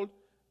told,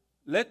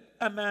 let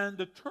a man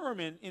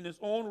determine in his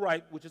own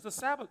right, which is the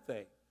Sabbath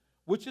day,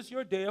 which is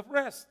your day of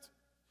rest.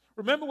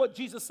 Remember what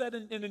Jesus said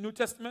in the New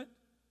Testament?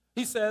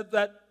 He said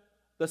that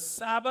the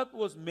Sabbath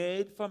was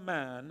made for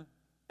man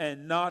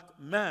and not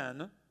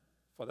man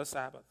for the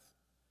Sabbath.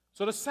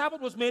 So the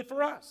Sabbath was made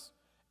for us.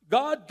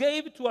 God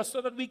gave it to us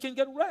so that we can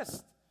get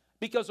rest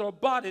because our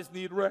bodies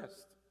need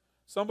rest.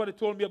 Somebody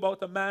told me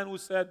about a man who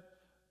said,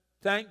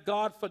 thank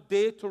God for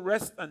day to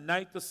rest and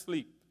night to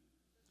sleep.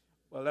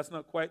 Well, that's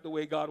not quite the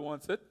way God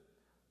wants it.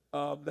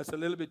 That's a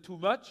little bit too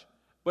much.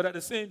 But at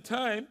the same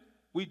time,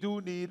 we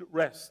do need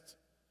rest.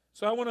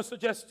 So I want to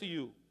suggest to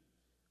you,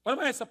 what am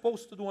I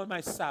supposed to do on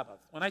my Sabbath?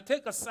 When I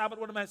take a Sabbath,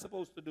 what am I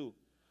supposed to do?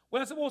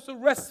 Well, I'm supposed to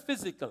rest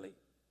physically.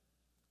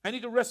 I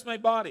need to rest my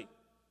body.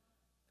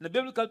 And the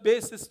biblical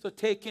basis to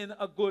take in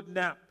a good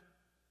nap.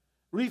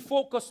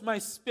 Refocus my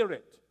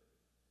spirit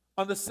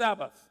on the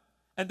Sabbath.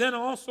 And then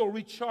also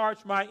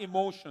recharge my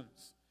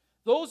emotions.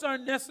 Those are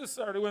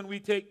necessary when we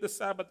take the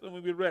Sabbath and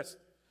when we rest.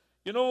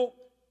 You know,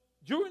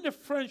 during the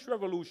French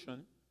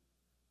Revolution,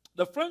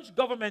 the French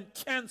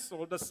government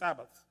canceled the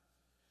Sabbath.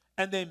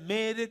 And they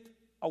made it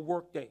a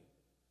work day.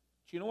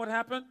 Do you know what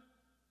happened?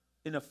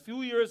 In a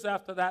few years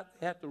after that,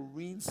 they had to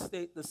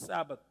reinstate the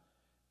Sabbath.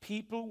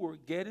 People were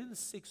getting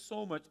sick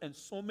so much and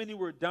so many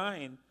were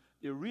dying,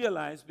 they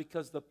realized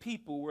because the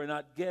people were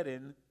not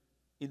getting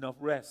enough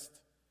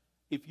rest.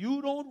 If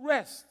you don't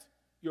rest,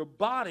 your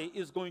body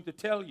is going to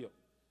tell you.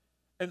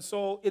 And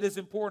so it is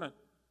important.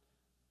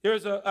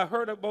 I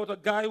heard about a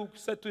guy who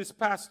said to his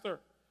pastor,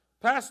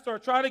 Pastor,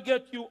 try to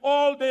get you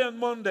all day on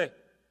Monday.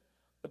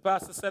 The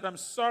pastor said, I'm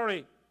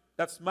sorry,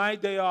 that's my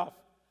day off.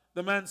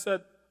 The man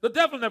said, the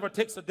devil never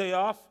takes a day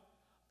off.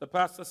 The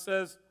pastor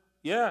says,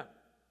 yeah,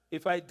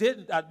 if I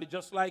didn't, I'd be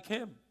just like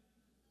him.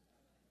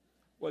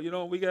 Well, you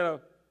know, we gotta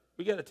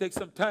take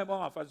some time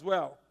off as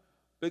well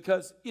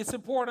because it's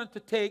important to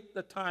take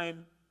the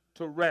time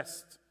to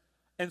rest.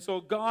 And so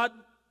God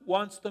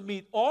wants to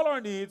meet all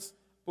our needs,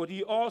 but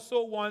he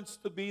also wants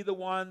to be the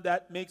one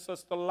that makes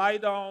us to lie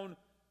down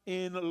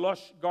in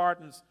lush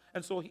gardens.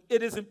 And so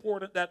it is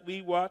important that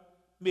we what?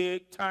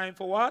 Make time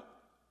for what?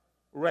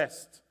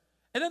 Rest.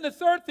 And then the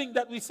third thing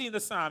that we see in the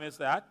psalm is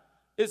that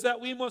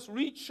we must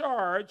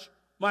recharge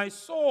my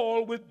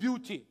soul with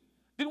beauty.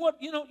 Did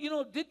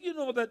you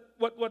know that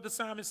what the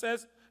psalmist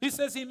says? He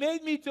says, he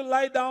made me to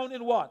lie down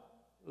in what?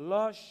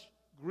 Lush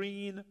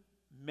green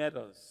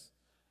meadows.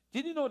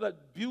 Did you know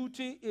that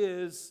beauty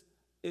is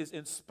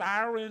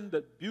inspiring,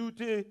 that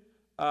beauty,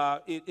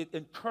 it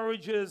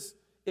encourages,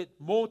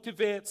 it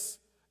motivates.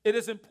 It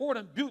is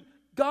important.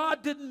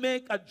 God didn't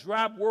make a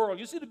drab world.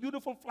 You see the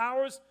beautiful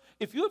flowers?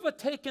 If you ever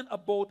taken a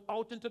boat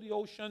out into the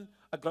ocean,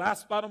 a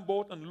glass-bottom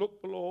boat, and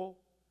look below,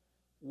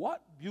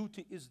 what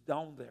beauty is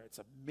down there? It's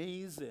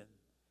amazing.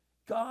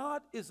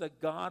 God is a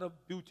God of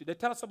beauty. They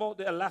tell us about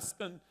the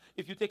Alaskan,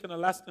 if you take an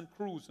Alaskan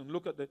cruise and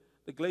look at the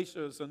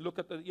glaciers and look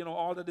at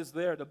all that is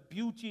there, the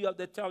beauty of,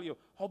 they tell you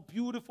how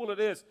beautiful it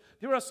is.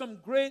 There are some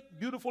great,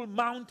 beautiful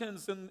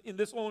mountains in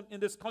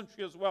this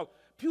country as well.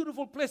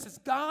 Beautiful places.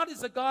 God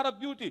is a God of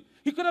beauty.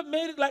 He could have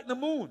made it like the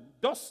moon,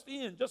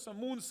 dusty and just a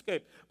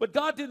moonscape. But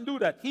God didn't do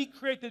that. He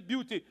created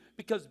beauty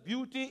because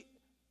beauty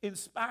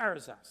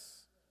inspires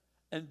us.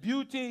 And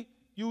beauty,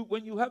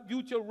 when you have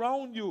beauty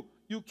around you,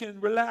 you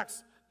can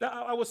relax.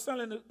 I was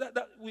telling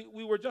that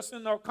we were just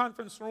in our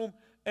conference room,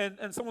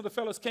 and some of the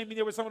fellows came in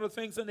here with some of the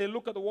things, and they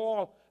look at the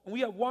wall, and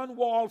we have one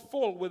wall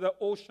full with an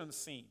ocean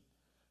scene.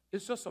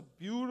 It's just a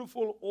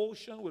beautiful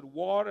ocean with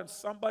water and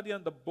somebody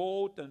on the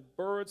boat and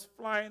birds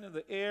flying in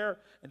the air,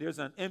 and there's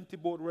an empty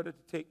boat ready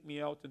to take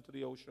me out into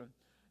the ocean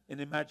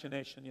in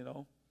imagination, you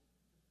know.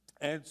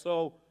 And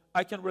so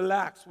I can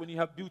relax when you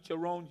have beauty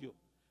around you.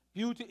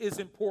 Beauty is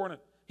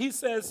important. He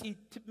says he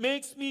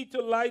makes me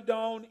to lie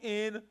down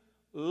in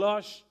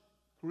lush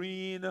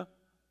green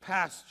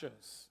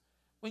pastures.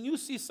 When you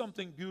see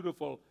something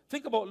beautiful,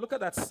 look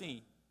at that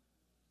scene.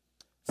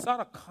 It's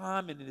sort of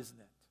calming, isn't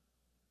it?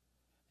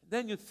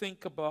 Then you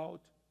think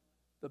about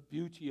the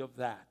beauty of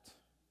that.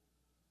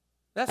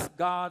 That's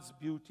God's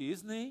beauty,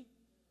 isn't he?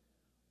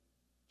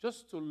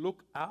 Just to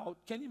look out.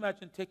 Can you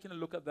imagine taking a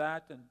look at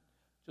that and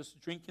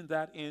just drinking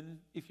that in?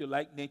 If you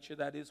like nature,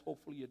 that is.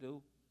 Hopefully you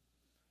do.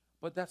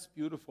 But that's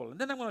beautiful. And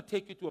then I'm going to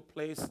take you to a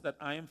place that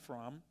I am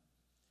from.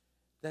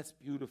 That's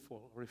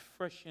beautiful. A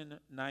refreshing,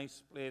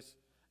 nice place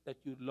that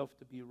you'd love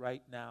to be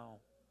right now.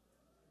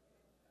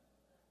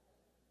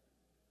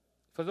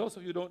 For those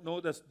of you who don't know,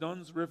 that's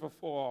Dunn's River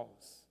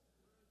Falls.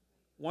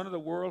 One of the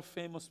world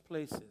famous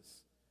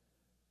places.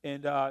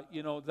 And,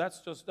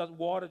 that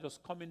water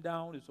just coming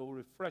down is so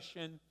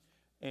refreshing.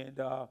 And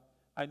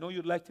I know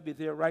you'd like to be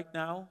there right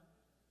now.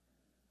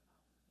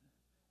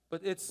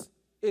 But it's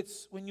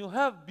when you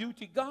have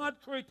beauty, God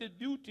created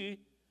beauty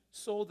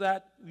so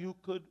that you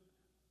could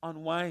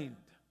unwind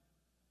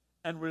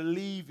and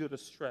relieve your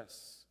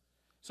distress.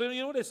 So,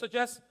 they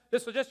suggest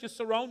you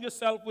surround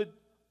yourself with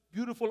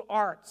beautiful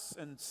arts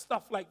and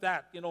stuff like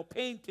that,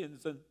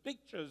 paintings and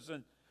pictures.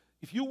 And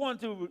if you want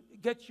to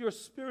get your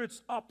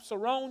spirits up,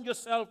 surround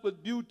yourself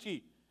with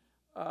beauty.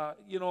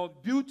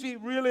 Beauty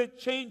really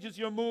changes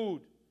your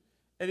mood,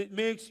 and it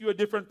makes you a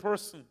different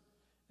person.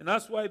 And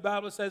that's why the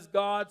Bible says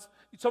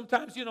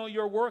sometimes,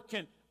 you're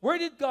working. Where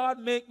did God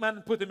make man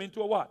and put him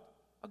into a what?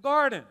 A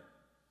garden.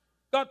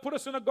 God put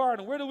us in a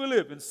garden. Where do we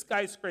live? In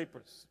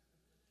skyscrapers,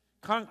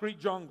 concrete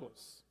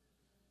jungles.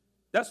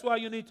 That's why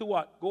you need to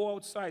what? Go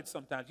outside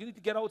sometimes. You need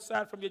to get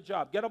outside from your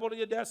job. Get up out of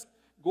your desk,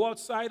 go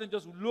outside and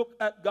just look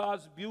at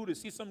God's beauty.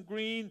 See some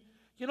green.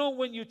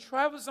 When you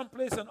travel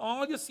someplace and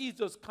all you see is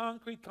just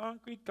concrete.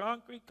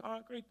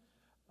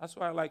 That's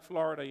why I like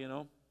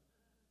Florida,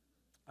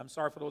 I'm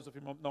sorry for those of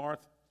you from up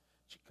north.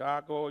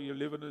 Chicago, you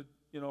live in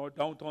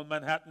downtown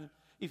Manhattan.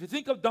 If you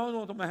think of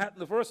downtown Manhattan,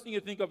 the first thing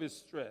you think of is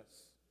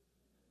stress.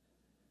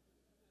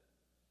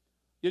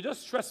 You're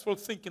just stressful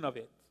thinking of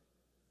it.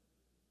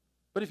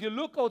 But if you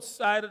look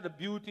outside at the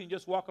beauty and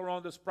just walk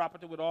around this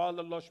property with all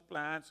the lush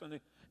plants and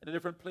the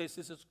different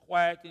places, it's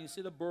quiet and you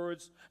see the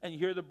birds and you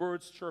hear the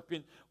birds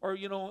chirping. Or,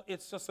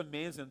 it's just an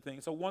amazing thing.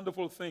 It's a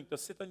wonderful thing to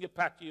sit on your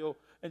patio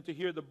and to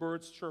hear the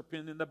birds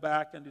chirping in the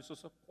back, and it's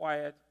just a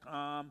quiet,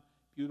 calm,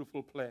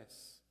 beautiful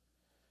place.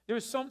 There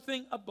is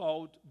something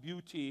about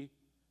beauty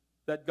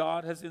that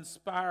God has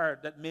inspired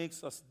that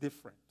makes us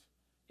different.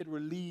 It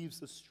relieves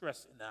the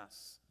stress in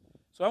us.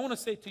 So I want to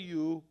say to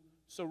you,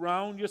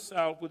 surround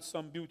yourself with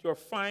some beauty, or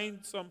find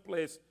some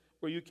place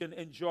where you can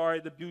enjoy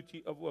the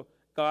beauty of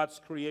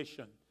God's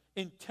creation.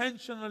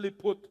 Intentionally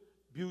put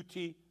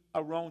beauty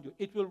around you.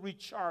 It will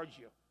recharge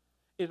you.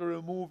 It will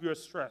remove your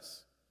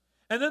stress.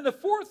 And then the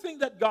fourth thing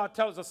that God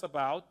tells us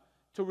about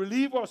to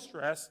relieve our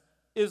stress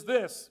is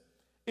this.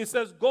 It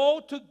says,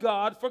 go to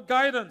God for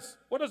guidance.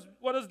 What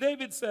does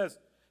David says?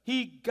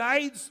 He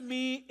guides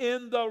me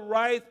in the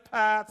right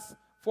paths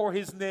for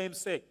his name's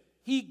sake.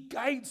 He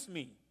guides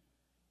me.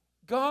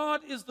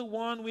 God is the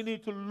one we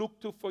need to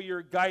look to for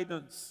your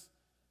guidance.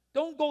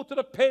 Don't go to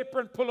the paper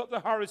and pull up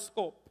the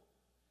horoscope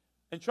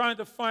and trying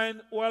to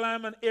find, well,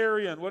 I'm an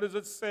Aryan. What does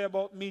it say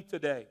about me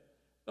today?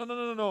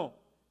 No.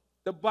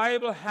 The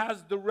Bible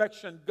has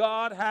direction.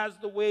 God has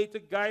the way to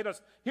guide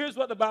us. Here's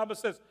what the Bible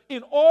says.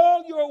 In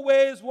all your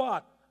ways,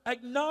 what?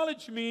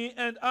 Acknowledge me,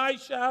 and I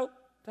shall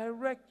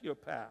direct your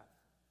path.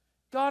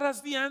 God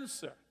has the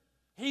answer.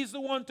 He's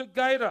the one to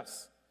guide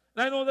us.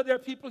 And I know that there are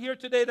people here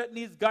today that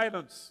need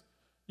guidance.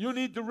 You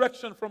need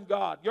direction from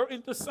God. You're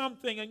into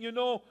something, and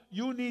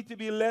you need to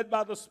be led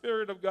by the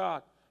Spirit of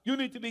God. You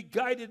need to be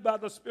guided by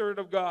the Spirit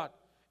of God.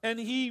 And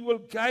he will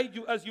guide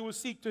you as you will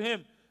seek to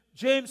him.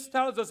 James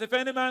tells us, if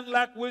any man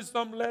lack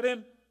wisdom, let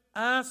him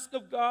ask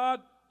of God,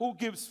 who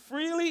gives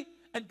freely,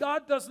 and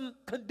God doesn't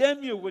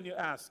condemn you when you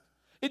ask.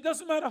 It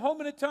doesn't matter how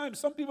many times.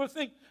 Some people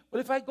think, well,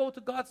 if I go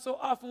to God so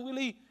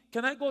often,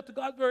 can I go to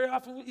God very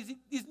often? Isn't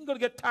he going to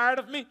get tired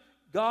of me?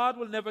 God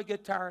will never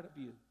get tired of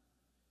you.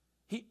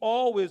 He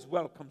always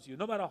welcomes you.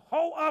 No matter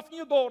how often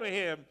you go to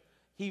him,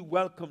 he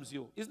welcomes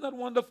you. Isn't that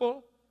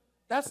wonderful?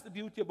 That's the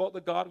beauty about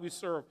the God we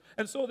serve.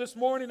 And so this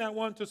morning I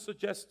want to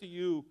suggest to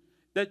you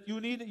that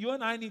you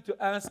and I need to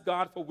ask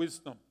God for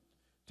wisdom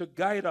to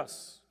guide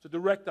us, to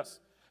direct us.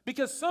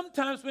 Because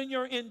sometimes when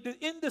you're in the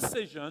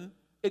indecision,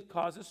 it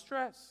causes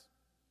stress.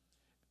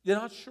 You're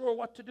not sure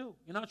what to do.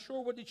 You're not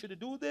sure whether should I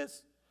do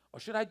this or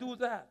should I do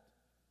that?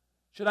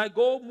 Should I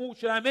go move?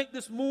 Should I make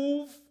this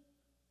move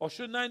Or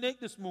shouldn't I make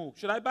this move?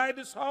 Should I buy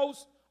this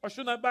house or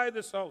shouldn't I buy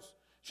this house?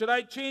 Should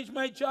I change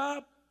my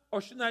job or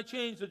shouldn't I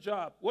change the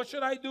job? What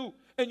should I do?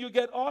 And you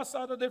get all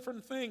sorts of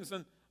different things.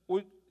 And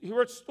we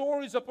heard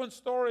stories upon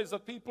stories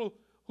of people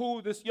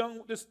who this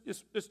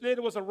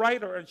lady was a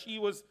writer and she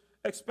was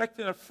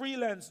expecting a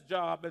freelance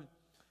job and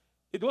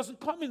it wasn't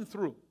coming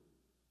through.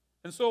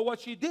 And so what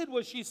she did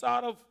was she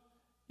sort of,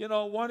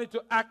 wanted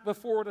to act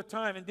before the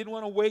time and didn't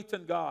want to wait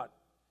on God.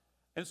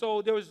 And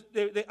so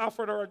they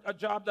offered her a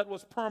job that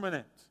was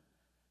permanent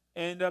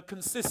and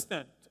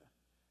consistent.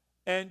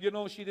 And,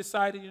 she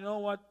decided, you know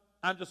what?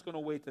 I'm just going to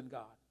wait on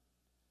God.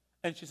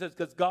 And she says,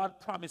 because God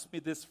promised me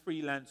this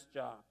freelance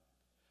job.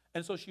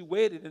 And so she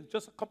waited, and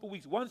just a couple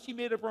weeks, once she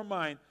made up her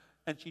mind,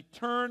 and she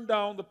turned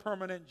down the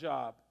permanent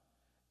job,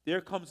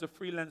 there comes the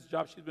freelance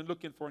job she's been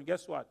looking for. And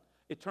guess what?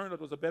 It turned out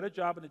it was a better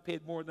job, and it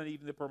paid more than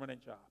even the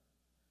permanent job.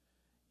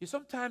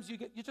 Sometimes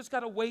you just got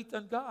to wait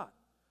on God.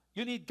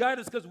 You need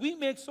guidance because we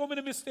make so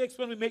many mistakes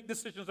when we make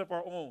decisions of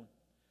our own.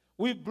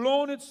 We've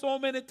blown it so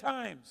many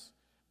times.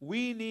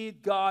 We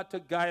need God to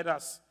guide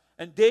us.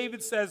 And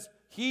David says,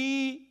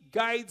 He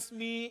guides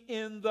me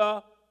in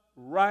the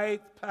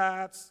right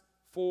paths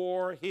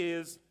for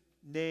His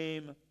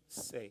name's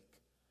sake.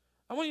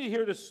 I want you to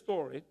hear this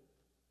story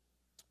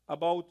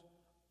about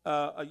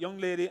a young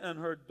lady and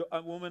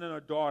a woman and her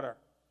daughter.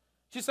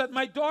 She said,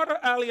 my daughter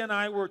Allie and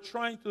I were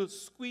trying to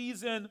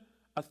squeeze in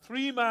a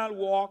 3-mile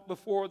walk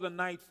before the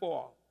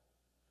nightfall.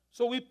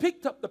 So we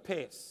picked up the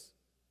pace.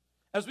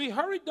 As we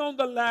hurried down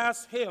the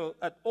last hill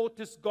at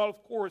Otis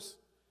Golf Course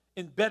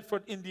in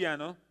Bedford,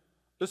 Indiana,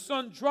 the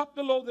sun dropped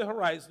below the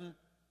horizon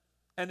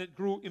and it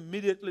grew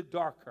immediately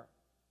darker.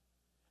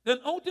 Then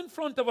out in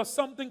front of us,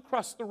 something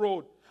crossed the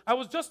road. I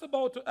was just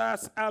about to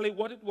ask Allie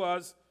what it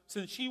was,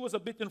 since she was a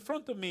bit in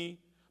front of me.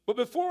 But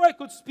before I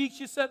could speak,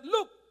 she said,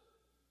 look,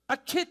 a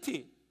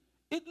kitty.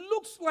 It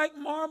looks like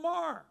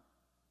Marmar.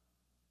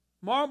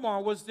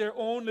 Marmar was their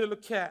own little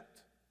cat.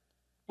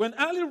 When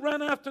Allie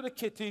ran after the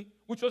kitty,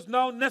 which was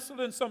now nestled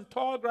in some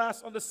tall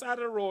grass on the side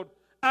of the road,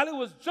 Allie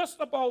was just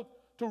about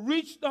to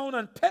reach down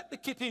and pet the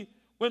kitty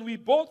when we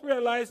both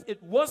realized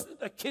it wasn't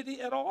a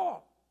kitty at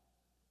all.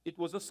 It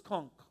was a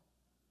skunk.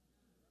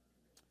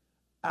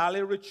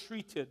 Allie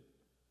retreated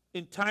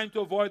in time to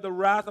avoid the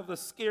wrath of the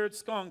scared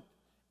skunk,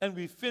 and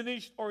we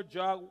finished our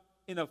jog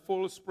in a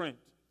full sprint.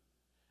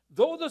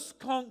 Though the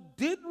skunk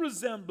did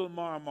resemble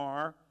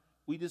Marmar,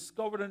 we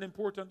discovered an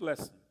important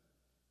lesson.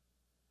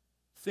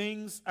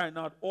 Things are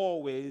not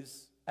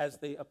always as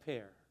they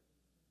appear.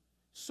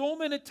 So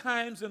many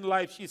times in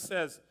life, she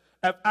says,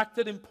 I've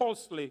acted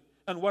impulsively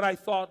on what I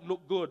thought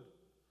looked good,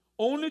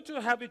 only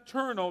to have it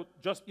turn out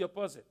just the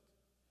opposite.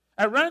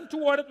 I ran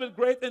toward it with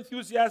great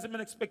enthusiasm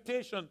and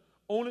expectation,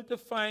 only to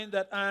find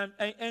that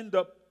I end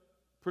up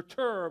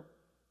perturbed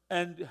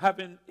and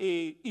having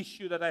an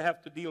issue that I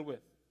have to deal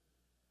with.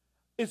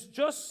 It's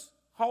just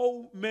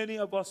how many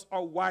of us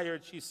are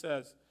wired, she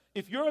says.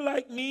 If you're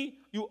like me,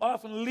 you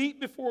often leap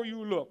before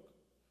you look,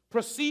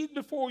 proceed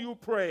before you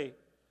pray,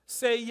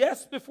 say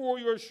yes before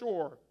you're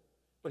sure.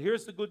 But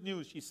here's the good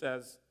news, she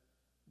says.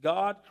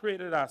 God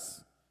created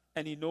us,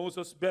 and He knows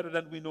us better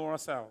than we know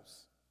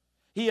ourselves.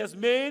 He has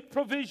made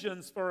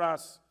provisions for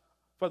us,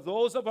 for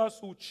those of us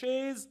who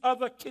chase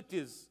other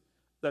kitties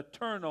that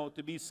turn out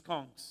to be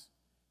skunks.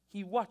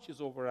 He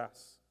watches over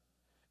us.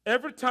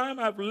 Every time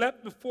I've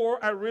leapt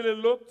before I really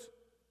looked,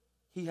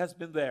 He has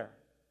been there.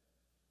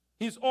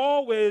 He's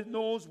always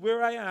knows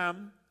where I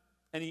am,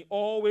 and He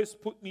always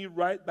put me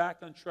right back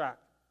on track.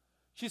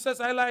 She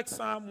says, I like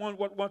Psalm 1,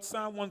 what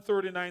Psalm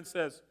 139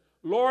 says.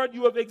 Lord,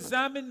 you have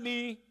examined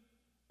me,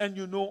 and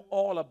you know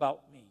all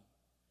about me.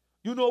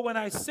 You know when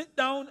I sit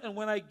down and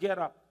when I get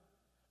up.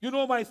 You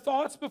know my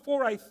thoughts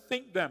before I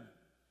think them.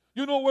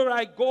 You know where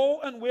I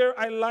go and where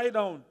I lie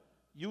down.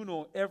 You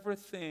know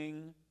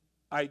everything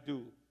I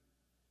do.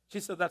 She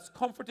said, that's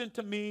comforting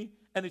to me,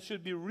 and it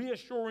should be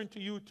reassuring to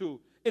you too.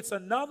 It's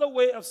another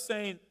way of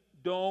saying,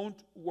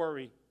 don't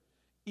worry.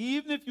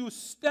 Even if you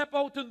step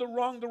out in the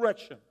wrong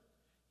direction,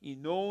 He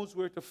knows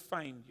where to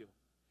find you.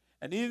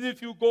 And even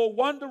if you go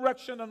one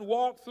direction and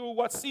walk through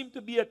what seemed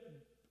to be a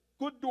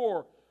good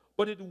door,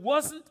 but it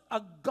wasn't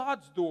a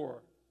God's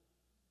door,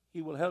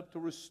 He will help to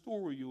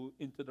restore you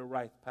into the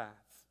right path.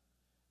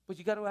 But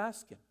you got to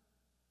ask Him.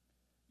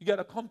 You got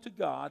to come to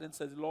God and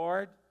say,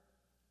 Lord,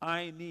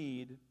 I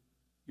need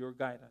your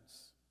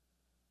guidance.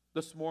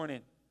 This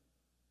morning,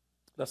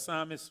 the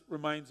psalmist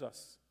reminds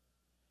us,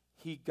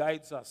 He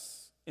guides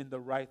us in the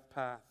right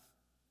path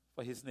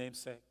for His name's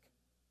sake.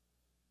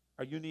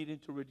 Are you needing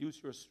to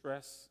reduce your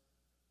stress?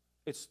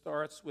 It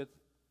starts with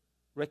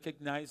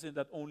recognizing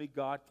that only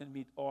God can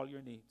meet all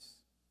your needs.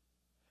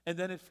 And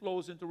then it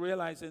flows into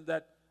realizing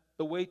that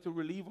the way to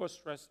relieve our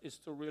stress is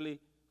to really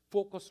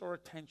focus our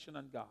attention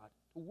on God,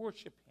 to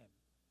worship Him,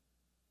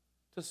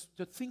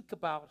 to think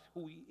about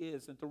who He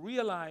is, and to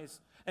realize,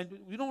 and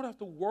we don't have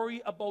to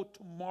worry about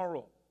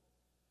tomorrow.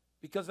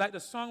 Because like the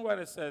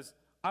songwriter says,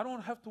 I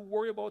don't have to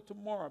worry about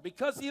tomorrow.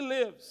 Because He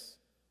lives,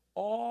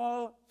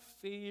 all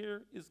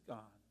fear is gone.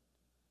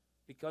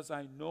 Because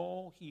I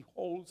know He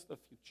holds the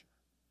future.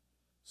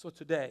 So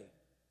today,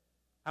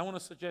 I want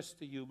to suggest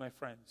to you, my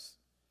friends,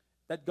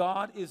 that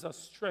God is a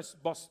stress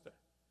buster.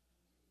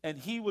 And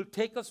He will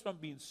take us from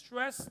being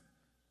stressed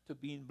to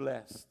being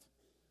blessed.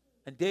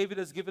 And David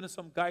has given us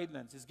some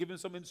guidelines. He's given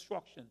some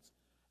instructions.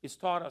 He's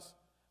taught us.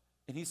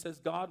 And he says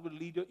God will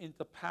lead you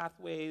into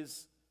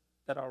pathways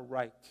that are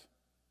right.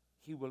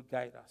 He will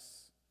guide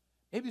us.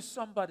 Maybe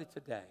somebody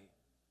today,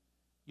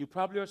 you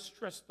probably are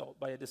stressed out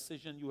by a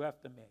decision you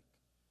have to make.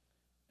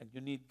 And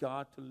you need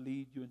God to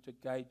lead you and to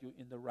guide you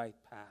in the right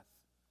path.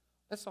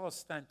 Let's all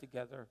stand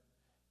together.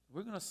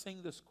 We're going to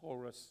sing this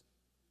chorus.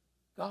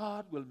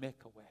 God will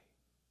make a way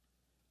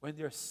when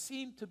there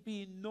seemed to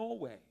be no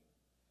way.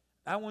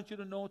 I want you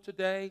to know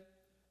today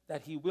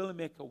that He will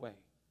make a way.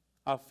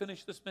 I'll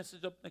finish this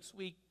message up next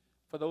week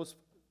for those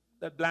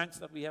blanks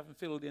that we haven't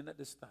filled in at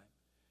this time.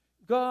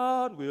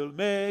 God will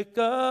make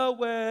a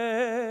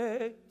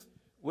way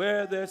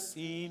where there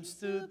seems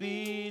to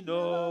be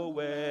no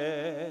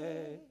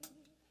way.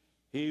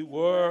 He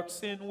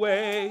works in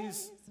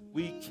ways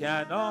we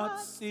cannot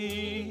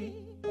see.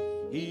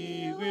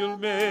 He will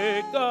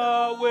make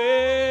a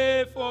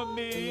way for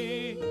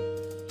me.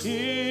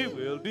 He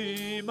will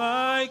be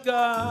my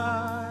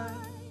guide.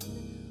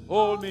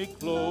 Hold me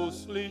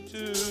closely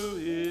to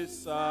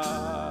His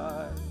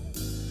side.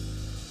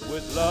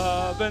 With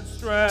love and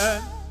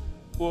strength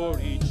for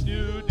each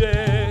new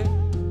day,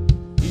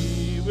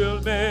 He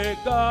will make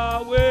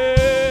a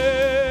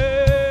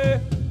way.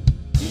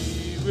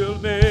 He will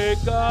make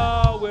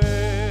a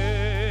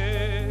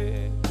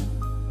way.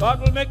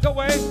 God will make a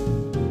way.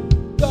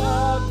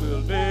 God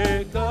will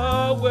make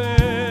a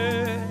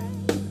way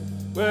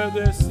where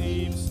there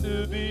seems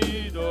to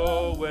be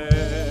no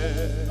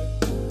way.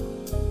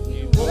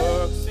 He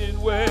works in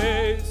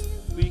ways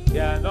we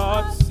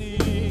cannot see.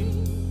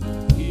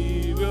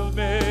 He will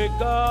make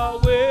a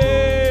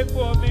way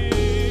for me.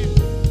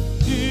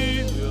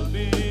 He will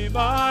be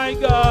my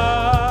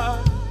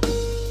God.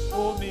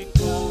 Hold me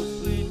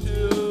closely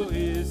to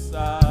His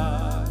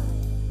side.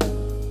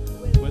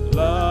 With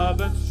love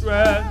and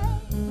strength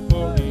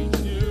for each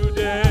new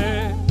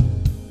day,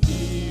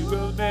 He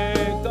will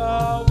make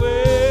a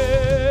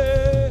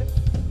way.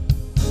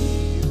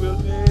 He will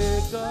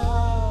make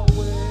a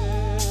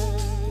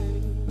way.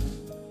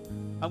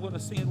 I'm going to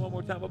sing it one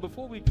more time, but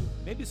before we do,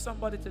 maybe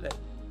somebody today,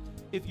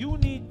 if you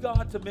need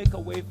God to make a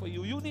way for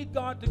you, you need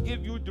God to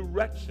give you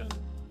direction,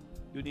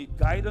 you need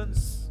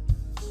guidance,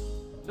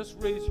 just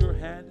raise your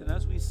hand, and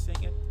as we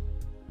sing it,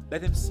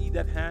 let Him see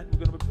that hand.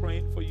 We're going to be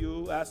praying for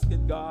you,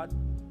 asking God,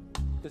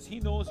 because He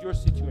knows your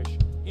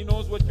situation. He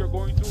knows what you're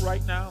going through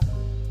right now.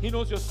 He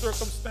knows your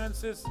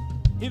circumstances.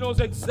 He knows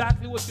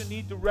exactly what you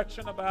need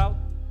direction about.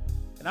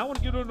 And I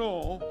want you to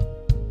know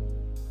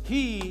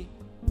He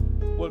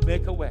will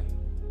make a way.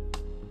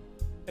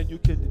 And you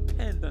can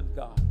depend on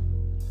God.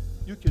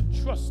 You can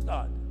trust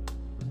God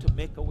to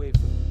make a way for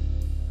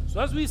you. So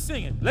as we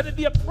sing it, let it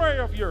be a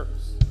prayer of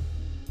yours.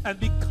 And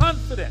be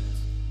confident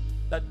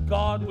that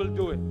God will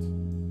do it.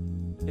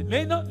 It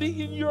may not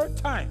be in your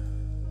time,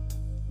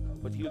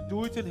 but He'll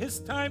do it in His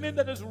timing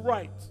that is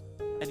right.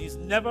 And He's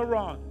never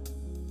wrong.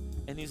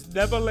 And He's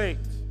never late.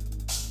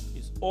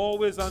 He's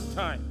always on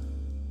time.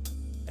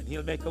 And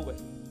He'll make a way.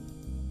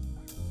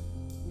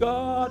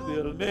 God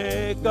will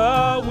make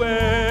a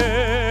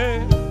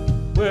way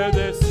where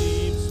there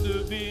seems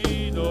to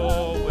be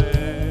no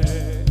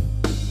way.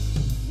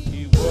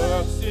 He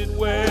works in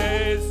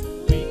ways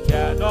we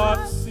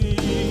cannot see.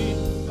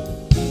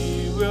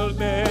 He will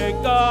make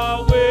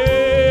a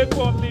way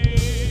for me.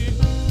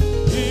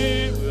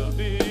 He will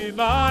be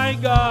my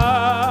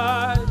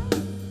God.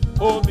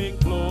 Hold me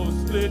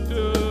closely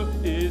to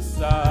His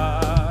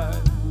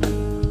side.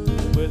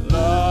 With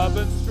love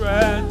and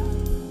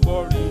strength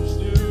for each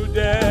new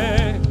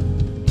day,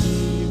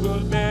 He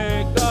will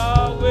make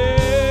a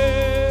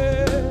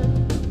way.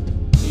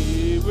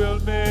 He will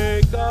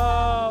make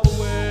a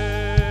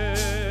way.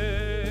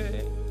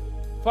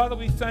 Father,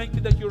 we thank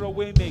You that You're a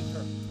way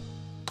maker.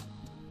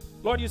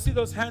 Lord, You see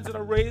those hands that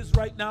are raised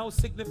right now,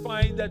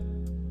 signifying that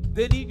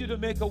they need You to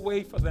make a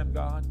way for them,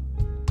 God.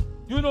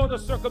 You know the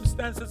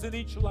circumstances in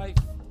each life.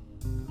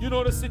 You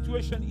know the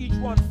situation each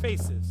one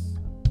faces.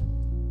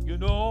 You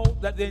know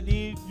that they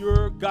need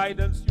Your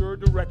guidance, Your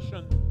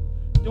direction.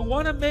 They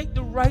want to make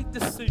the right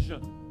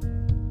decision.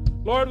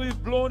 Lord,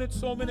 we've blown it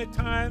so many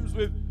times.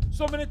 We've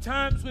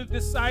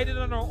decided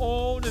on our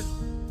own,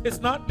 and it's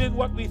not been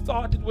what we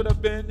thought it would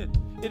have been.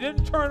 It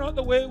didn't turn out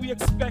the way we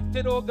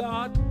expected, oh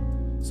God.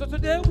 So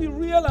today we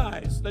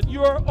realize that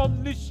You're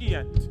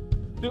omniscient,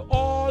 the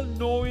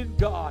all-knowing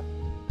God.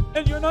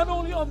 And You're not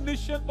only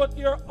omniscient, but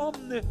You're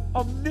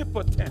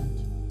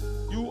omnipotent.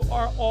 You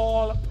are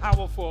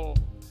all-powerful.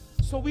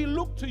 So we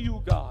look to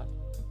You, God,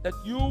 that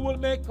You will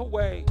make a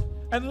way.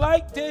 And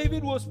like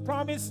David was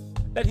promised,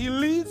 that he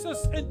leads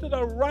us into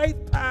the right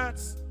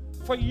paths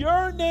for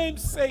Your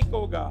name's sake,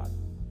 oh God.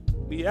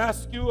 We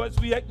ask You, as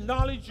we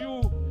acknowledge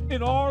You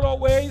in all our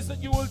ways,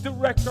 that You will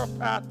direct our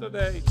path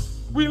today.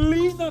 We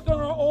lean not on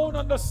our own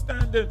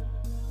understanding,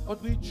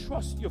 but we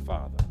trust You,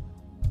 Father.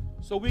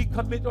 So we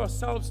commit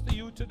ourselves to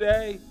You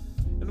today,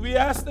 And we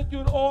ask that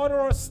you'd order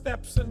our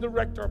steps and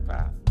direct our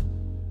path.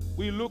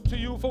 We look to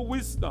you for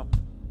wisdom.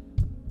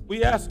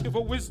 We ask you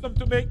for wisdom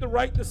to make the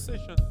right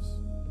decisions.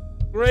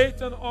 Great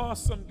and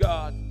awesome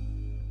God,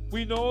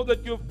 we know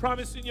that you've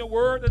promised in your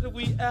word that if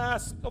we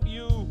ask of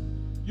you,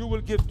 you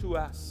will give to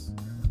us.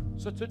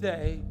 So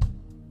today,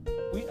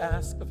 we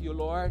ask of you,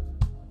 Lord.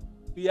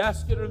 We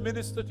ask you to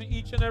minister to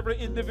each and every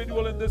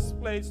individual in this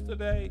place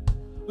today.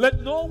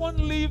 Let no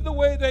one leave the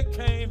way they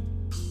came.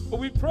 But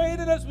we pray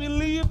that as we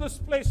leave this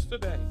place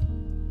today,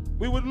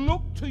 we would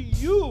look to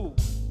you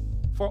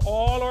for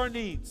all our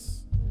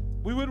needs.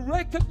 We would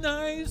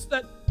recognize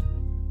that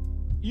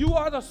you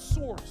are the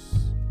source.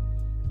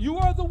 You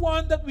are the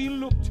one that we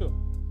look to.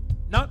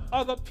 Not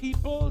other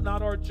people,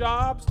 not our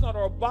jobs, not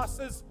our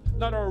bosses,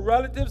 not our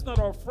relatives, not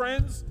our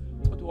friends,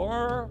 but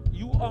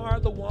you are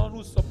the one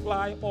who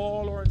supply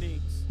all our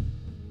needs.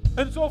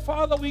 And so,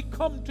 Father, we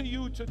come to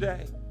you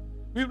today.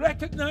 We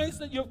recognize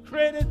that you've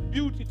created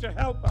beauty to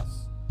help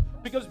us,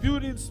 because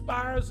beauty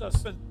inspires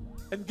us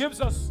and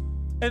gives us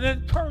and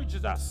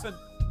encourages us and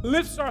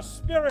lifts our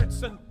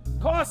spirits and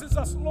causes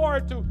us,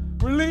 Lord, to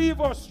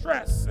relieve our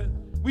stress.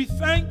 And we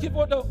thank you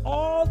for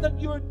all that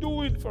you're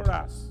doing for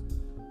us,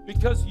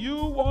 because you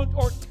want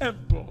our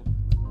temple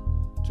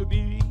to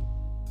be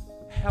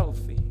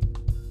healthy.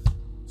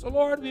 So,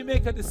 Lord, we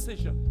make a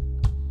decision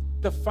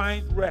to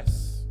find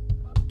rest,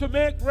 to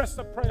make rest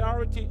a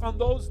priority on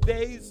those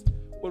days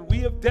when we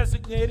have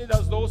designated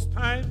as those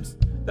times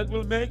that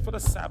we'll make for the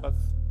Sabbath.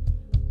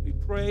 We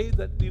pray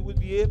that we would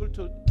be able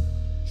to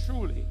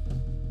truly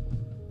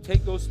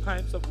take those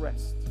times of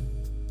rest.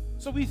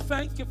 So we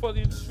thank you for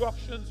the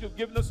instructions you've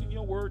given us in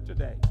your word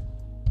today.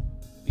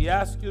 We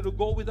ask you to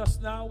go with us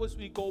now as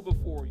we go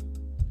before you,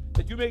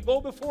 that you may go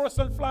before us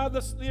and fly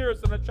the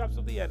snares and the traps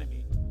of the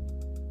enemy.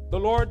 The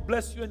Lord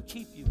bless you and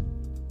keep you.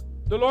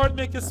 The Lord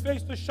make his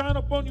face to shine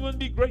upon you and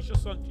be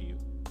gracious unto you.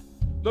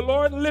 The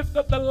Lord lift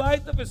up the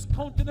light of his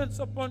countenance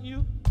upon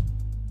you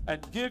and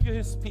give you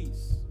his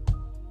peace.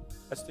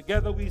 As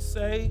together we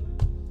say,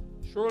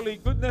 surely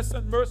goodness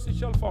and mercy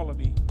shall follow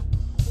me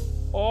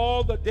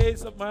all the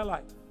days of my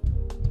life,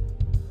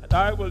 and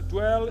I will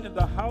dwell in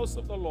the house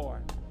of the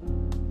Lord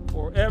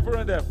forever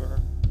and ever.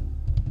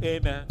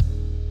 Amen.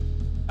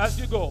 As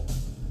you go,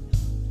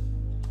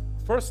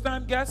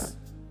 first-time guests,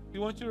 we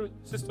want you,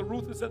 Sister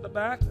Ruth is at the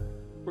back.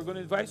 We're going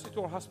to invite you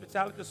to our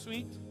hospitality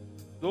suite.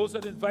 Those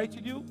that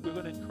invited you, we're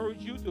going to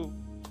encourage you to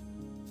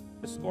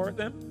escort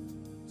them.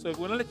 So we're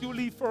going to let you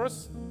leave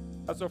first.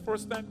 As our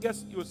first-time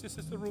guest, you will see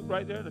Sister Ruth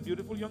right there, the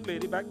beautiful young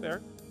lady back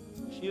there.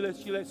 She'll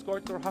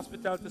escort to our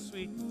hospitality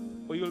suite,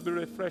 where you'll be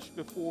refreshed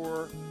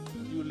before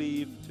you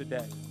leave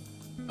today.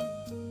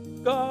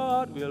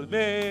 God will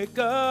make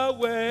a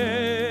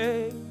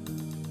way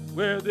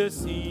where there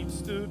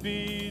seems to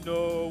be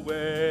no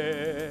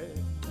way.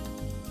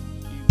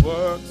 He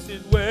works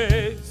in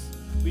ways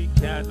we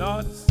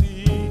cannot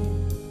see.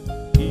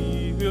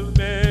 He will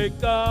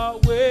make a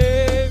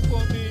way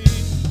for me.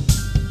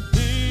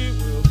 He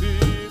will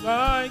be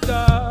my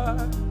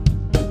God.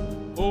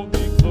 Hold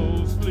me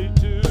closely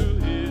to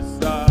his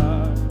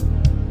side.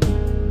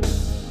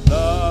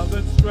 Love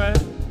and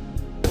strength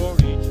for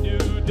each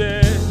new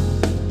day.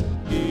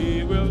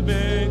 He will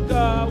make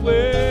a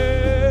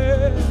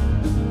way.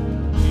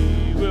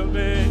 He will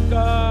make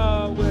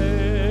a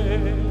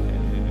way.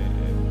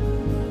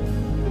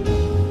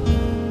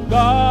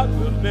 God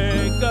will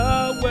make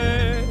a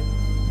way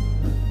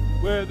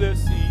where there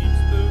seems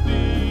to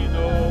be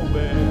no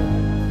way.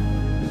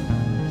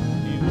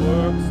 He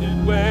works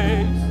in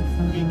ways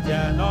we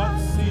cannot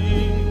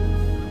see.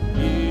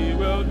 He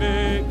will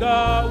make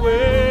a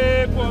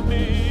way for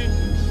me.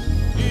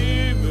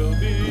 He will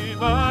be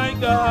my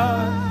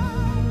God.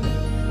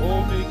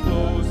 Hold me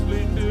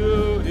closely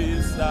to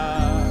his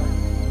side.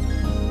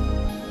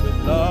 With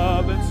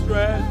love and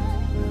strength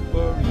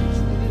for each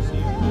new.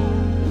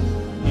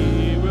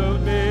 He will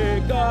make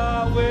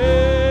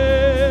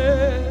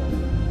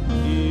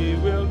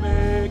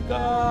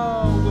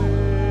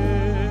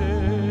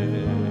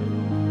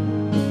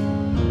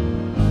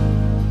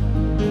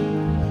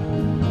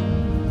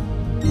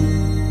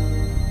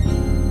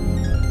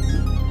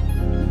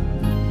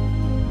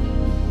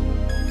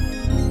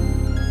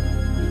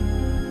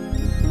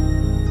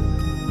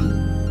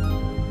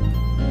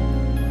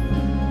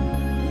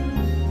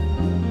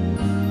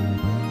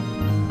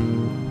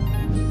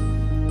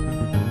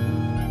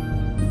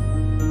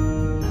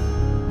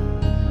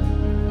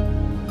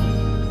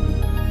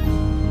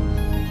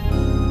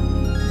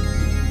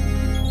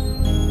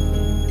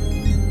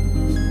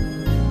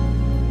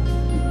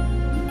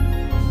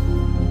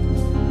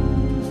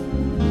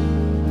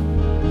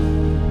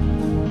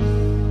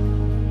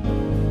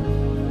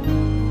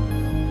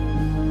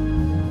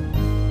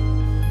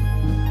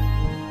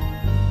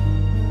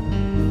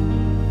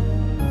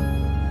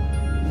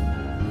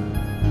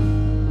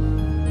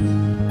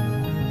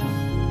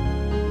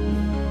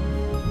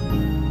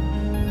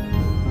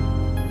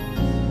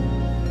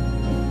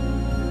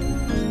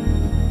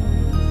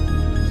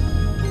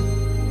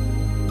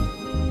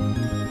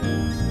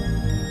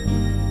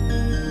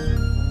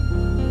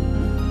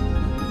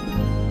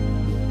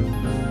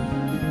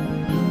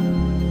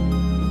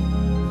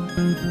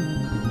Thank you.